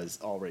 that guy was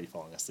already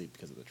falling asleep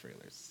because of the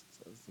trailers.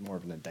 So it's more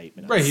of an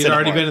indictment. Right, he'd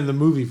already been in the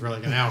movie for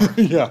like an hour.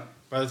 Yeah.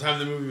 By the time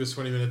the movie was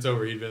 20 minutes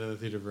over, he'd been in the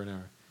theater for an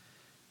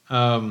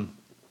hour.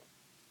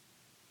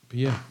 But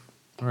yeah.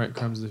 All right,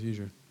 Crimes of the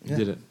Future. We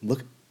did it.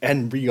 Look,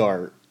 and we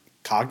are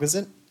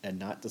cognizant and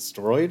not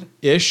destroyed.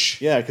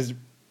 Ish. Yeah, because,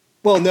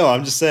 well, no,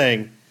 I'm just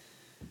saying.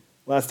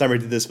 Last time we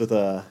did this with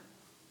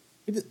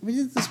we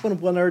did this one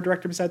with one other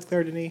director besides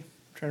Claire Denis.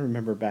 I'm trying to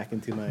remember back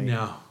into my.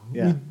 No.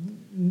 Yeah.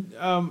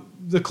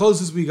 The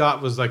closest we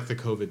got was like the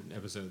COVID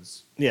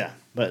episodes. Yeah,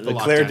 but the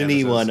Claire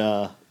Denis one,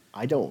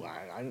 I don't.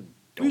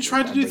 We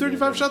tried to do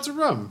 35 shots of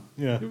rum.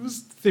 Yeah. It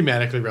was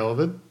thematically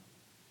relevant.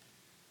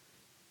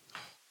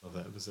 Love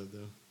that episode,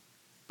 though.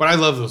 But I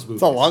love those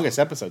movies. It's the longest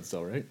episode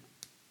still, right?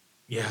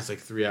 Yeah, it's like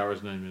 3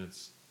 hours, 9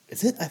 minutes.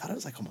 Is it? I thought it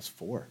was like almost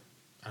 4.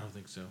 I don't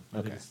think so.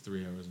 I think it's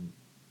 3 hours.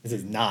 This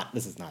is not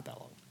that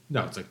long.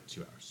 No, it's like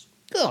 2 hours.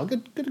 Oh,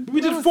 good. We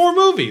did 4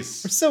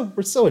 movies.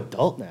 We're so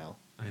adult now.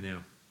 I know.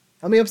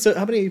 How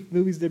many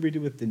movies did we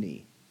do with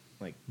Denis?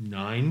 Like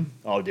 9.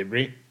 Oh, did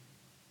we?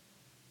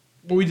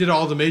 Well, we did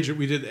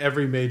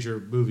every major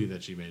movie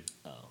that she made.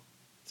 Oh.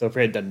 So if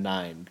we had done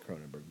 9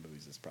 Cronenberg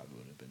movies, this probably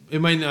would have been. It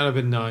might not have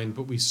been 9,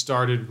 but we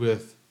started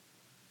with.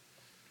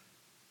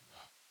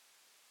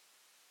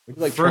 We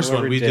did like first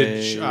one. We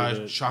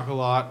did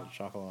Chocolat.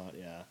 Chocolat,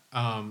 yeah.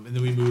 And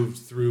then we moved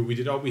through. We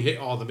hit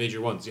all the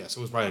major ones. Yeah, so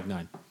it was probably like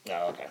 9.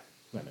 Oh, okay.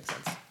 That makes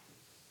sense.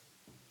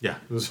 Yeah,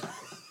 it was.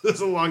 It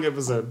was a long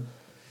episode.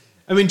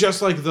 I mean,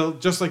 just like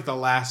the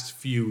last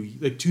few,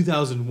 like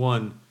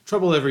 2001,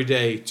 Trouble Every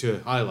Day to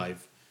High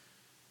Life,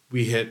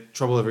 we hit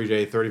Trouble Every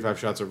Day, 35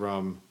 Shots of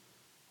Rum,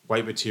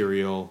 White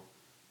Material,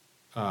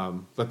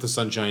 Let the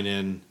Sunshine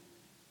In,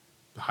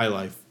 High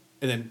Life,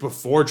 and then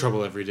before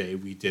Trouble Every Day,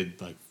 we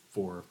did like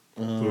 4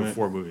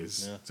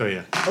 movies. Yeah. So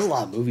yeah, that was a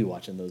lot of movie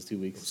watching those 2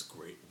 weeks. It was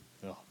great.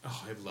 Oh,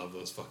 I love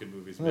those fucking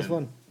movies. That was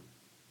fun.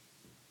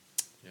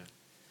 Yeah.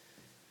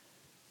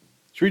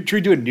 Should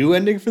we do a new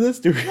ending for this?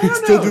 Do we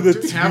still do the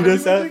tweet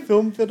us at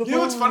Film Fiddle? You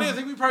know what's funny? I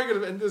think we probably could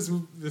have ended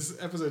this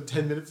episode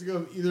 10 minutes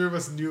ago. Either of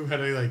us knew how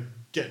to like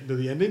get into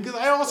the ending because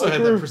I also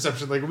had that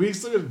perception. Like, are we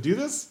still going to do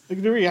this?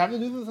 Like, do we have to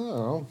do this? I don't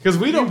know. Because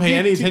we don't pay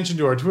any attention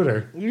to our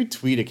Twitter. We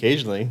tweet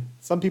occasionally.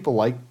 Some people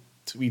like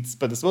tweets,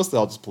 but it's mostly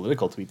all just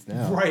political tweets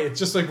now. Right. It's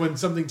just like when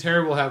something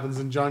terrible happens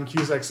and John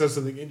Cusack says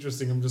something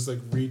interesting, I'm just like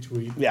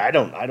retweet. Yeah, I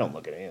don't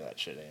look at any of that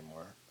shit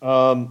anymore.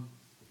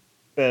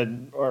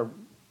 And our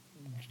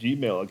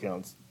Gmail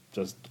accounts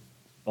just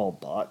all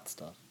bot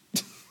stuff.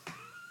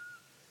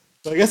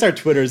 So I guess our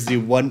Twitter is the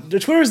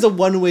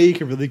one way you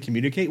can really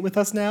communicate with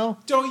us now.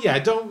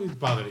 Don't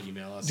bother to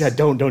email us. Yeah,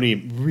 don't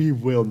even. We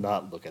will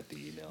not look at the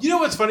email. You know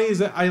what's funny is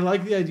that I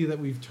like the idea that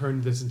we've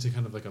turned this into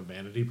kind of like a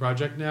vanity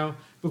project now.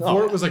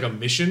 Before it was like a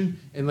mission,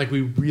 and like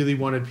we really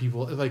wanted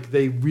people, like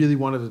they really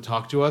wanted to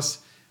talk to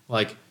us,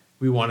 like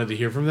we wanted to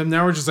hear from them.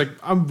 Now we're just like,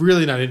 I'm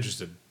really not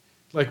interested.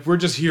 Like we're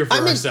just here for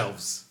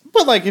ourselves.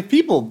 But like if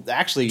people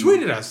actually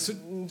tweeted us,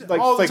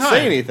 all the time.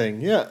 Say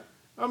anything, yeah.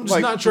 I'm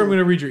just not sure I'm going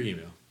to read your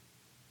email.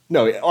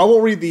 No, I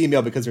won't read the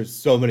email because there's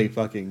so many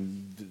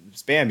fucking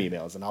spam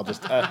emails, and I'll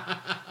just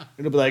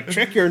it'll be like,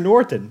 check your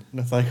Norton, and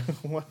it's like,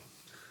 what?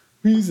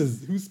 Who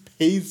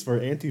pays for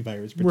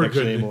antivirus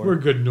protection anymore? We're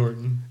good,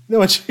 Norton.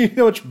 You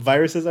know which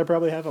viruses I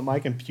probably have on my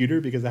computer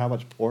because of how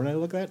much porn I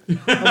look at? I'm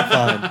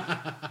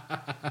fine.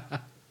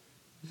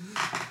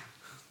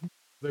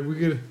 Like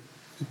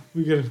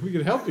we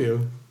could help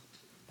you.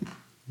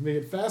 Make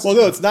it faster. Well,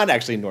 no, it's not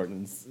actually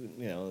Norton's.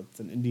 It's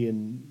an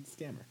Indian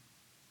scammer.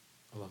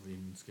 I love the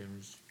Indian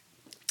scammers.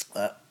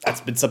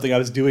 That's been something I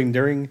was doing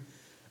during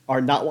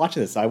our not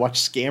watching this. I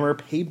watched Scammer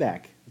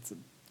Payback. It's a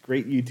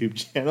great YouTube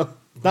channel.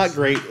 Not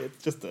great.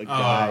 It's just a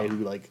guy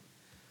who like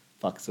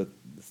fucks with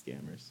the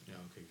scammers. Yeah.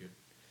 Okay. Good.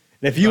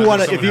 And if you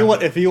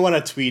want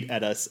to tweet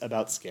at us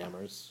about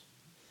scammers,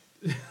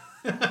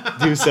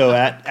 do so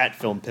at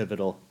Film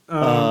Pivotal.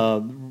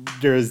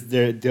 There's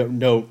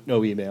no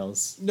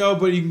emails. No,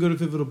 but you can go to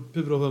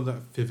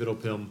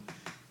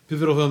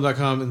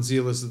pivotalfilm.com and see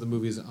a list of the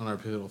movies on our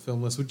Pivotal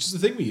Film list, which is the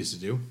thing we used to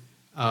do.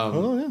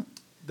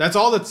 That's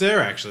all that's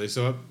there, actually.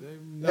 So,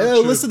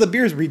 list of the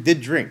beers we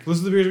did drink.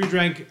 List of the beers we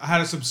drank. How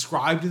to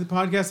subscribe to the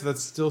podcast. If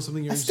that's still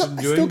something you're interested in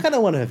doing. I still kind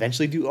of want to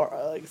eventually do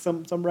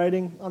some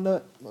writing on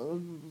the.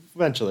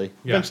 Eventually,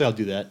 I'll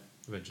do that.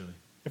 Eventually,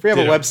 if we have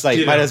a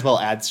website, might as well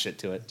add shit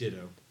to it.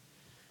 Ditto.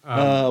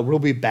 We'll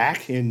be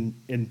back in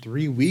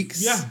 3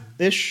 weeks.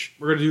 Ish.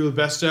 We're gonna do the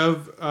best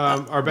of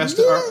our best.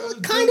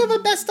 Kind of a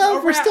best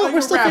of. We're still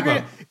figuring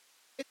it.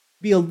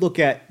 Be a look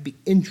at the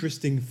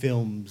interesting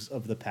films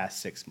of the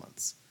past 6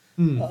 months.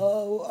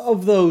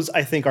 Of those,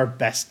 I think our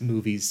best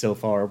movies so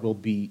far will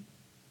be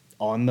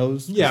on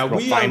those. Yeah,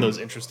 we'll find those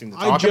interesting to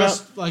talk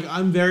about. Like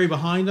I'm very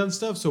behind on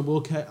stuff, so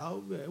we'll catch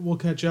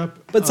up.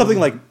 But something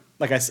like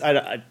I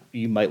said,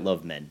 you might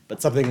love Men,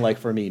 but something like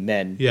for me,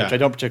 Men, which I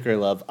don't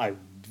particularly love, I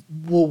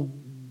will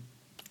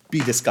be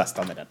discussed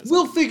on that episode.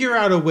 We'll figure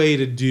out a way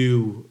to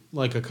do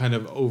like a kind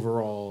of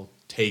overall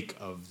take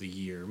of the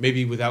year,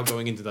 maybe without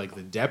going into like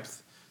the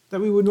depth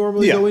that we would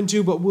normally go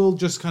into, but we'll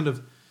just kind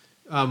of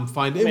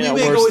find it.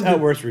 At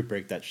worst, we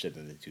break that shit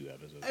into 2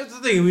 episodes. That's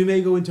the thing. We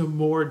may go into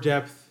more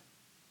depth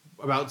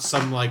about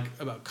some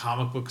about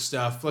comic book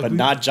stuff, but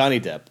not Johnny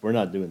Depp. We're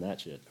not doing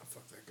that shit. Oh,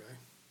 fuck that guy.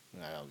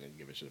 I don't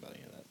give a shit about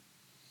any of that.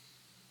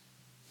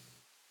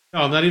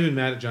 No, I'm not even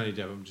mad at Johnny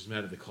Depp. I'm just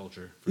mad at the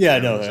culture. I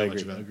know. So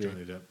much about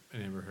Johnny Depp. I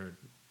never heard.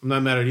 I'm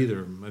not mad at either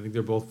of them. I think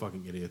they're both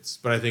fucking idiots.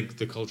 But I think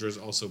the culture is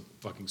also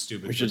fucking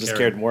stupid. We should have just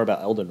cared more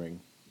about Elden Ring.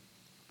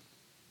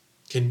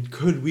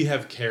 Could we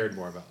have cared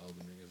more about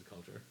Elden Ring as a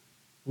culture?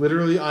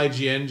 Literally,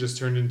 IGN just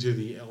turned into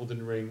the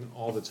Elden Ring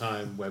all the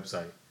time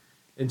website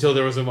until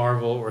there was a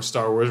Marvel or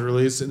Star Wars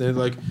release, and they're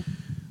like,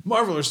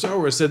 Marvel or Star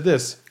Wars said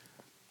this.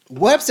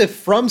 What if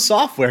From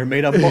Software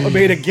made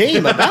a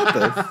game about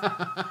this?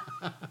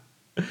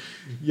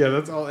 Yeah,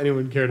 that's all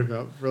anyone cared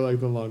about for like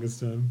the longest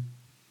time.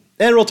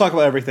 And we'll talk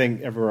about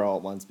everything everywhere all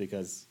at once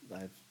because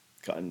I've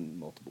gotten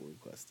multiple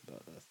requests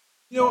about this.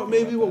 You know what?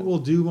 Maybe what we'll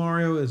do,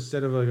 Mario,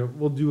 instead of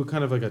we'll do a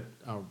kind of like a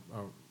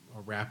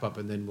wrap up,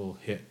 and then we'll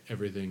hit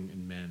everything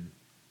in Men,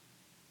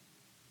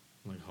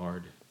 like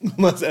hard.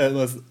 Let's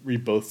we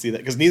both see that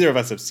because neither of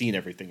us have seen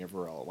everything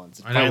everywhere all at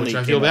once. I know, which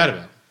I feel bad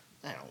about.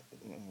 I don't.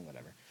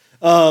 Whatever.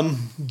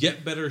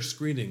 Get better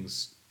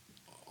screenings.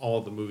 All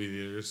the movie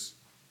theaters.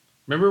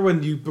 Remember when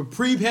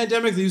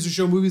pre-pandemic they used to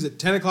show movies at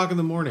 10 o'clock in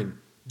the morning?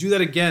 Do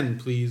that again,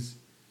 please.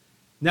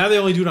 Now they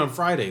only do it on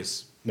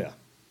Fridays. Yeah.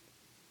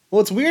 Well,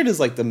 what's weird is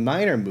like the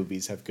minor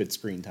movies have good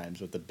screen times,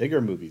 but the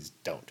bigger movies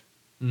don't.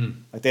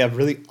 Like they have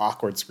really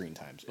awkward screen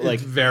times. Like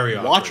very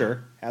awkward.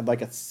 Watcher had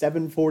like a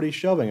 7:40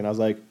 showing, and I was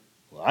like,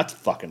 "Well, that's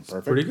fucking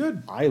perfect. Pretty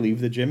good." I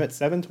leave the gym at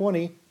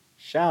 7:20,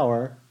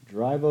 shower,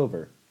 drive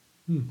over.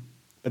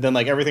 But then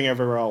like everything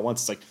everywhere all at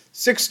once, it's like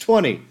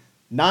 6:20,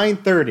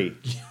 9:30,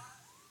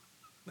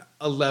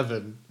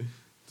 11.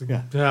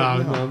 Yeah. No,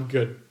 I'm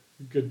good.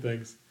 Good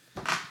things.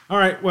 All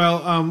right.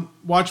 Well,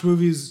 watch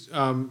movies,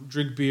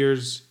 drink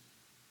beers,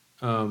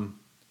 and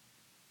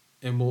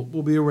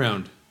we'll be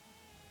around.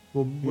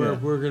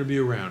 We're gonna be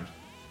around.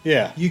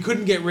 Yeah. You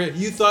couldn't get rid.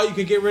 You thought you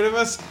could get rid of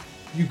us.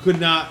 You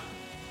could not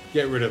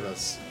get rid of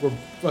us. We're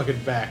fucking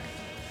back.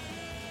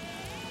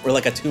 We're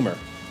like a tumor,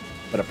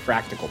 but a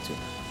practical tumor.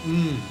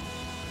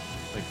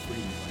 Like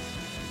freedom.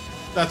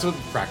 That's what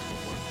practical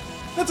for.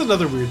 That's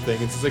another weird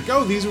thing. It's just like,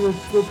 oh, these were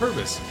for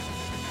purpose.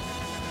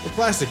 We're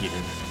plastic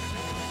eating.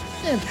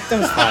 Yeah, that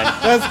was fine.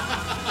 That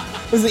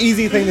was an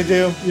easy thing to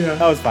do. Yeah.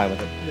 I was fine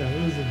with it. Yeah,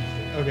 it was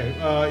interesting. Okay.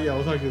 Yeah,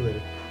 we'll talk to you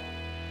later.